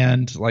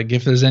 And like,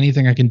 if there's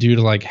anything I can do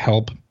to like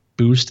help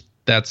boost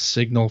that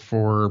signal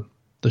for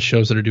the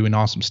shows that are doing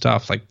awesome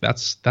stuff, like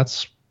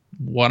that's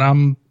what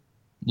I'm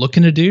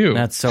looking to do.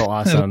 That's so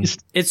awesome.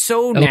 It's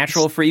so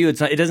natural for you. It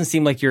doesn't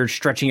seem like you're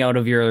stretching out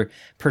of your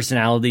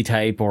personality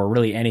type or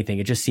really anything.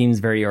 It just seems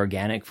very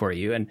organic for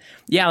you. And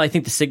yeah, I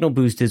think the signal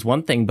boost is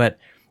one thing, but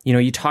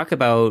you talk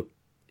about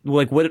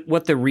like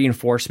what the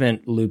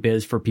reinforcement loop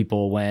is for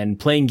people when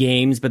playing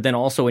games, but then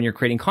also when you're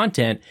creating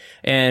content,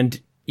 and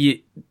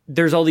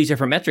there's all these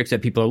different metrics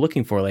that people are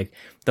looking for, like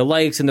the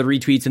likes and the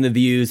retweets and the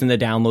views and the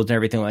downloads and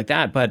everything like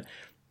that. But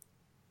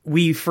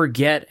we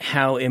forget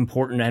how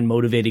important and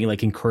motivating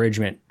like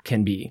encouragement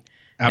can be.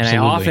 Absolutely.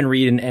 And I often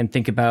read and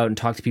think about and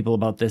talk to people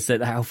about this,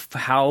 that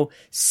how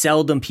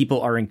seldom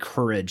people are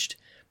encouraged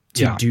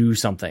to do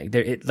something.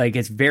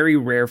 It's very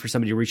rare for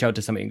somebody to reach out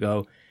to somebody and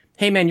go,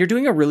 hey man, you're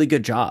doing a really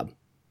good job.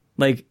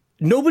 Like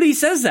nobody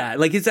says that.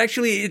 Like it's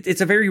actually,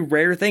 it's a very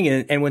rare thing.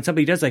 And when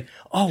somebody does, like,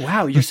 oh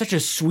wow, you're such a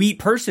sweet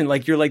person.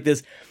 Like you're like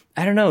this,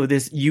 I don't know,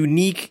 this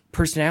unique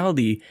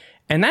personality.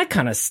 And that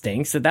kind of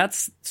stinks.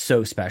 That's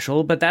so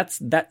special. But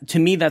that to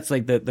me, that's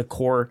like the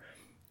core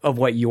of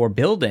what you're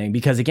building.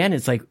 Because again,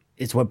 it's like,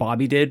 it's what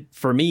Bobby did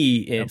for me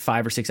in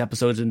 5 or 6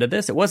 episodes into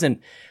this. It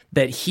wasn't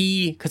that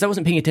because I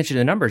wasn't paying attention to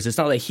the numbers. It's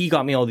not like he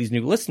got me all these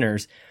new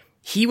listeners.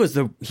 He was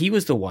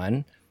the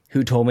one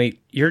who told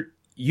me,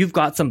 you've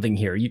got something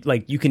here.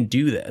 You can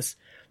do this,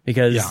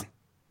 because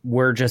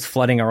we're just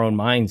flooding our own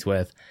minds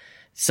with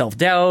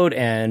self-doubt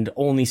and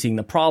only seeing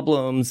the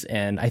problems.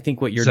 And I think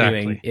what you're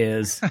doing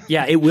is,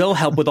 it will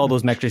help with all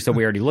those metrics that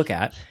we already look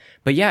at.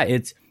 But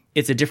it's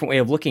a different way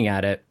of looking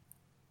at it.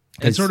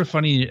 It's sort of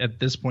funny at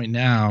this point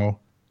now,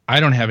 I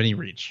don't have any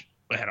reach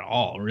at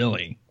all,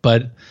 really.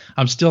 But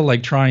I'm still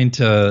like trying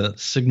to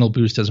signal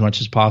boost as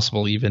much as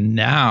possible. Even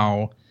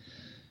now,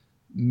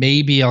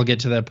 maybe I'll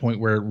get to that point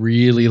where it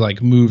really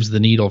like moves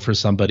the needle for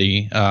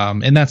somebody.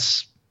 And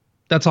that's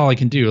all I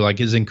can do, like,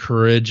 is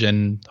encourage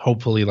and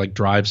hopefully like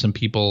drive some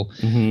people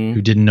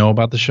who didn't know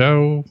about the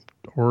show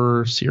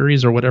or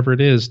series or whatever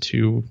it is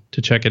to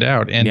check it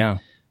out. And the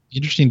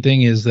interesting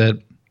thing is that,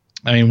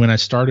 I mean, when I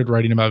started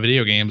writing about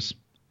video games,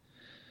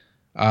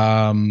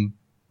 I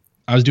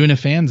was doing a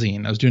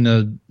fanzine. I was doing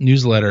a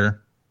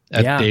newsletter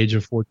at the age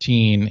of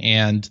 14,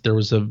 and there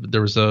was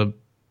an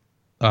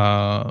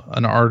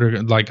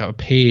article, like a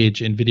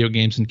page in Video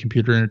Games and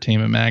Computer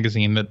Entertainment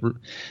magazine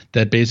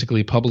that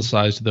basically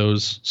publicized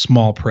those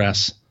small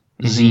press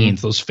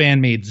zines, those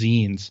fan-made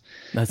zines,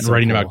 and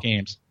writing about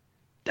games.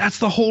 That's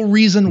the whole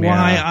reason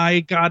why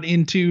I got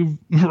into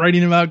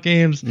writing about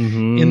games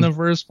in the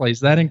first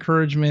place. That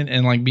encouragement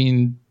and like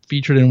being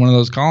featured in one of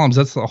those columns,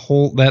 that's the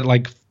whole, that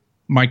like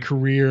my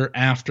career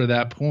after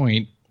that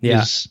point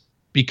is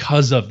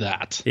because of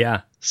that.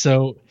 Yeah.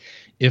 So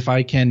if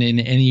I can in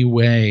any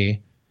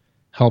way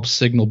help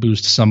signal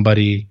boost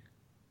somebody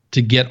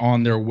to get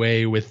on their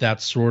way with that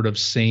sort of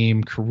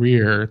same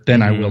career,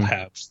 then I will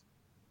have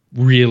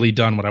really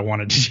done what I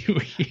wanted to do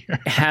here.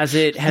 Has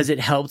it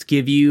helped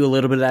give you a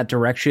little bit of that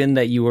direction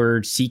that you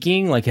were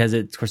seeking? Like, has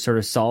it sort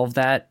of solved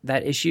that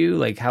issue?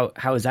 Like,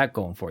 how is that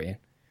going for you?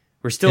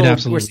 We're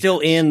still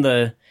in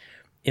the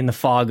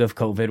fog of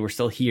COVID. We're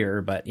still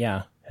here, but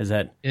yeah, has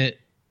that?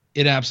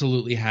 It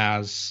absolutely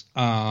has.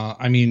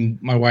 I mean,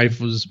 my wife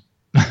was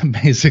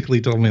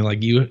basically told me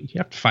like, you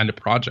have to find a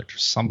project or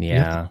something.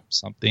 Yeah.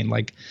 Something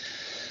like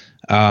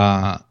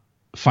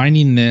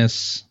finding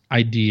this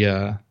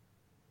idea,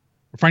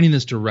 finding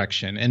this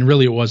direction. And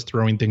really it was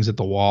throwing things at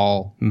the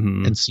wall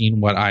and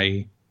seeing what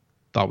I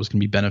thought was going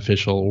to be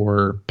beneficial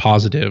or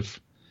positive.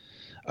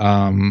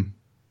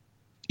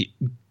 It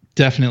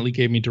definitely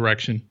gave me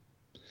direction.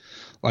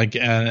 Like,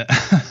 this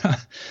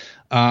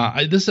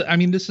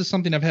is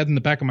something I've had in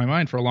the back of my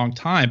mind for a long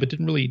time, but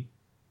didn't really,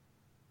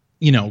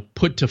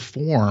 put to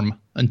form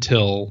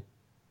until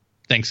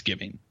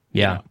Thanksgiving.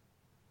 Yeah.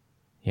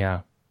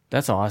 Yeah.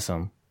 That's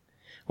awesome.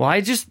 Well,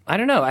 I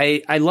don't know.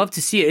 I love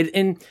to see it.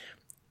 And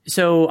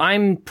so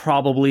I'm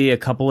probably a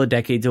couple of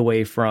decades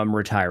away from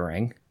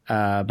retiring,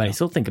 but I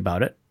still think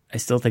about it. I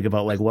still think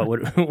about like,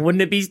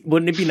 wouldn't it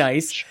be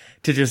nice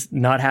to just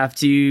not have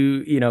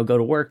to, go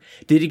to work?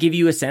 Did it give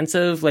you a sense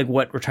of like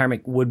what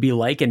retirement would be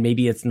like? And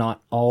maybe it's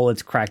not all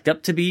it's cracked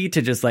up to be,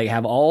 to just like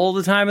have all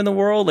the time in the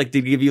world. Like,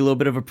 did it give you a little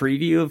bit of a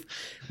preview of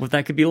what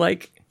that could be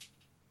like?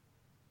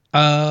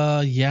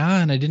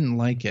 Yeah. And I didn't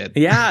like it.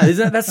 Yeah.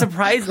 That's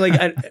surprising.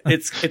 Like,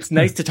 it's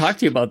nice to talk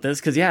to you about this.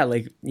 Cause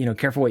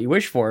careful what you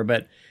wish for,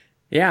 but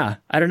yeah,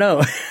 I don't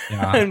know.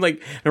 Yeah. I'm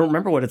like, I don't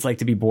remember what it's like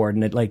to be bored,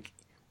 and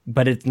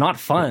but it's not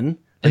fun.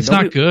 It's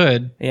not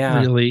good.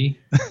 Yeah. Really.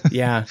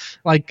 Yeah.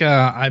 Like,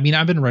 I've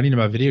been writing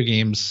about video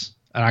games,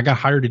 and I got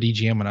hired at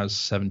EGM when I was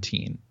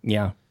 17.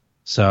 Yeah.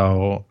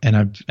 So, and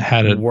I've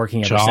had a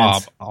working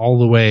job all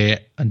the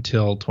way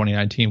until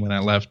 2019 when I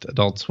left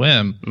Adult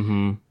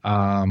Swim.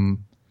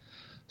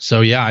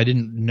 So yeah, I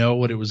didn't know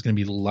what it was going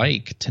to be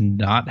like to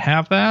not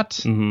have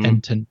that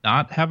and to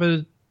not have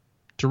a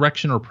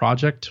direction or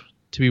project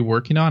to be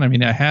working on.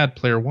 I had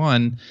Player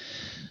One,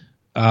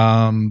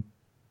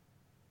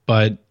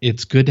 but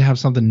it's good to have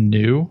something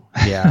new.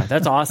 Yeah,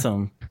 that's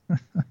awesome.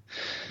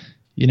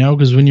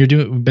 Because when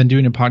we've been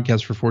doing a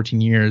podcast for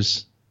 14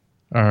 years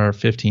or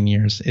 15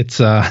 years, it's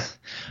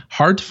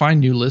hard to find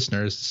new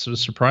listeners. So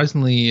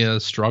surprisingly a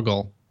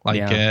struggle.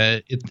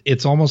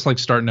 It's almost like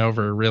starting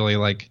over, really,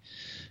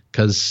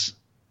 because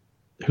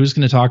who's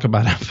going to talk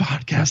about a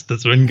podcast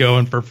that's been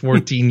going for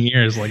 14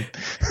 years?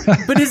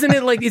 But isn't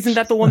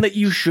that the one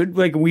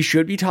that we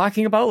should be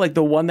talking about? Like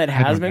the one that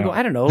has been going?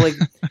 I don't know. Like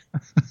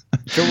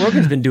Joe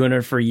Rogan's been doing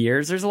it for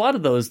years. There's a lot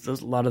of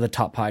a lot of the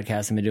top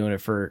podcasts have been doing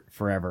it for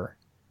forever.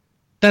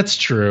 That's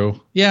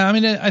true. Yeah.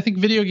 I think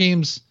video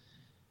games,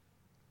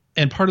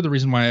 and part of the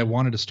reason why I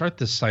wanted to start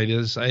this site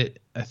is I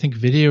think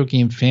video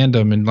game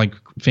fandom and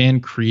fan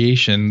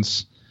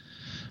creations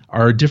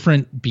are a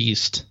different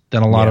beast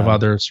than a lot of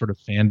other sort of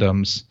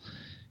fandoms.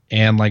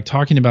 And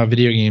talking about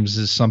video games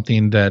is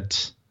something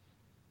that,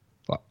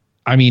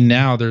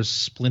 now there's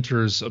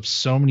splinters of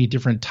so many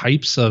different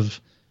types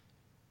of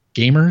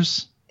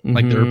gamers.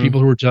 Like there are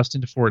people who are just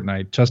into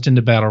Fortnite, just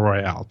into Battle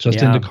Royale,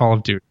 just into Call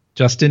of Duty,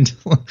 just into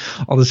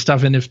all this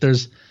stuff. And if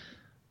there's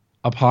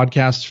a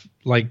podcast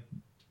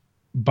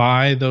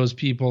by those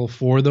people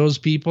for those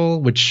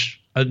people,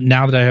 which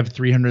now that I have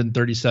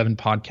 337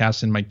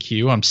 podcasts in my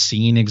queue, I'm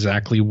seeing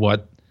exactly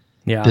what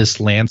this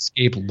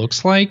landscape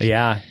looks like.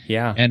 Yeah.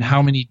 Yeah. And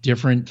how many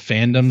different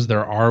fandoms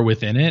there are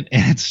within it.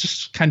 And it's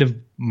just kind of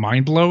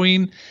mind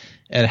blowing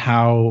at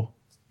how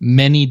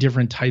many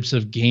different types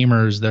of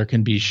gamers there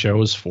can be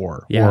shows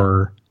for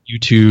or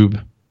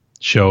YouTube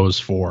shows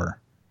for.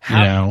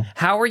 How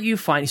are you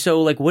finding?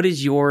 So what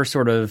is your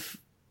sort of,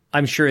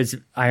 I'm sure it's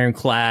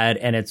ironclad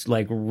and it's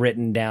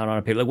written down on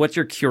a paper. What's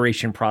your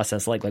curation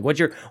process like? What's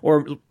your,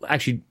 or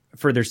actually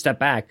further step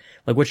back,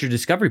 what's your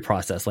discovery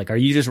process? Are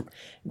you just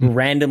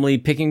randomly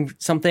picking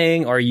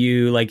something? Are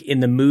you in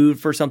the mood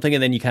for something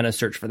and then you kind of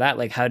search for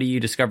that? How do you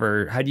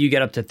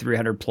get up to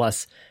 300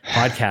 plus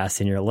podcasts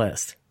in your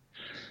list?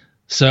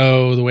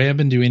 So the way I've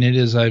been doing it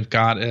is I've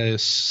got a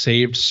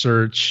saved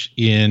search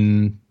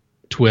in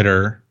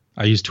Twitter.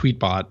 I use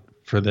Tweetbot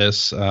for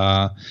this.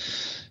 And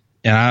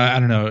I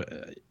don't know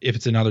if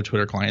it's in other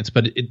Twitter clients,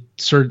 but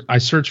I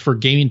search for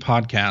gaming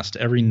podcast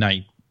every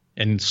night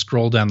and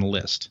scroll down the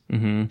list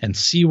and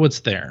see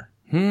what's there.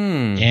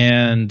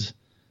 And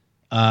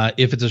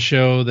if it's a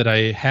show that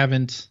I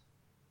haven't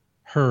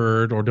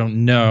heard or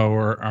don't know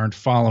or aren't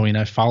following,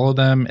 I follow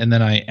them and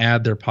then I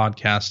add their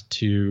podcast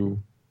to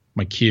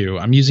my queue.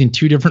 I'm using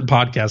 2 different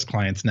podcast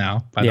clients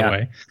now, by the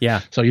way.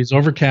 Yeah. So I use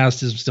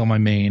Overcast is still my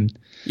main.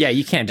 Yeah,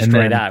 you can't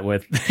destroy that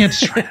with. Can't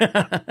destroy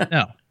that.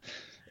 No.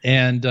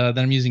 And then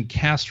I'm using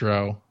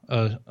Castro,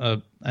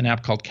 an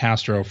app called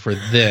Castro for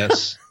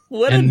this.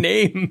 What a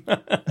name.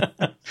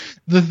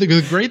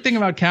 The great thing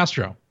about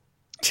Castro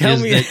Tell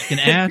is me that you can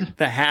add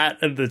the hat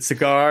and the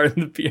cigar and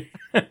the beer.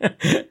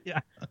 Yeah.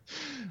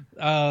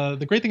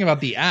 The great thing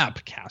about the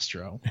app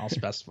Castro, I'll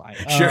specify.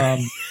 Sure.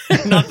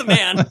 Not the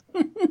man.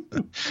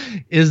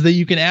 Is that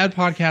you can add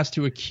podcasts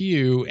to a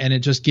queue and it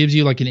just gives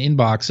you like an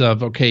inbox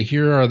of, okay,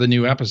 here are the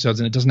new episodes,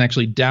 and it doesn't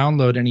actually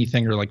download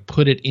anything or like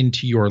put it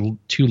into your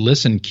to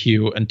listen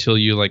queue until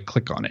you like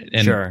click on it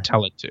and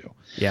tell it to.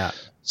 Yeah.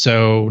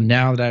 So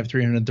now that I have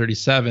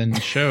 337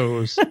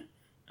 shows,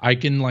 I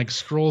can like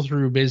scroll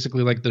through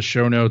basically like the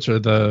show notes or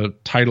the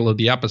title of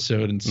the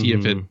episode and see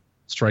if it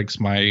strikes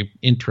my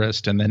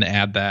interest, and then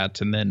add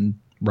that and then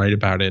write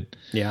about it.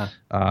 Yeah.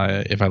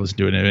 If I listen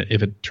to it,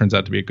 if it turns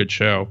out to be a good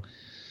show.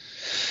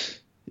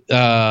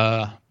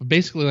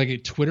 Basically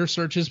like Twitter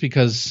searches,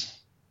 because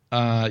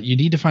you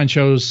need to find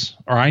shows,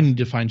 or I need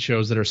to find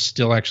shows that are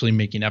still actually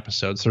making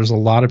episodes. There's a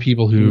lot of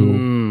people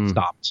who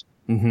stopped.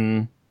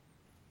 And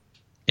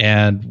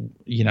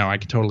I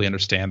can totally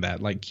understand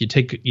that. Like you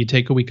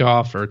take a week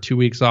off or 2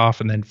 weeks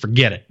off and then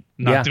forget it.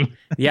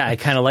 Yeah, I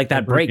kind of like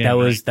that break. That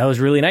was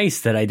really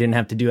nice that I didn't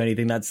have to do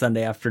anything that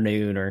Sunday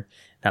afternoon or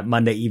that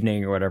Monday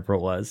evening or whatever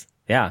it was.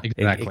 Yeah,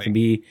 exactly. It can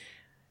be.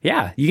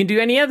 Yeah, you can do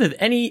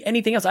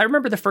anything else. I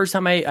remember the first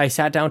time I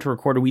sat down to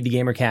record a We the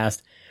Gamer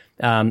cast,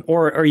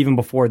 or even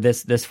before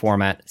this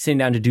format, sitting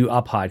down to do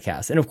a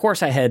podcast. And of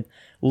course, I had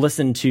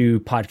listened to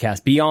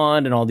Podcast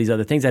Beyond and all these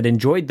other things. I'd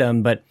enjoyed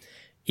them, but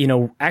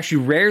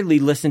actually rarely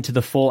listened to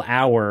the full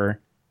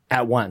hour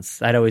at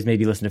once. I'd always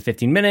maybe listen to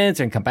 15 minutes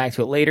and come back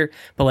to it later.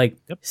 But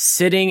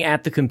sitting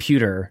at the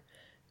computer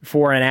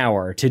for an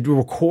hour to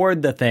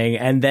record the thing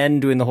and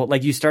then doing the whole,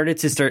 like you started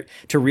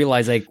to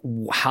realize like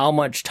how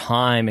much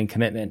time and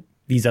commitment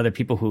these other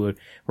people who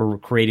were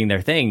creating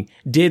their thing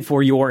did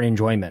for your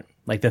enjoyment.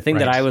 Like the thing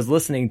that I was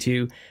listening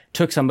to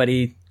took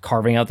somebody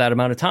carving out that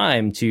amount of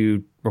time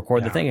to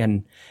record the thing.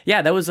 And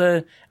that was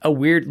a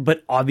weird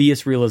but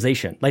obvious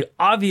realization. Like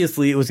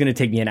obviously it was going to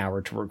take me an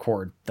hour to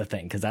record the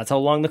thing because that's how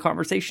long the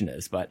conversation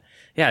is. But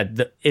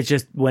it's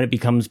just when it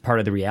becomes part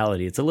of the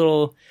reality, it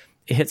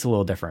hits a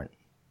little different.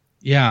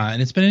 Yeah.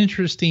 And it's been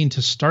interesting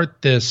to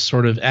start this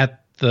sort of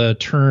at the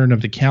turn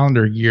of the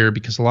calendar year,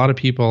 because a lot of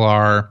people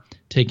are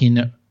taking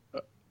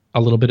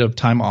a little bit of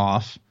time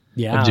off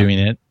of doing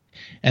it.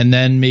 And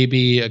then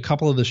maybe a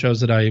couple of the shows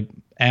that I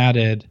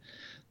added,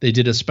 they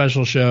did a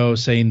special show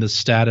saying the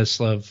status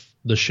of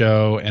the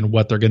show and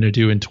what they're going to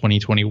do in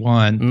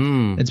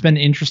 2021. It's been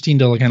interesting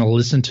to kind of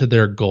listen to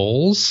their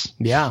goals.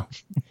 Yeah.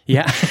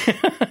 Yeah.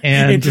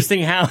 And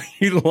interesting how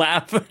you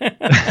laugh.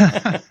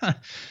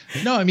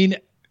 No, I mean,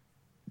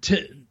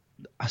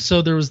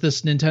 so there was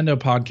this Nintendo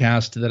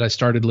podcast that I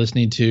started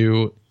listening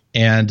to,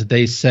 and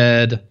they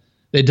said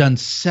they'd done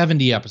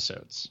 70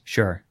 episodes.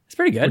 Sure. It's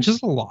pretty good. Which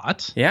is a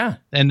lot. Yeah.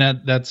 And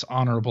that's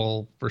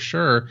honorable for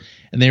sure.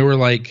 And they were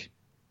like,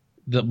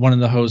 one of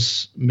the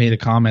hosts made a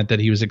comment that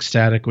he was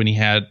ecstatic when he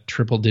had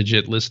triple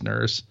digit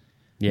listeners.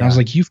 Yeah. And I was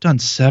like, you've done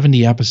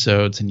 70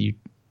 episodes and you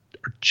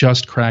are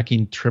just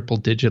cracking triple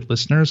digit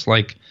listeners.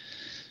 Like,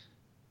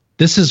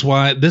 this is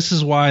why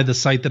the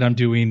site that I'm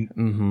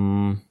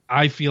doing,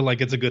 I feel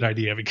like it's a good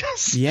idea,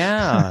 because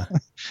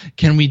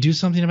can we do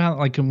something about it?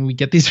 Like, can we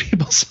get these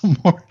people some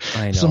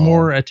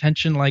more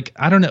attention? Like,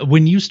 I don't know.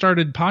 When you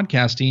started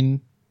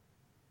podcasting,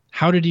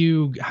 how did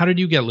you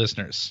get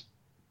listeners?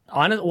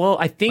 Well,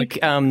 I think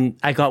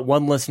I got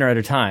one listener at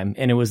a time,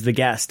 and it was the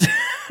guest.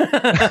 Well,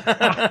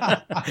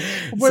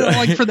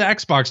 like for the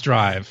Xbox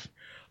Drive.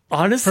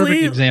 Honestly,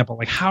 perfect example.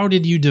 Like, how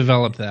did you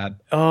develop that?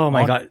 Oh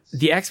my God.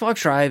 The Xbox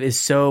Drive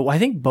is I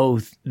think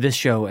both this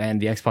show and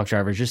the Xbox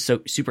Drive are just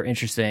so super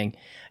interesting.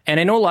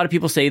 And I know a lot of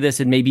people say this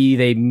and maybe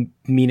they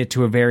mean it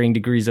to a varying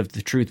degrees of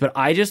the truth, but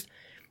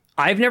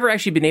I've never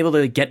actually been able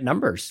to get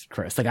numbers,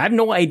 Chris. Like, I have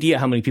no idea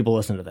how many people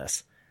listen to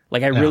this.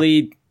 Like,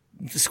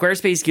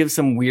 Squarespace gives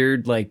some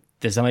weird, like,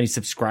 there's how many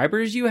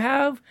subscribers you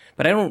have,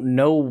 but I don't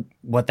know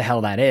what the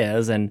hell that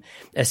is. And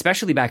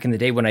especially back in the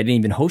day when I didn't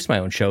even host my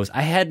own shows,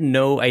 I had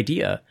no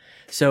idea.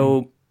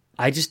 So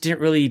I just didn't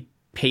really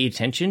pay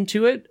attention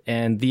to it.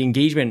 And the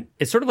engagement,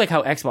 it's sort of like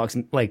how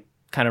Xbox like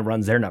kind of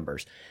runs their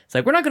numbers. It's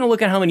like, we're not going to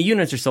look at how many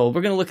units are sold.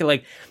 We're going to look at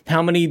like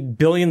how many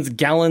billions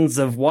gallons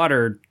of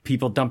water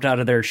people dumped out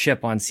of their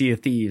ship on Sea of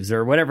Thieves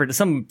or whatever,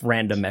 some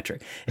random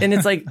metric. And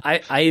it's like,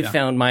 I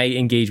found my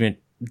engagement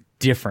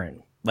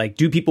different. Like,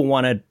 do people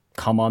want to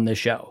come on this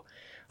show?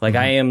 Like,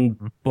 I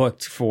am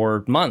booked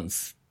for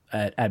months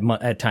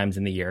at times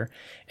in the year.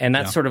 And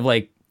that's sort of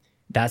like,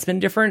 that's been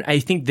different. I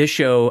think this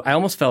show, I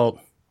almost felt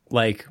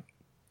like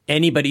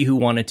anybody who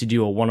wanted to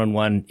do a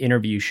one-on-one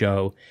interview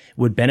show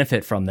would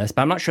benefit from this.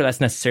 But I'm not sure that's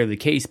necessarily the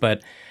case.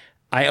 But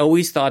I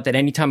always thought that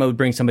anytime I would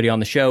bring somebody on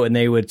the show and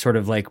they would sort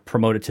of like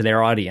promote it to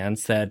their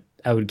audience, that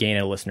I would gain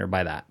a listener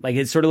by that. Like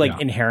it's sort of like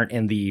inherent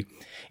in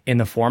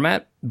the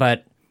format,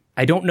 but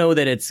I don't know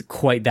that it's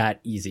quite that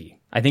easy.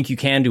 I think you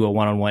can do a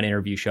one-on-one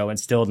interview show and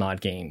still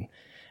not gain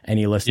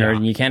any listeners,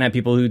 and you can have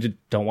people who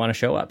don't want to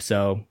show up.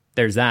 So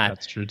there's that.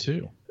 That's true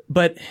too.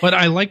 But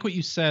I like what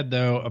you said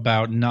though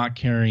about not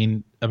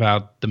caring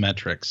about the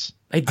metrics.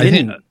 I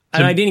didn't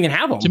even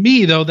have them. To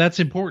me though, that's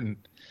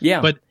important.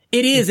 Yeah, but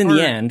it is in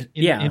the end.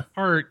 In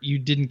part, you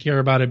didn't care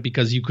about it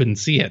because you couldn't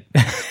see it.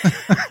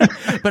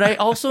 But I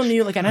also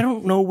knew, like, and I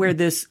don't know where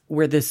this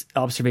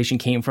observation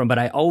came from, but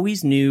I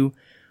always knew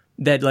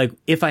that, like,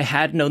 if I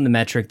had known the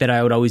metric, that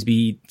I would always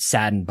be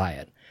saddened by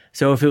it.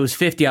 So if it was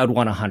 50, I'd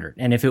want 100.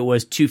 And if it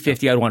was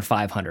 250, I'd want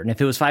 500. And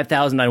if it was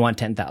 5,000, I'd want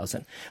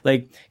 10,000.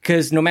 Like,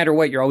 cause no matter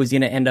what, you're always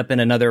going to end up in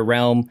another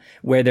realm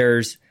where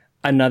there's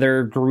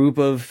another group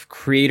of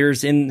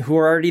creators who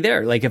are already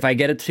there. Like if I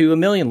get it to 1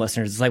 million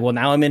listeners, it's like, well,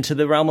 now I'm into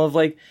the realm of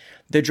like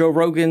the Joe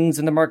Rogans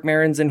and the Mark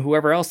Marons and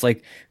whoever else,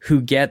 like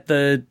who get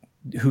that.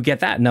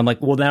 And I'm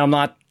like, well, now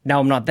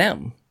I'm not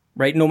them.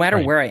 Right. No matter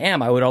where I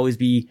am, I would always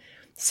be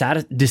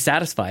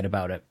dissatisfied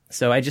about it.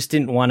 So I just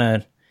didn't want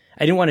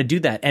to do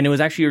that. And it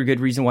was actually a good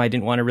reason why I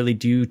didn't want to really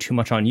do too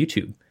much on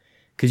YouTube.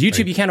 Cause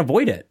YouTube, you can't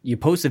avoid it. You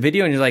post a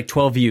video and you're like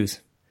 12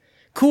 views.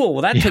 Cool.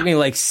 Well, that took me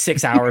like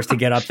 6 hours to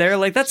get up there.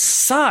 Like that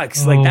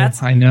sucks.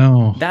 I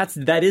know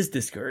that is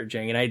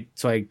discouraging. And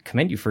so I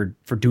commend you for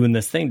doing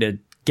this thing to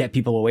get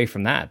people away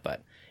from that.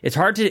 But it's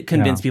hard to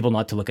convince people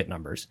not to look at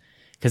numbers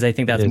because I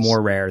think that's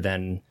more rare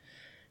than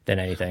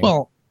anything.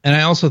 Well, and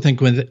I also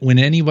think when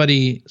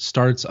anybody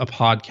starts a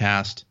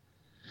podcast,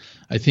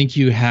 I think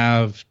you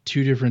have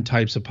two different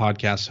types of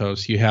podcast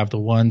hosts. You have the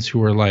ones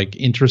who are like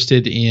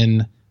interested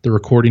in the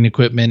recording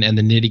equipment and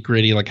the nitty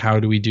gritty, like how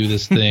do we do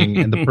this thing?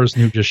 And the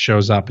person who just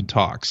shows up and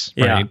talks,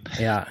 right?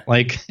 Yeah.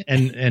 Like,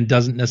 and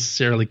doesn't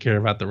necessarily care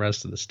about the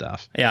rest of the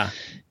stuff. Yeah.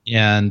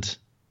 And,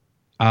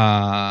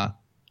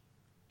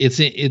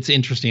 it's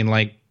interesting,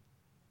 like,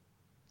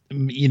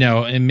 you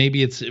know, and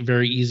maybe it's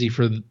very easy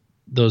for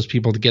those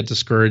people to get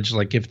discouraged.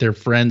 Like if they're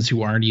friends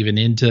who aren't even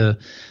into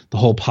the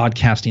whole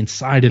podcasting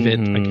side of it,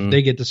 like if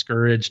they get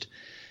discouraged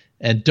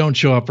and don't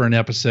show up for an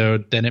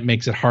episode, then it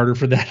makes it harder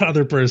for that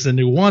other person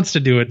who wants to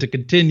do it to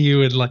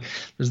continue. And like,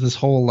 there's this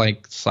whole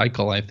like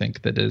cycle, I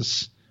think, that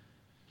is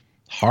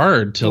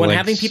hard to when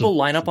having people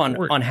line up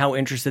on how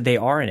interested they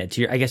are in it.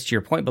 I guess to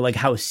your point, but like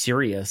how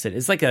serious it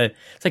is. It's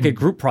like a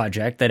group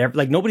project that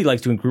like nobody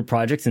likes doing group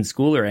projects in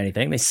school or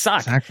anything. They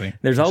suck. Exactly.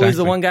 There's always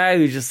the one guy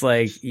who's just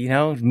like, you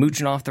know,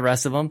 mooching off the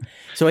rest of them.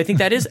 So I think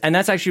that is, and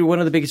that's actually one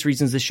of the biggest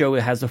reasons the show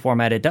has the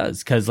format it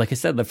does. Cause like I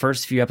said, the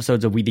first few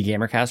episodes of We the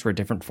Gamercast were a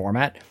different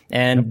format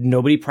and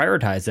nobody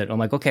prioritized it. I'm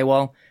like, okay,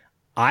 well,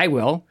 I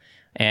will.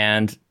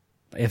 And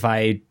if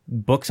I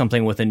book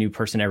something with a new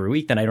person every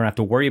week, then I don't have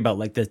to worry about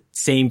like the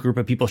same group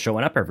of people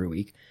showing up every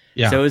week.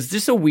 Yeah. So it's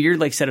just a weird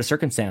like set of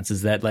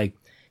circumstances that like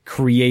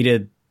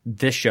created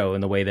this show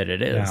in the way that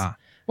it is. Yeah.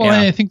 Well,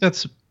 and I think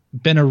that's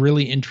been a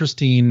really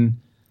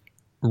interesting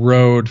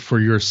road for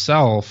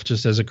yourself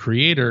just as a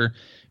creator,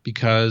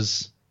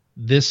 because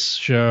this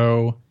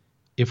show,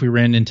 If We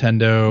Ran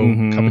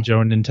Nintendo, Cup of Joe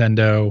and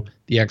Nintendo,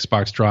 the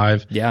Xbox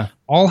Drive,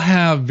 all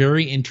have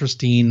very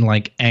interesting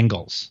like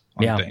angles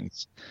on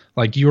things.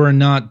 Like you are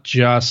not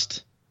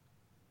just,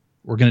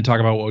 we're going to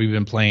talk about what we've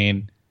been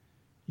playing.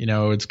 You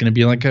know, it's going to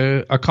be like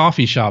a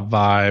coffee shop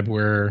vibe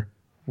where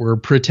we're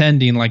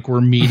pretending like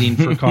we're meeting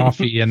for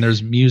coffee and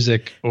there's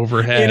music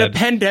overhead. In a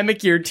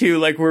pandemic year too,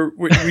 like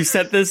we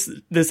set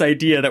this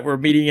idea that we're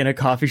meeting in a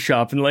coffee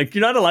shop and like,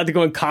 you're not allowed to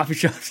go in coffee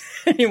shops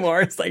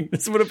anymore. It's like,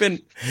 this would have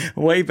been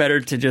way better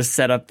to just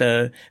set up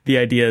the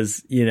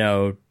ideas, you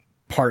know,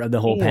 part of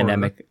the whole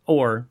pandemic.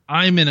 Or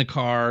I'm in a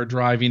car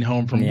driving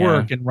home from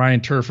work and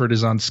Ryan Turford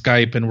is on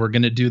Skype and we're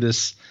going to do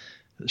this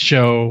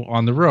show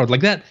on the road.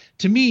 Like that,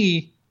 to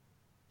me,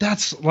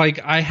 that's like,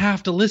 I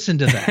have to listen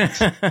to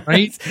that,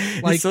 right?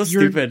 Like it's so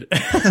stupid.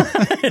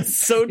 It's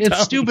so dumb.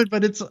 It's stupid,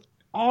 but it's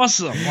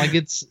awesome. Like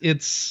it's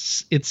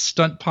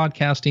stunt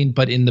podcasting,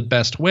 but in the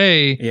best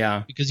way.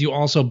 Yeah. Because you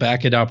also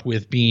back it up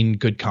with being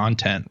good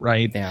content,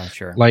 right? Yeah,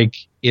 sure. Like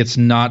it's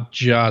not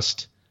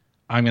just,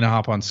 I'm going to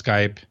hop on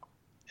Skype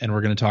and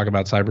we're going to talk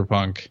about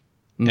Cyberpunk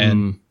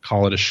and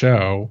call it a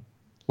show.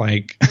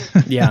 Like,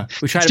 yeah,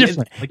 we try to.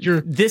 Different. Like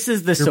this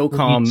is the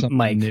SOCOM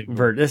mic.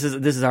 This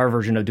is our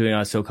version of doing it on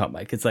a SOCOM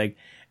mic. It's like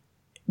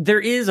there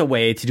is a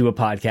way to do a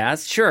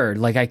podcast. Sure,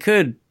 like I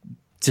could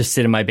just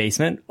sit in my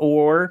basement,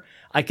 or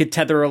I could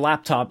tether a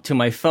laptop to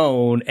my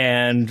phone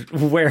and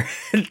wear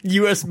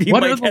USB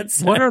mic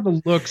headset. What are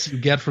the looks you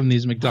get from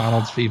these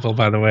McDonald's people?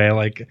 By the way,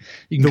 like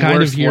you can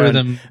kind of hear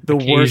them. The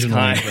worst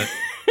kind.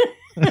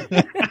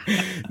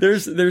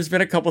 There's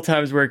been a couple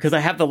times where, because I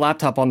have the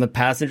laptop on the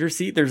passenger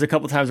seat, there's a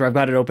couple times where I've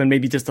got it open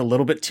maybe just a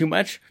little bit too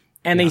much,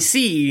 and they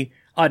see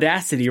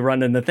Audacity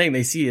running the thing,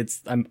 they see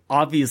I'm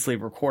obviously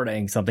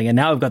recording something. And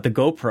now I've got the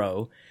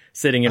GoPro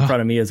sitting in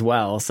front of me as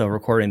well. So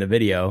recording the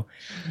video.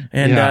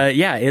 And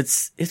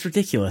it's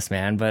ridiculous,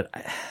 man. But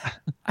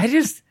I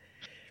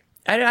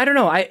don't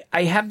know.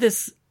 I have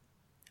this,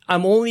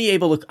 I'm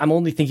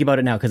only thinking about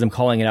it now because I'm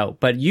calling it out.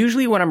 But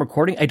usually when I'm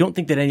recording, I don't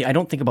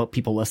think about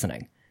people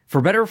listening. For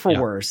better or for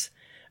worse.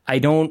 I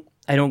don't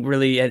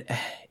really,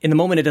 in the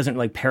moment, it doesn't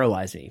like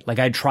paralyze me. Like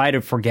I try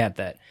to forget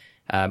that.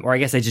 Or I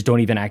guess I just don't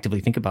even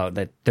actively think about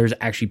that there's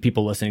actually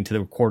people listening to the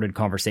recorded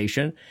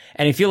conversation.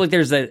 And I feel like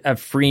there's a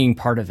freeing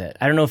part of it.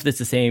 I don't know if it's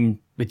the same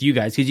with you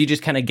guys, because you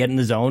just kind of get in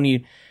the zone.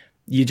 You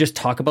just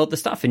talk about the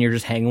stuff and you're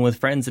just hanging with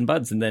friends and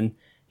buds. And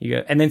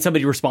then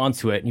somebody responds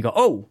to it and you go,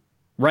 oh,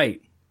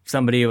 right.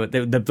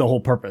 The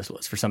whole purpose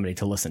was for somebody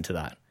to listen to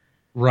that.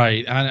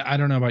 Right. I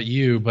don't know about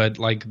you, but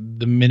like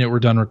the minute we're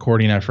done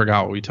recording, I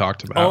forgot what we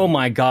talked about. Oh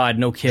my God.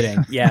 No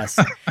kidding. Yes.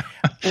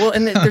 Well,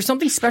 and there's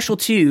something special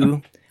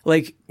too.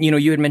 Like,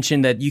 you had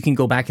mentioned that you can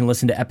go back and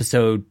listen to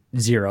episode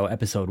 0,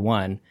 episode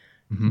 1.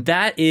 Mm-hmm.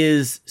 That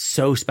is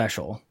so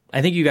special.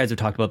 I think you guys have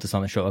talked about this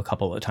on the show a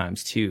couple of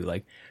times too.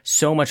 Like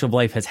so much of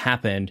life has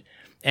happened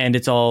and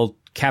it's all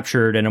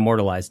captured and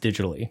immortalized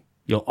digitally.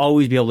 You'll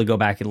always be able to go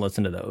back and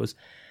listen to those.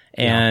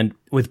 And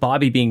with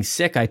Bobby being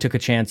sick, I took a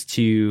chance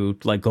to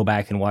like go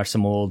back and watch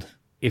some old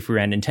If We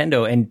Ran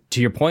Nintendo. And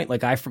to your point,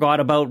 like I forgot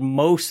about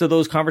most of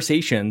those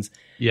conversations.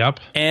 Yep.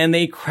 And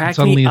they cracked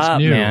me up,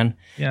 man.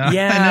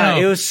 Yeah.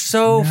 It was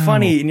so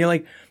funny. And you're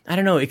like, I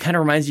don't know. It kind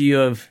of reminds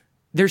you of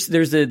there's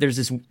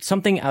this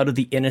something out of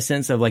the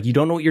innocence of like, you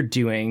don't know what you're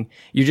doing.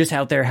 You're just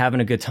out there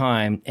having a good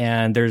time.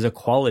 And there's a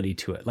quality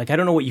to it. Like, I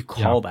don't know what you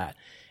call that.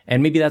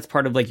 And maybe that's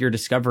part of like your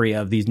discovery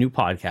of these new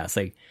podcasts,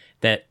 like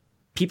that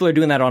people are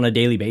doing that on a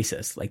daily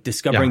basis, like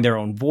discovering their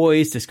own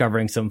voice,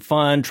 discovering some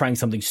fun, trying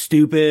something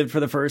stupid for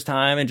the first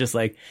time and just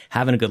like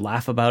having a good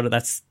laugh about it.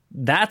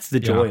 That's the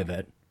joy of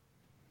it.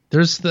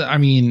 It's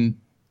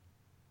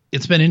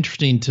been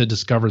interesting to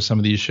discover some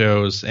of these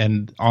shows,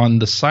 and on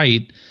the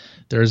site,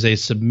 there's a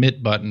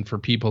submit button for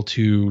people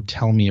to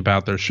tell me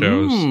about their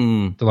shows,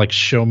 to like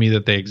show me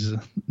that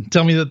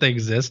tell me that they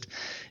exist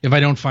if I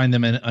don't find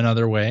them in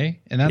another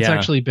way. And that's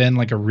actually been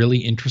like a really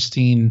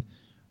interesting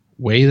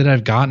way that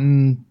I've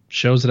gotten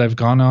shows that I've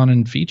gone on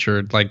and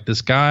featured. Like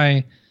this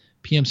guy,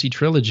 PMC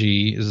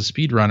Trilogy, is a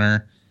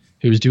speedrunner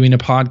who's doing a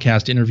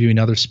podcast interviewing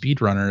other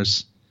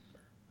speedrunners.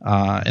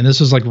 And this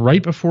was like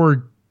right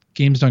before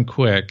Games Done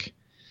Quick.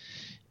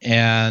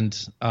 And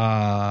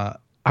I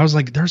was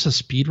like, there's a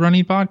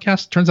speedrunning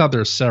podcast? Turns out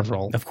there's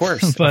several. Of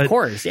course. Of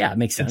course. Yeah, it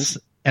makes sense.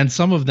 And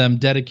some of them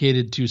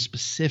dedicated to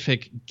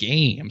specific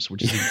games,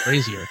 which is even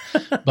crazier.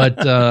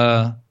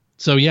 But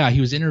so, yeah, he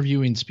was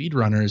interviewing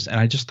speedrunners. And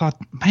I just thought,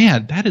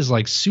 man, that is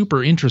like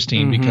super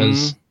interesting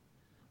because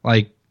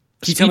like.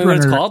 Can you tell me what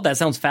it's called? That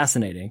sounds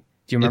fascinating.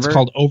 Do you remember? It's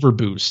called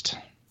Overboost.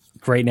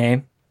 Great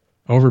name.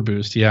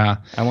 Overboost, yeah.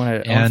 I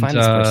want to find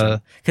this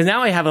person because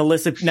now I have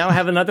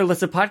another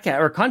list of podcast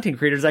or content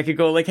creators. I could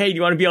go like, hey, do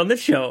you want to be on this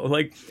show?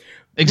 Like,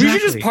 we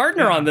should just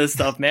partner on this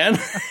stuff, man.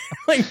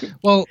 Like,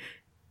 well,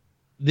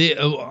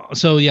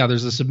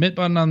 there's a submit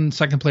button on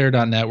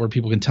secondplayer.net where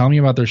people can tell me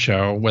about their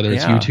show, whether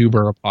it's YouTube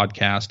or a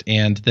podcast,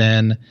 and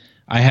then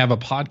I have a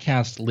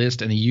podcast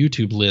list and a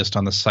YouTube list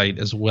on the site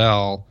as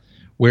well.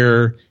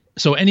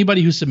 So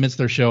anybody who submits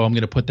their show, I'm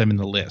going to put them in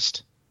the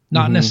list,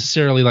 not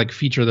necessarily like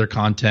feature their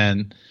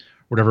content.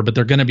 Whatever, but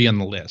they're going to be on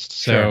the list.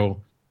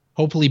 So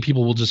hopefully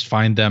people will just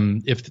find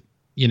them if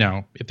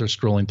they're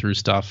scrolling through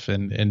stuff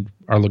and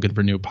are looking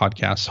for new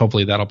podcasts.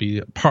 Hopefully that'll be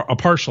a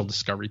partial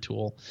discovery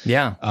tool.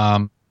 Yeah.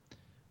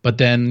 But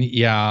then,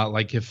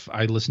 like if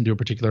I listen to a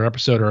particular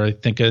episode or I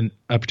think a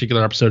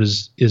particular episode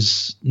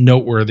is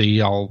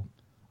noteworthy, I'll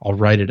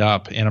write it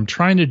up. And I'm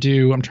trying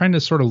to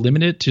sort of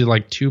limit it to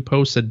like 2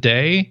 posts a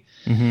day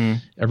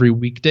every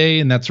weekday.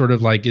 And that sort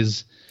of like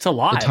it's a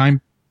lot. The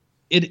time.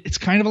 It's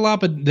kind of a lot,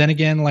 but then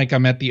again, like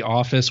I'm at the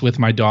office with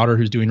my daughter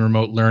who's doing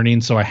remote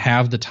learning, so I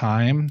have the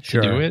time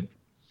to do it.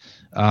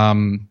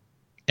 And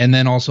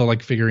then also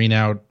like figuring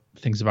out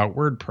things about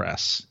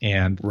WordPress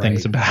and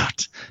things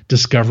about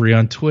discovery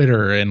on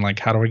Twitter and like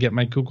how do I get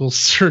my Google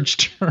search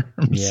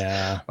terms?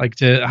 Yeah. Like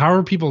how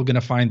are people going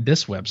to find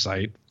this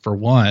website for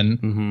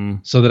one,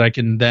 so that I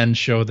can then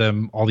show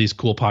them all these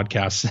cool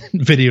podcasts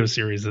and video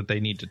series that they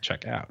need to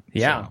check out.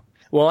 Yeah. So.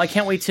 Well, I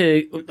can't wait so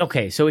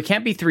it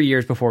can't be 3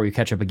 years before we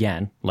catch up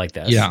again like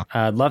this. Yeah.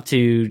 I'd love to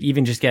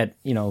even just get,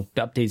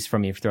 updates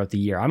from you throughout the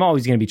year. I'm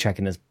always going to be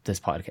checking this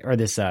podcast or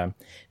this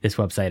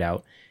website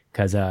out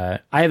because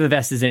I have a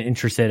vested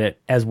interest in it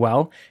as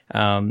well.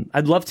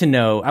 I'd love to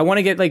know. I want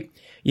to get like,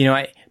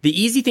 the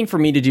easy thing for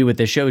me to do with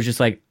this show is just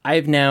like, I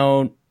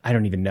don't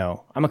even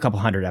know. I'm a couple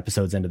hundred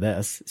episodes into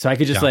this. So I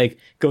could just like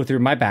go through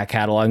my back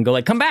catalog and go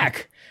like, come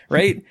back.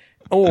 Right.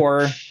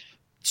 Or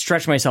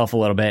stretch myself a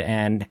little bit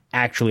and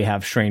actually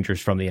have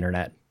strangers from the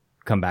internet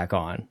come back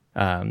on,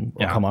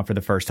 or come on for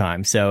the first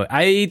time. So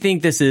I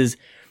think this is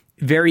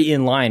very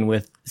in line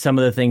with some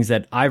of the things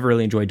that I've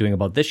really enjoyed doing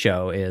about this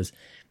show is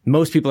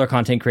most people are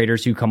content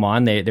creators who come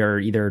on. They're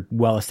either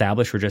well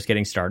established or just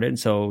getting started.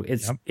 So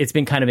it's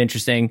been kind of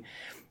interesting.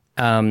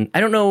 I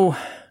don't know.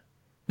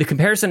 The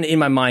comparison in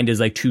my mind is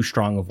like too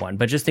strong of one,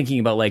 but just thinking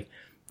about like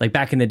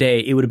back in the day,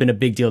 it would have been a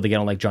big deal to get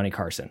on like Johnny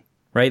Carson,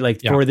 right?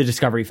 Like for the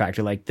discovery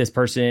factor, like this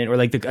person or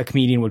like a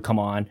comedian would come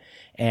on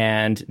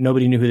and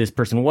nobody knew who this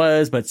person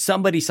was, but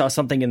somebody saw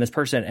something in this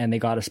person and they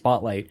got a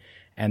spotlight,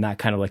 and that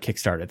kind of like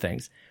kickstarted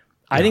things.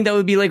 I think that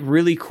would be like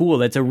really cool.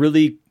 That's a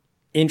really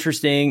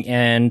interesting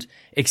and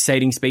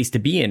exciting space to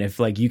be in if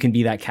like you can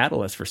be that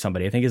catalyst for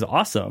somebody. I think is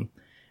awesome.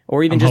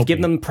 Or even just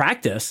give them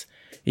practice,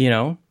 you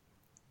know?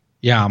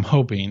 Yeah, I'm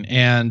hoping.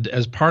 And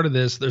as part of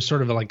this, there's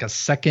sort of like a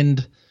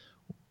second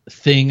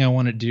thing I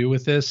want to do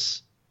with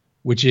this,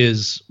 which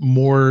is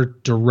more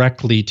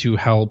directly to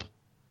help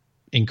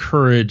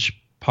encourage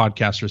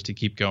podcasters to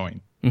keep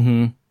going.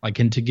 Like,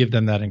 and to give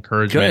them that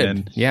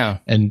encouragement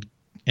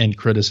and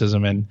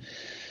criticism and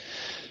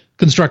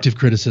constructive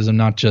criticism,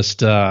 not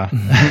just not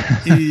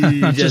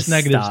just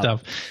negative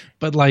stuff,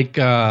 but like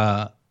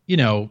you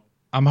know,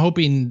 I'm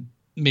hoping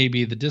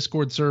maybe the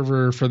Discord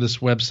server for this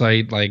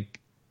website, like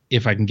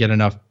if I can get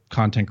enough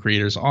content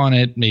creators on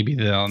it, maybe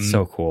they'll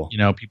so cool. You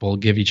know, people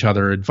give each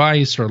other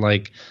advice or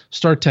like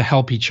start to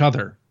help each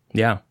other.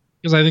 Yeah,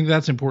 because I think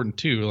that's important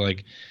too.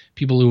 Like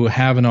people who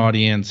have an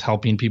audience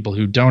helping people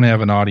who don't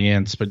have an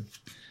audience, but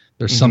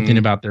there's something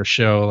about their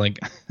show like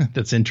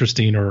that's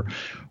interesting or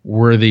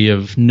worthy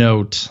of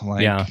note.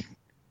 Like,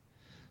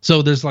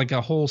 so there's like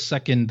a whole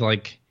second,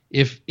 like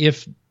if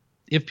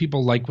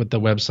people like what the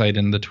website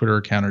and the Twitter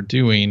account are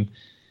doing,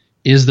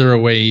 is there a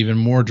way even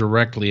more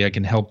directly I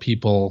can help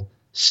people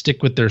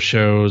stick with their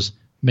shows,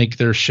 make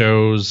their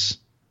shows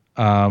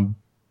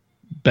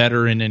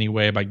better in any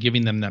way by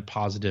giving them that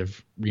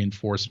positive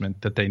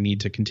reinforcement that they need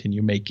to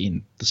continue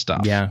making the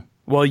stuff? Yeah.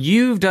 Well,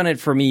 you've done it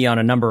for me on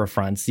a number of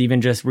fronts,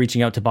 even just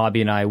reaching out to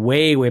Bobby and I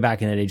way, way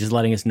back in the day, just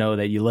letting us know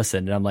that you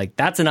listened. And I'm like,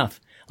 that's enough.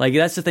 Like,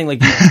 that's the thing.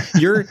 Like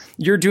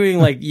you're doing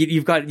like,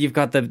 you've got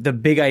the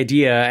big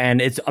idea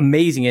and it's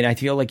amazing. And I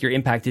feel like your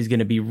impact is going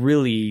to be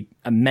really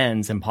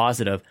immense and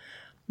positive.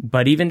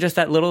 But even just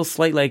that little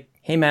slight, like,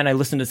 hey man, I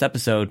listened to this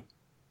episode.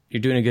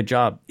 You're doing a good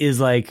job is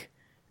like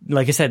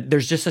I said,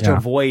 there's just such a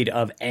void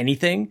of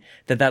anything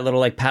that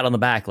little like pat on the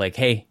back, like,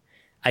 hey,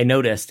 I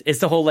noticed. It's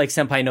the whole like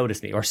senpai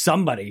noticed me or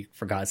somebody,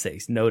 for God's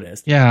sakes,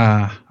 noticed.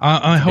 Yeah,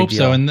 I hope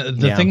so. And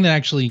the thing that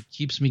actually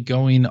keeps me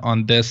going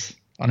on this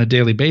on a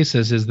daily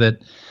basis is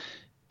that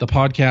the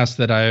podcast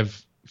that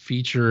I've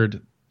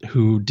featured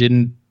who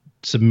didn't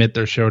submit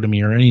their show to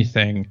me or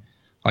anything,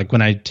 like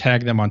when I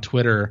tag them on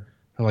Twitter,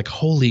 they're like,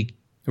 holy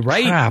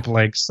crap,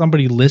 like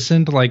somebody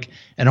listened, like,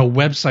 and a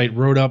website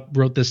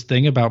wrote this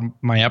thing about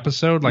my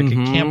episode. Like, I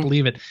can't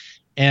believe it.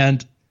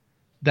 And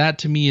that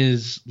to me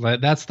is like,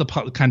 that's the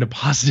kind of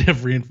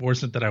positive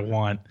reinforcement that I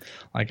want.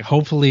 Like,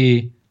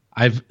 hopefully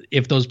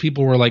if those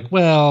people were like,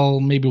 well,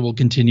 maybe we'll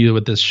continue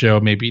with this show,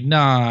 maybe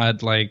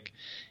not, like,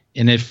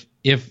 and if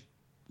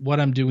what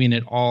I'm doing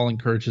at all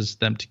encourages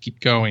them to keep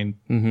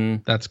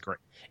going, that's great.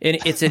 And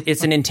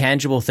it's an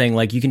intangible thing.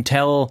 Like, you can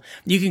tell,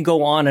 you can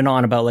go on and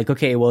on about like,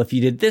 okay, well, if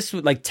you did this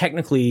with, like,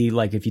 technically,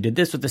 like if you did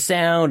this with the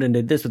sound and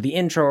did this with the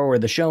intro or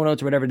the show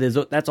notes or whatever it is,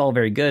 that's all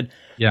very good.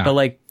 Yeah. But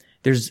like,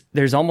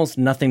 there's almost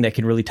nothing that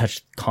can really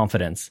touch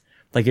confidence.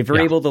 Like, if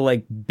you're able to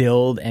like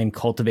build and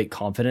cultivate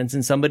confidence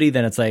in somebody,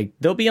 then it's like,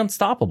 they'll be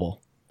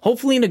unstoppable.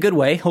 Hopefully in a good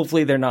way.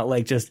 Hopefully they're not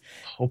like just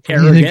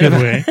arrogant. In a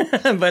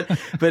good way.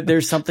 but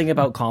there's something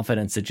about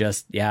confidence that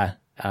just,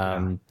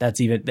 that's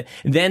even,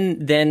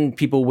 then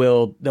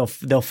people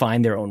they'll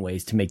find their own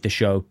ways to make the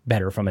show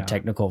better from a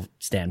technical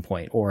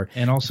standpoint,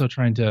 and also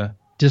trying to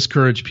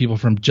discourage people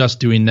from just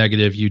doing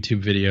negative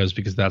YouTube videos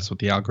because that's what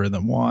the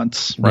algorithm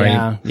wants,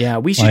 right? Yeah.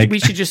 We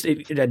should just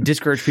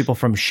discourage people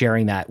from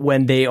sharing that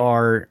when they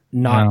are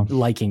not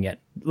liking it.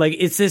 Like,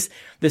 it's this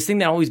thing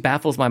that always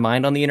baffles my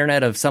mind on the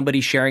internet of somebody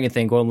sharing a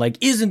thing going like,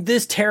 isn't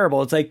this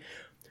terrible? It's like,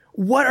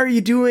 what are you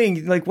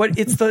doing? Like, what?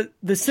 It's the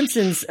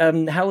Simpsons,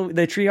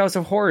 the Treehouse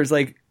of Horrors.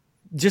 Like,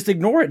 just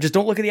ignore it. Just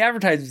don't look at the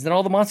advertisements, and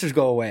all the monsters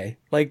go away.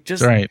 Like,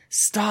 just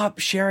stop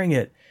sharing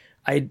it.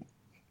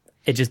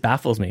 It just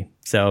baffles me.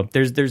 So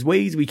there's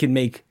ways we can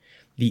make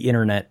the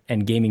internet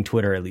and gaming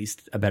Twitter at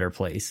least a better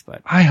place.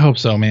 But I hope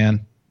so,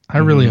 man. I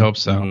really hope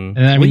so. And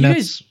I mean,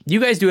 you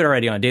guys do it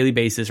already on a daily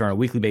basis or on a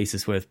weekly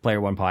basis with Player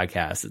One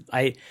Podcast.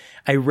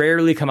 I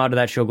rarely come out of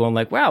that show going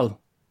like, wow.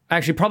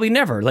 Actually, probably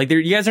never. Like,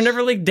 you guys are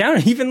never like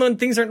down, even when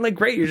things aren't like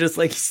great. You're just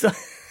like,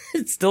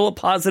 it's still a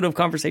positive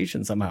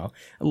conversation somehow.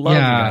 I love you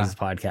guys'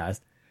 podcast.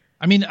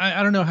 I mean,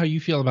 I don't know how you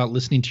feel about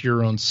listening to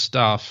your own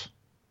stuff,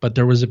 but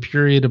there was a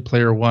period of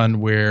Player One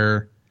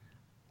where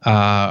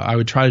I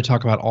would try to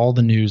talk about all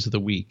the news of the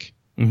week.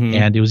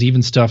 And it was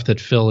even stuff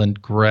that Phil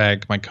and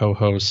Greg, my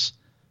co-hosts,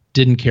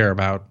 didn't care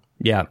about.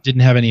 Yeah.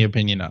 Didn't have any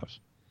opinion of.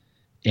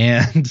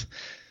 And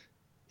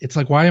it's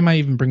like, why am I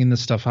even bringing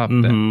this stuff up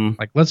then?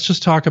 Like, let's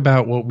just talk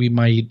about what we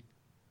might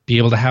be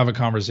able to have a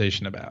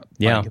conversation about.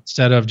 Yeah. Like,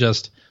 instead of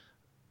just,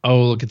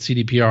 oh, look at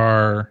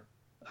CDPR,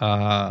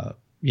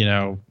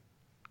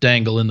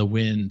 dangle in the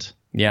wind.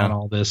 Yeah. on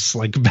all this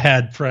like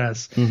bad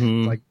press.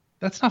 Mhm. Like,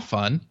 that's not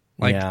fun.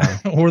 Like, Yeah.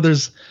 or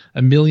there's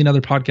a million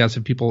other podcasts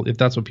if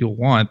that's what people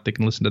want, they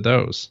can listen to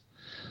those.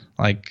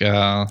 Like,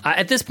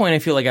 At this point, I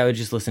feel like I would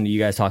just listen to you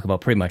guys talk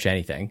about pretty much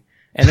anything.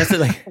 And that's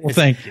like, well,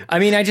 thank you. I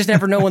mean, I just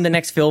never know when the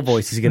next Phil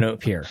voice is going to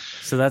appear.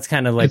 So that's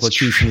kind of like It's what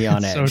keeps me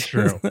on It's edge. so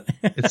true.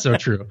 It's so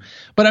true.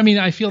 But I mean,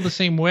 I feel the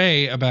same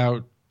way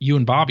about you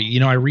and Bobby. You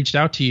know, I reached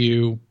out to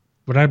you,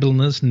 but I've been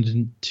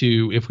listening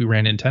to If We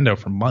Ran Nintendo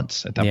for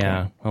months at that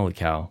Yeah. point. Holy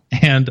cow.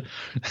 And,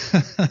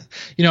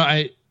 you know,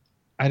 I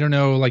don't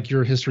know like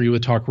your history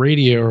with talk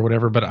radio or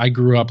whatever, but I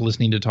grew up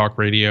listening to talk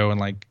radio and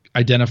like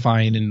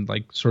identifying and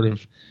like sort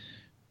of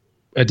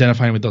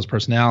identifying with those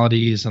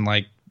personalities, and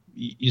like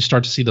you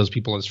start to see those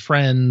people as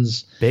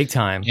friends. Big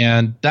time.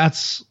 And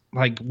that's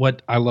like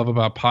what I love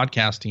about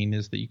podcasting,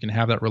 is that you can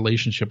have that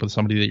relationship with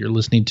somebody that you're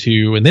listening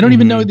to, and they don't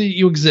even know that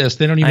you exist.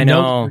 They don't even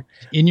know you're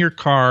in your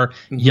car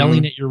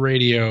yelling at your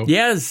radio.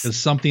 Yes. Because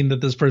something that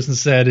this person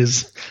said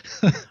is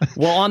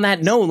Well, on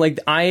that note, like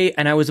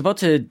I was about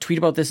to tweet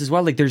about this as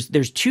well. Like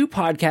there's two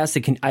podcasts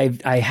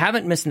that I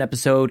haven't missed an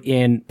episode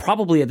in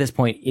probably at this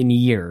point in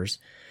years.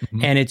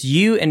 And it's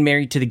you and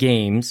Married to the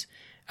Games.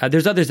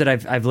 There's others that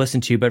I've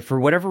listened to, but for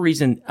whatever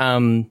reason,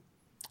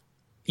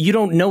 you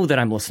don't know that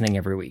I'm listening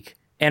every week.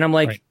 And I'm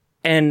like, right.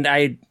 And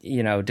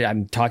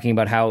I'm talking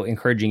about how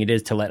encouraging it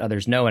is to let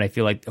others know. And I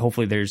feel like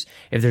hopefully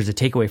if there's a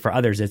takeaway for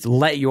others, it's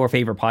let your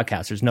favorite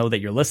podcasters know that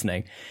you're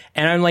listening.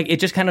 And I'm like,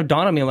 it just kind of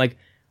dawned on me. I'm like,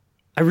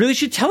 I really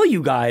should tell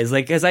you guys,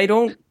 like, cause I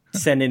don't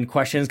send in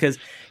questions, cause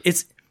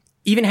it's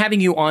even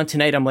having you on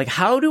tonight. I'm like,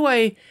 what do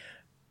I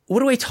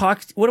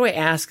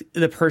ask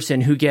the person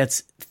who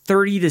gets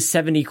 30 to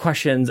 70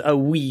 questions a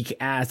week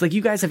asked? Like,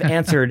 you guys have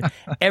answered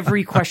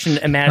every question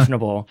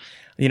imaginable.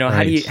 You know,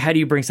 right. How do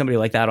you bring somebody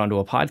like that onto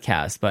a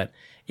podcast? But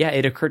yeah,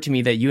 it occurred to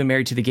me that you and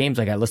Married to the Games,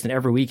 like I listen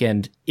every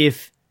weekend.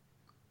 If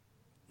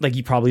like,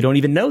 you probably don't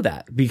even know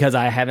that because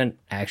I haven't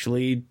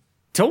actually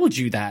told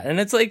you that. And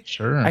it's like,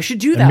 sure, I should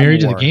do that. Married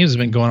to the Games has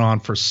been going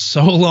on for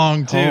so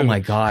long too. Oh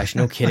my gosh.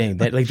 No kidding.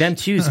 Like them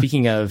too.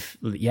 Speaking of,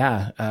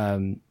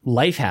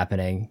 life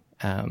happening.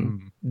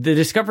 The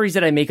discoveries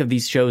that I make of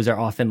these shows are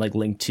often like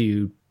linked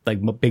to like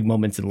big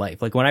moments in life.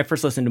 Like when I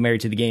first listened to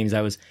Married to the Games, I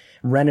was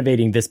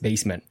renovating this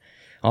basement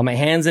on my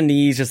hands and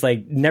knees, just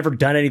like never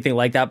done anything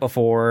like that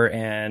before.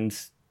 And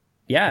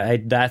yeah,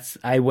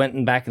 I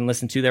went back and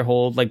listened to their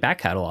whole like back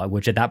catalog,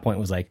 which at that point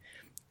was like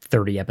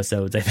 30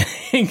 episodes, I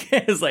think.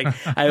 It was like,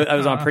 I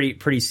was on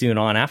pretty soon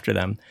on after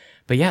them.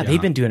 But yeah,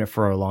 they've been doing it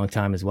for a long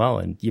time as well.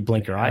 And you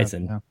blink your eyes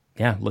and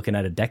looking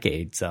at a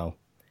decade. So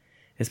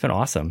it's been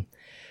awesome.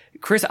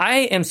 Chris,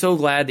 I am so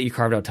glad that you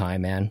carved out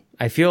time, man.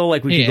 I feel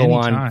like we could go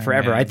on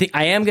forever. Man. I think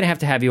I am going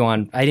to have you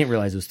on. I didn't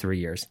realize it was 3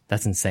 years.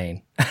 That's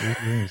insane.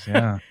 3 years,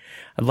 yeah.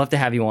 I'd love to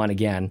have you on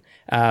again.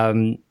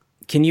 Can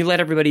you let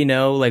everybody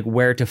know like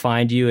where to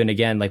find you, and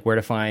again, like where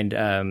to find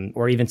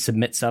or even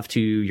submit stuff to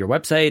your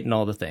website and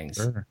all the things?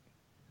 Sure.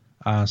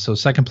 So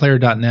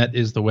secondplayer.net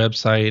is the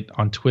website.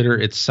 On Twitter,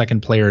 it's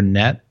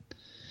secondplayernet.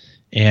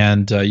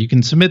 And you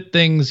can submit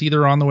things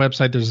either on the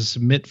website. There's a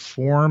submit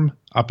form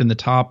up in the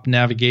top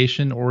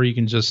navigation, or you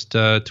can just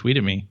tweet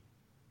at me,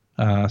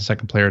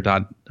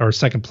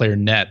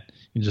 secondplayernet.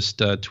 You can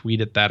just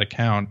tweet at that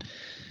account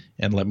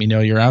and let me know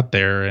you're out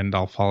there, and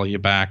I'll follow you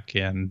back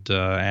and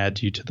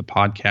add you to the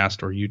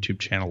podcast or YouTube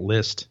channel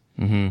list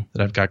that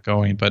I've got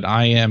going. But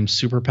I am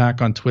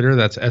SuperPac on Twitter.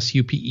 That's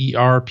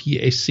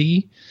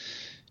SUPERPAC.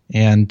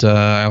 And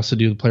I also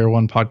do the Player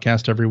One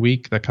podcast every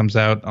week that comes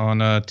out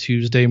on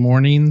Tuesday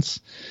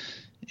mornings.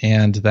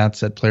 And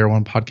that's at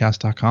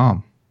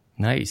playeronepodcast.com.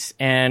 Nice.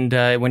 And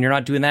when you're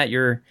not doing that,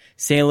 you're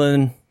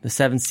sailing the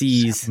seven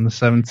seas. On the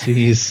seven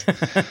seas.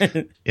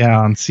 Yeah,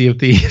 on Sea of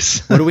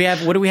Thieves. What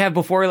do we have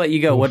before I let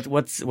you go?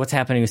 What's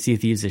happening with Sea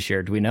of Thieves this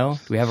year? Do we know?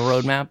 Do we have a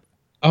roadmap?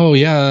 Oh,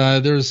 yeah.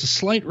 There's a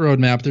slight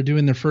roadmap. They're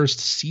doing their first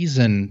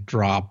season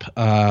drop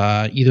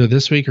either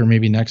this week or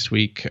maybe next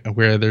week,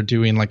 where they're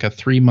doing like a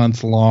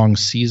 3-month long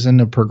season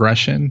of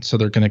progression. So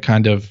they're going to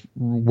kind of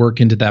work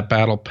into that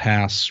battle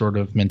pass sort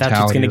of mentality.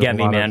 That's what's going to get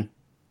me, man.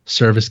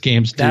 Service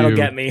games do. That'll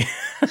get me.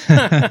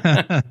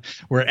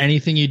 Where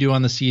anything you do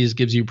on the seas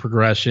gives you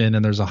progression,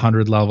 and there's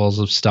 100 levels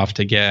of stuff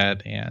to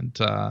get. And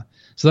so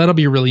that'll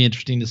be really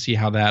interesting to see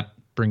how that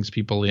brings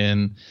people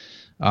in.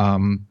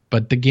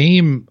 But the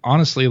game,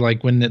 honestly,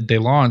 like when they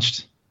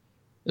launched,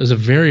 it was a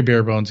very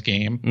bare bones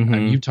game.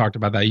 Mm-hmm. You talked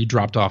about that. You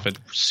dropped off it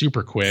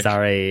super quick.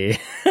 Sorry.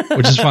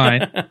 Which is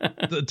fine.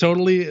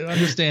 Totally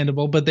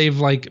understandable. But they've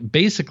like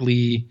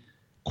basically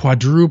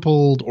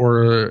quadrupled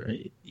or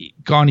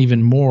gone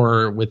even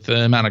more with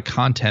the amount of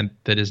content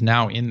that is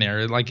now in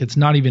there. Like, it's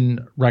not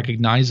even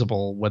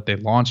recognizable what they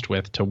launched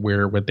with to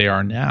what they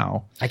are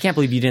now. I can't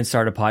believe you didn't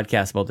start a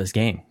podcast about this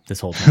game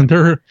this whole time.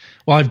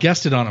 Well, I've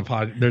guested on a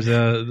pod. There's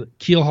a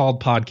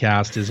Keelhauled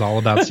podcast is all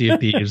about Sea of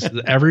Thieves.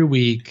 Every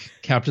week,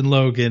 Captain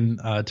Logan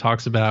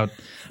talks about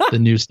the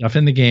new stuff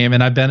in the game,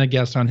 and I've been a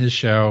guest on his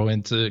show.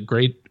 And it's a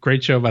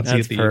great show about Sea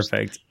of Thieves.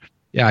 Perfect.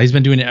 Yeah, he's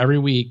been doing it every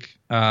week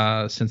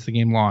since the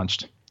game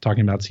launched,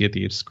 talking about Sea of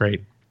Thieves.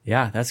 Great.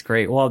 Yeah, that's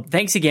great. Well,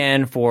 thanks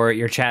again for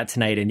your chat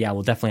tonight. And yeah,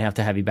 we'll definitely have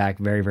to have you back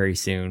very, very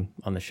soon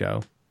on the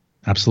show.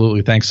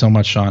 Absolutely. Thanks so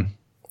much, Sean.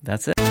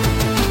 That's it.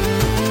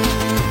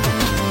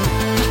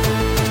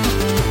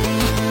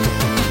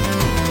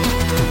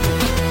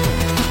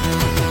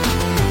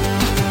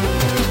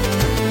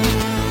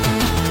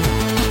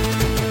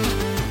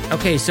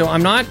 Okay, so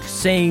I'm not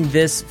saying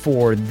this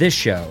for this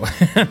show.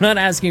 I'm not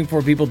asking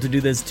for people to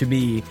do this to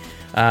me.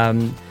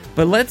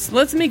 But let's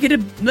make it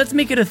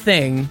a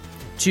thing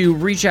to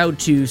reach out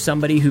to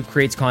somebody who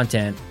creates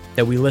content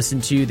that we listen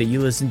to, that you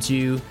listen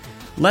to.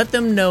 Let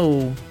them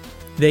know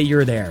that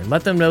you're there.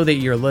 Let them know that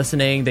you're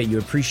listening, that you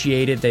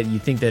appreciate it, that you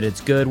think that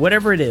it's good,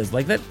 whatever it is.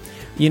 Like that,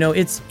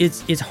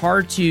 it's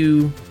hard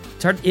to.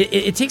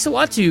 It takes a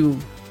lot to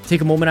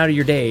take a moment out of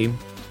your day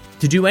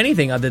to do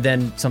anything other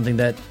than something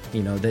that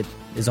that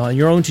is on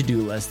your own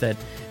to-do list, that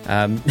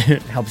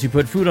helps you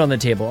put food on the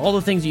table, all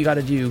the things you got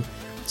to do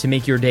to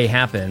make your day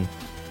happen.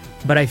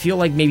 But I feel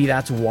like maybe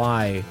that's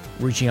why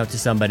reaching out to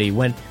somebody,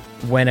 when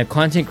a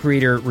content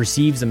creator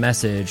receives a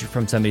message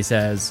from somebody,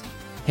 says,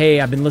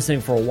 hey, I've been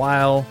listening for a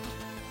while,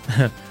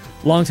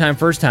 long time,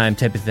 first time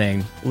type of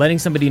thing, letting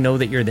somebody know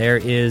that you're there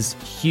is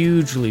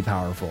hugely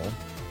powerful.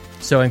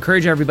 So I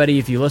encourage everybody,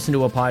 if you listen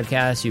to a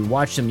podcast, you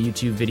watch some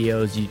YouTube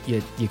videos,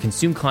 you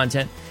consume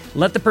content,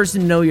 let the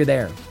person know you're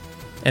there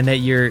and that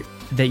you're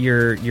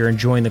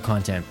enjoying the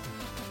content.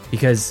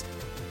 Because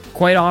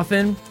quite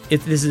often,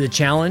 if this is a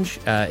challenge,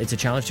 it's a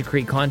challenge to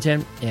create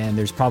content, and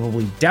there's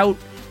probably doubt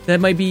that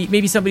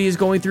maybe somebody is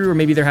going through, or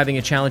maybe they're having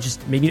a challenge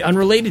just maybe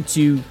unrelated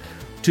to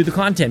the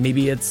content.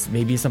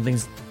 Maybe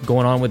something's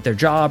going on with their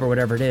job or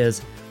whatever it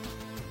is.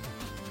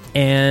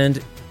 And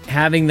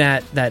having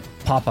that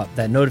pop-up,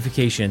 that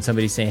notification,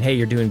 somebody saying, hey,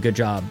 you're doing a good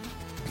job,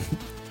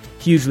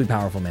 hugely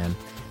powerful, man.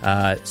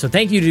 So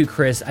thank you to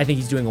Chris. I think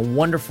he's doing a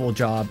wonderful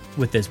job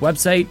with this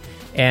website,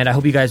 and I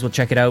hope you guys will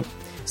check it out.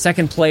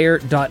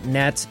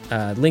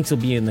 Secondplayer.net. Links will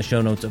be in the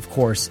show notes, of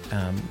course.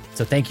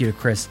 So thank you to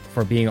Chris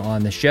for being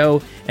on the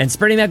show and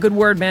spreading that good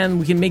word, man.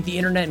 We can make the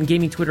internet and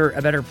gaming Twitter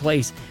a better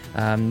place.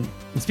 And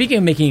speaking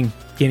of making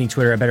gaming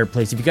Twitter a better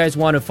place, if you guys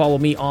want to follow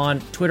me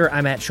on Twitter,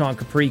 I'm at Sean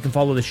Capri. You can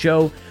follow the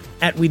show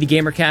at We The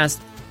Gamercast.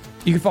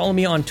 You can follow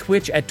me on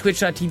Twitch at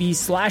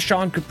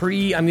twitch.tv/Sean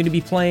Capri. I'm going to be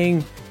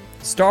playing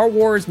Star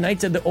Wars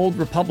Knights of the Old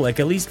Republic,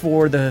 at least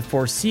for the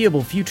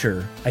foreseeable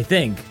future, I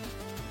think.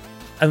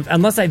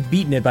 Unless I've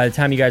beaten it by the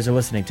time you guys are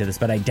listening to this,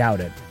 but I doubt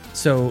it.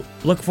 So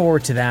look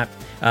forward to that.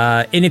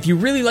 And if you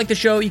really like the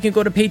show, you can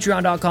go to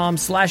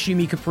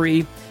patreon.com/Yumi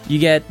Capri. You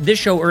get this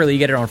show early. You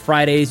get it on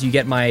Fridays. You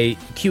get my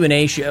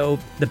Q&A show,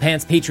 the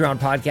Pants Patreon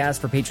podcast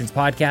for Patrons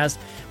Podcast,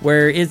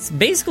 where it's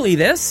basically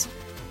this.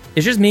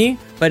 It's just me,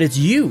 but it's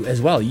you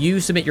as well. You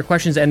submit your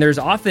questions, and there's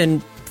often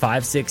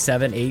 5, 6,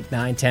 7, 8,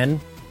 9, 10,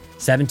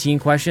 17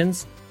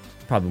 questions.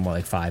 Probably more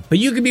like 5, but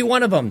you could be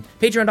one of them.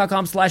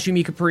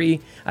 Patreon.com/Yumi Capri.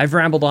 I've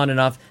rambled on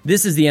enough.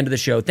 This is the end of the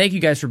show. Thank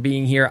you guys for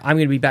being here. I'm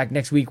going to be back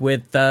next week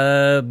with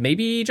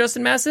maybe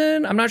Justin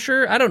Masson. I'm not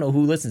sure. I don't know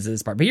who listens to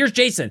this part, but here's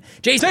Jason.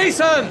 Jason!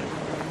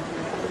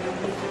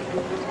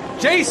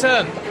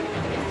 Jason!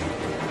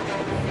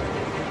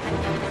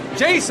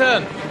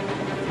 Jason!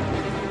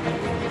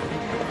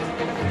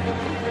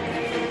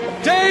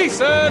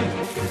 Jason!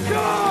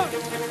 Sean!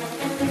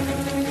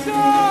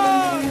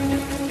 Sean!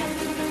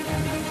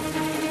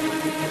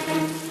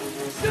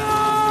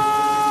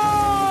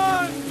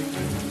 Sean!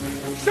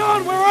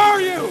 Sean, where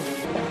are you?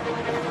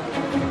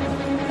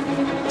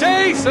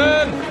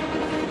 Jason!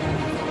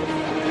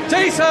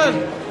 Jason!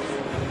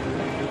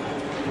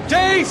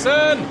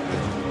 Jason!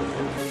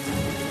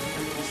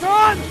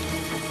 Sean!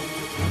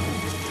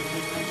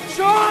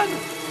 Sean!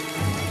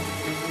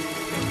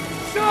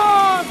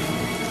 Sean!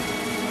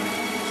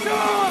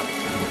 Sean!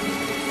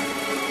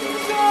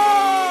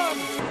 Sean!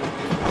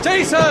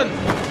 Jason!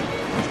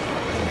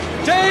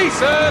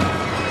 Jason!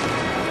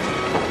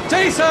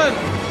 Jason!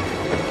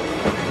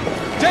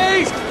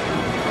 Jason!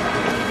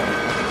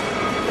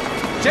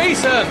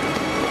 Jason!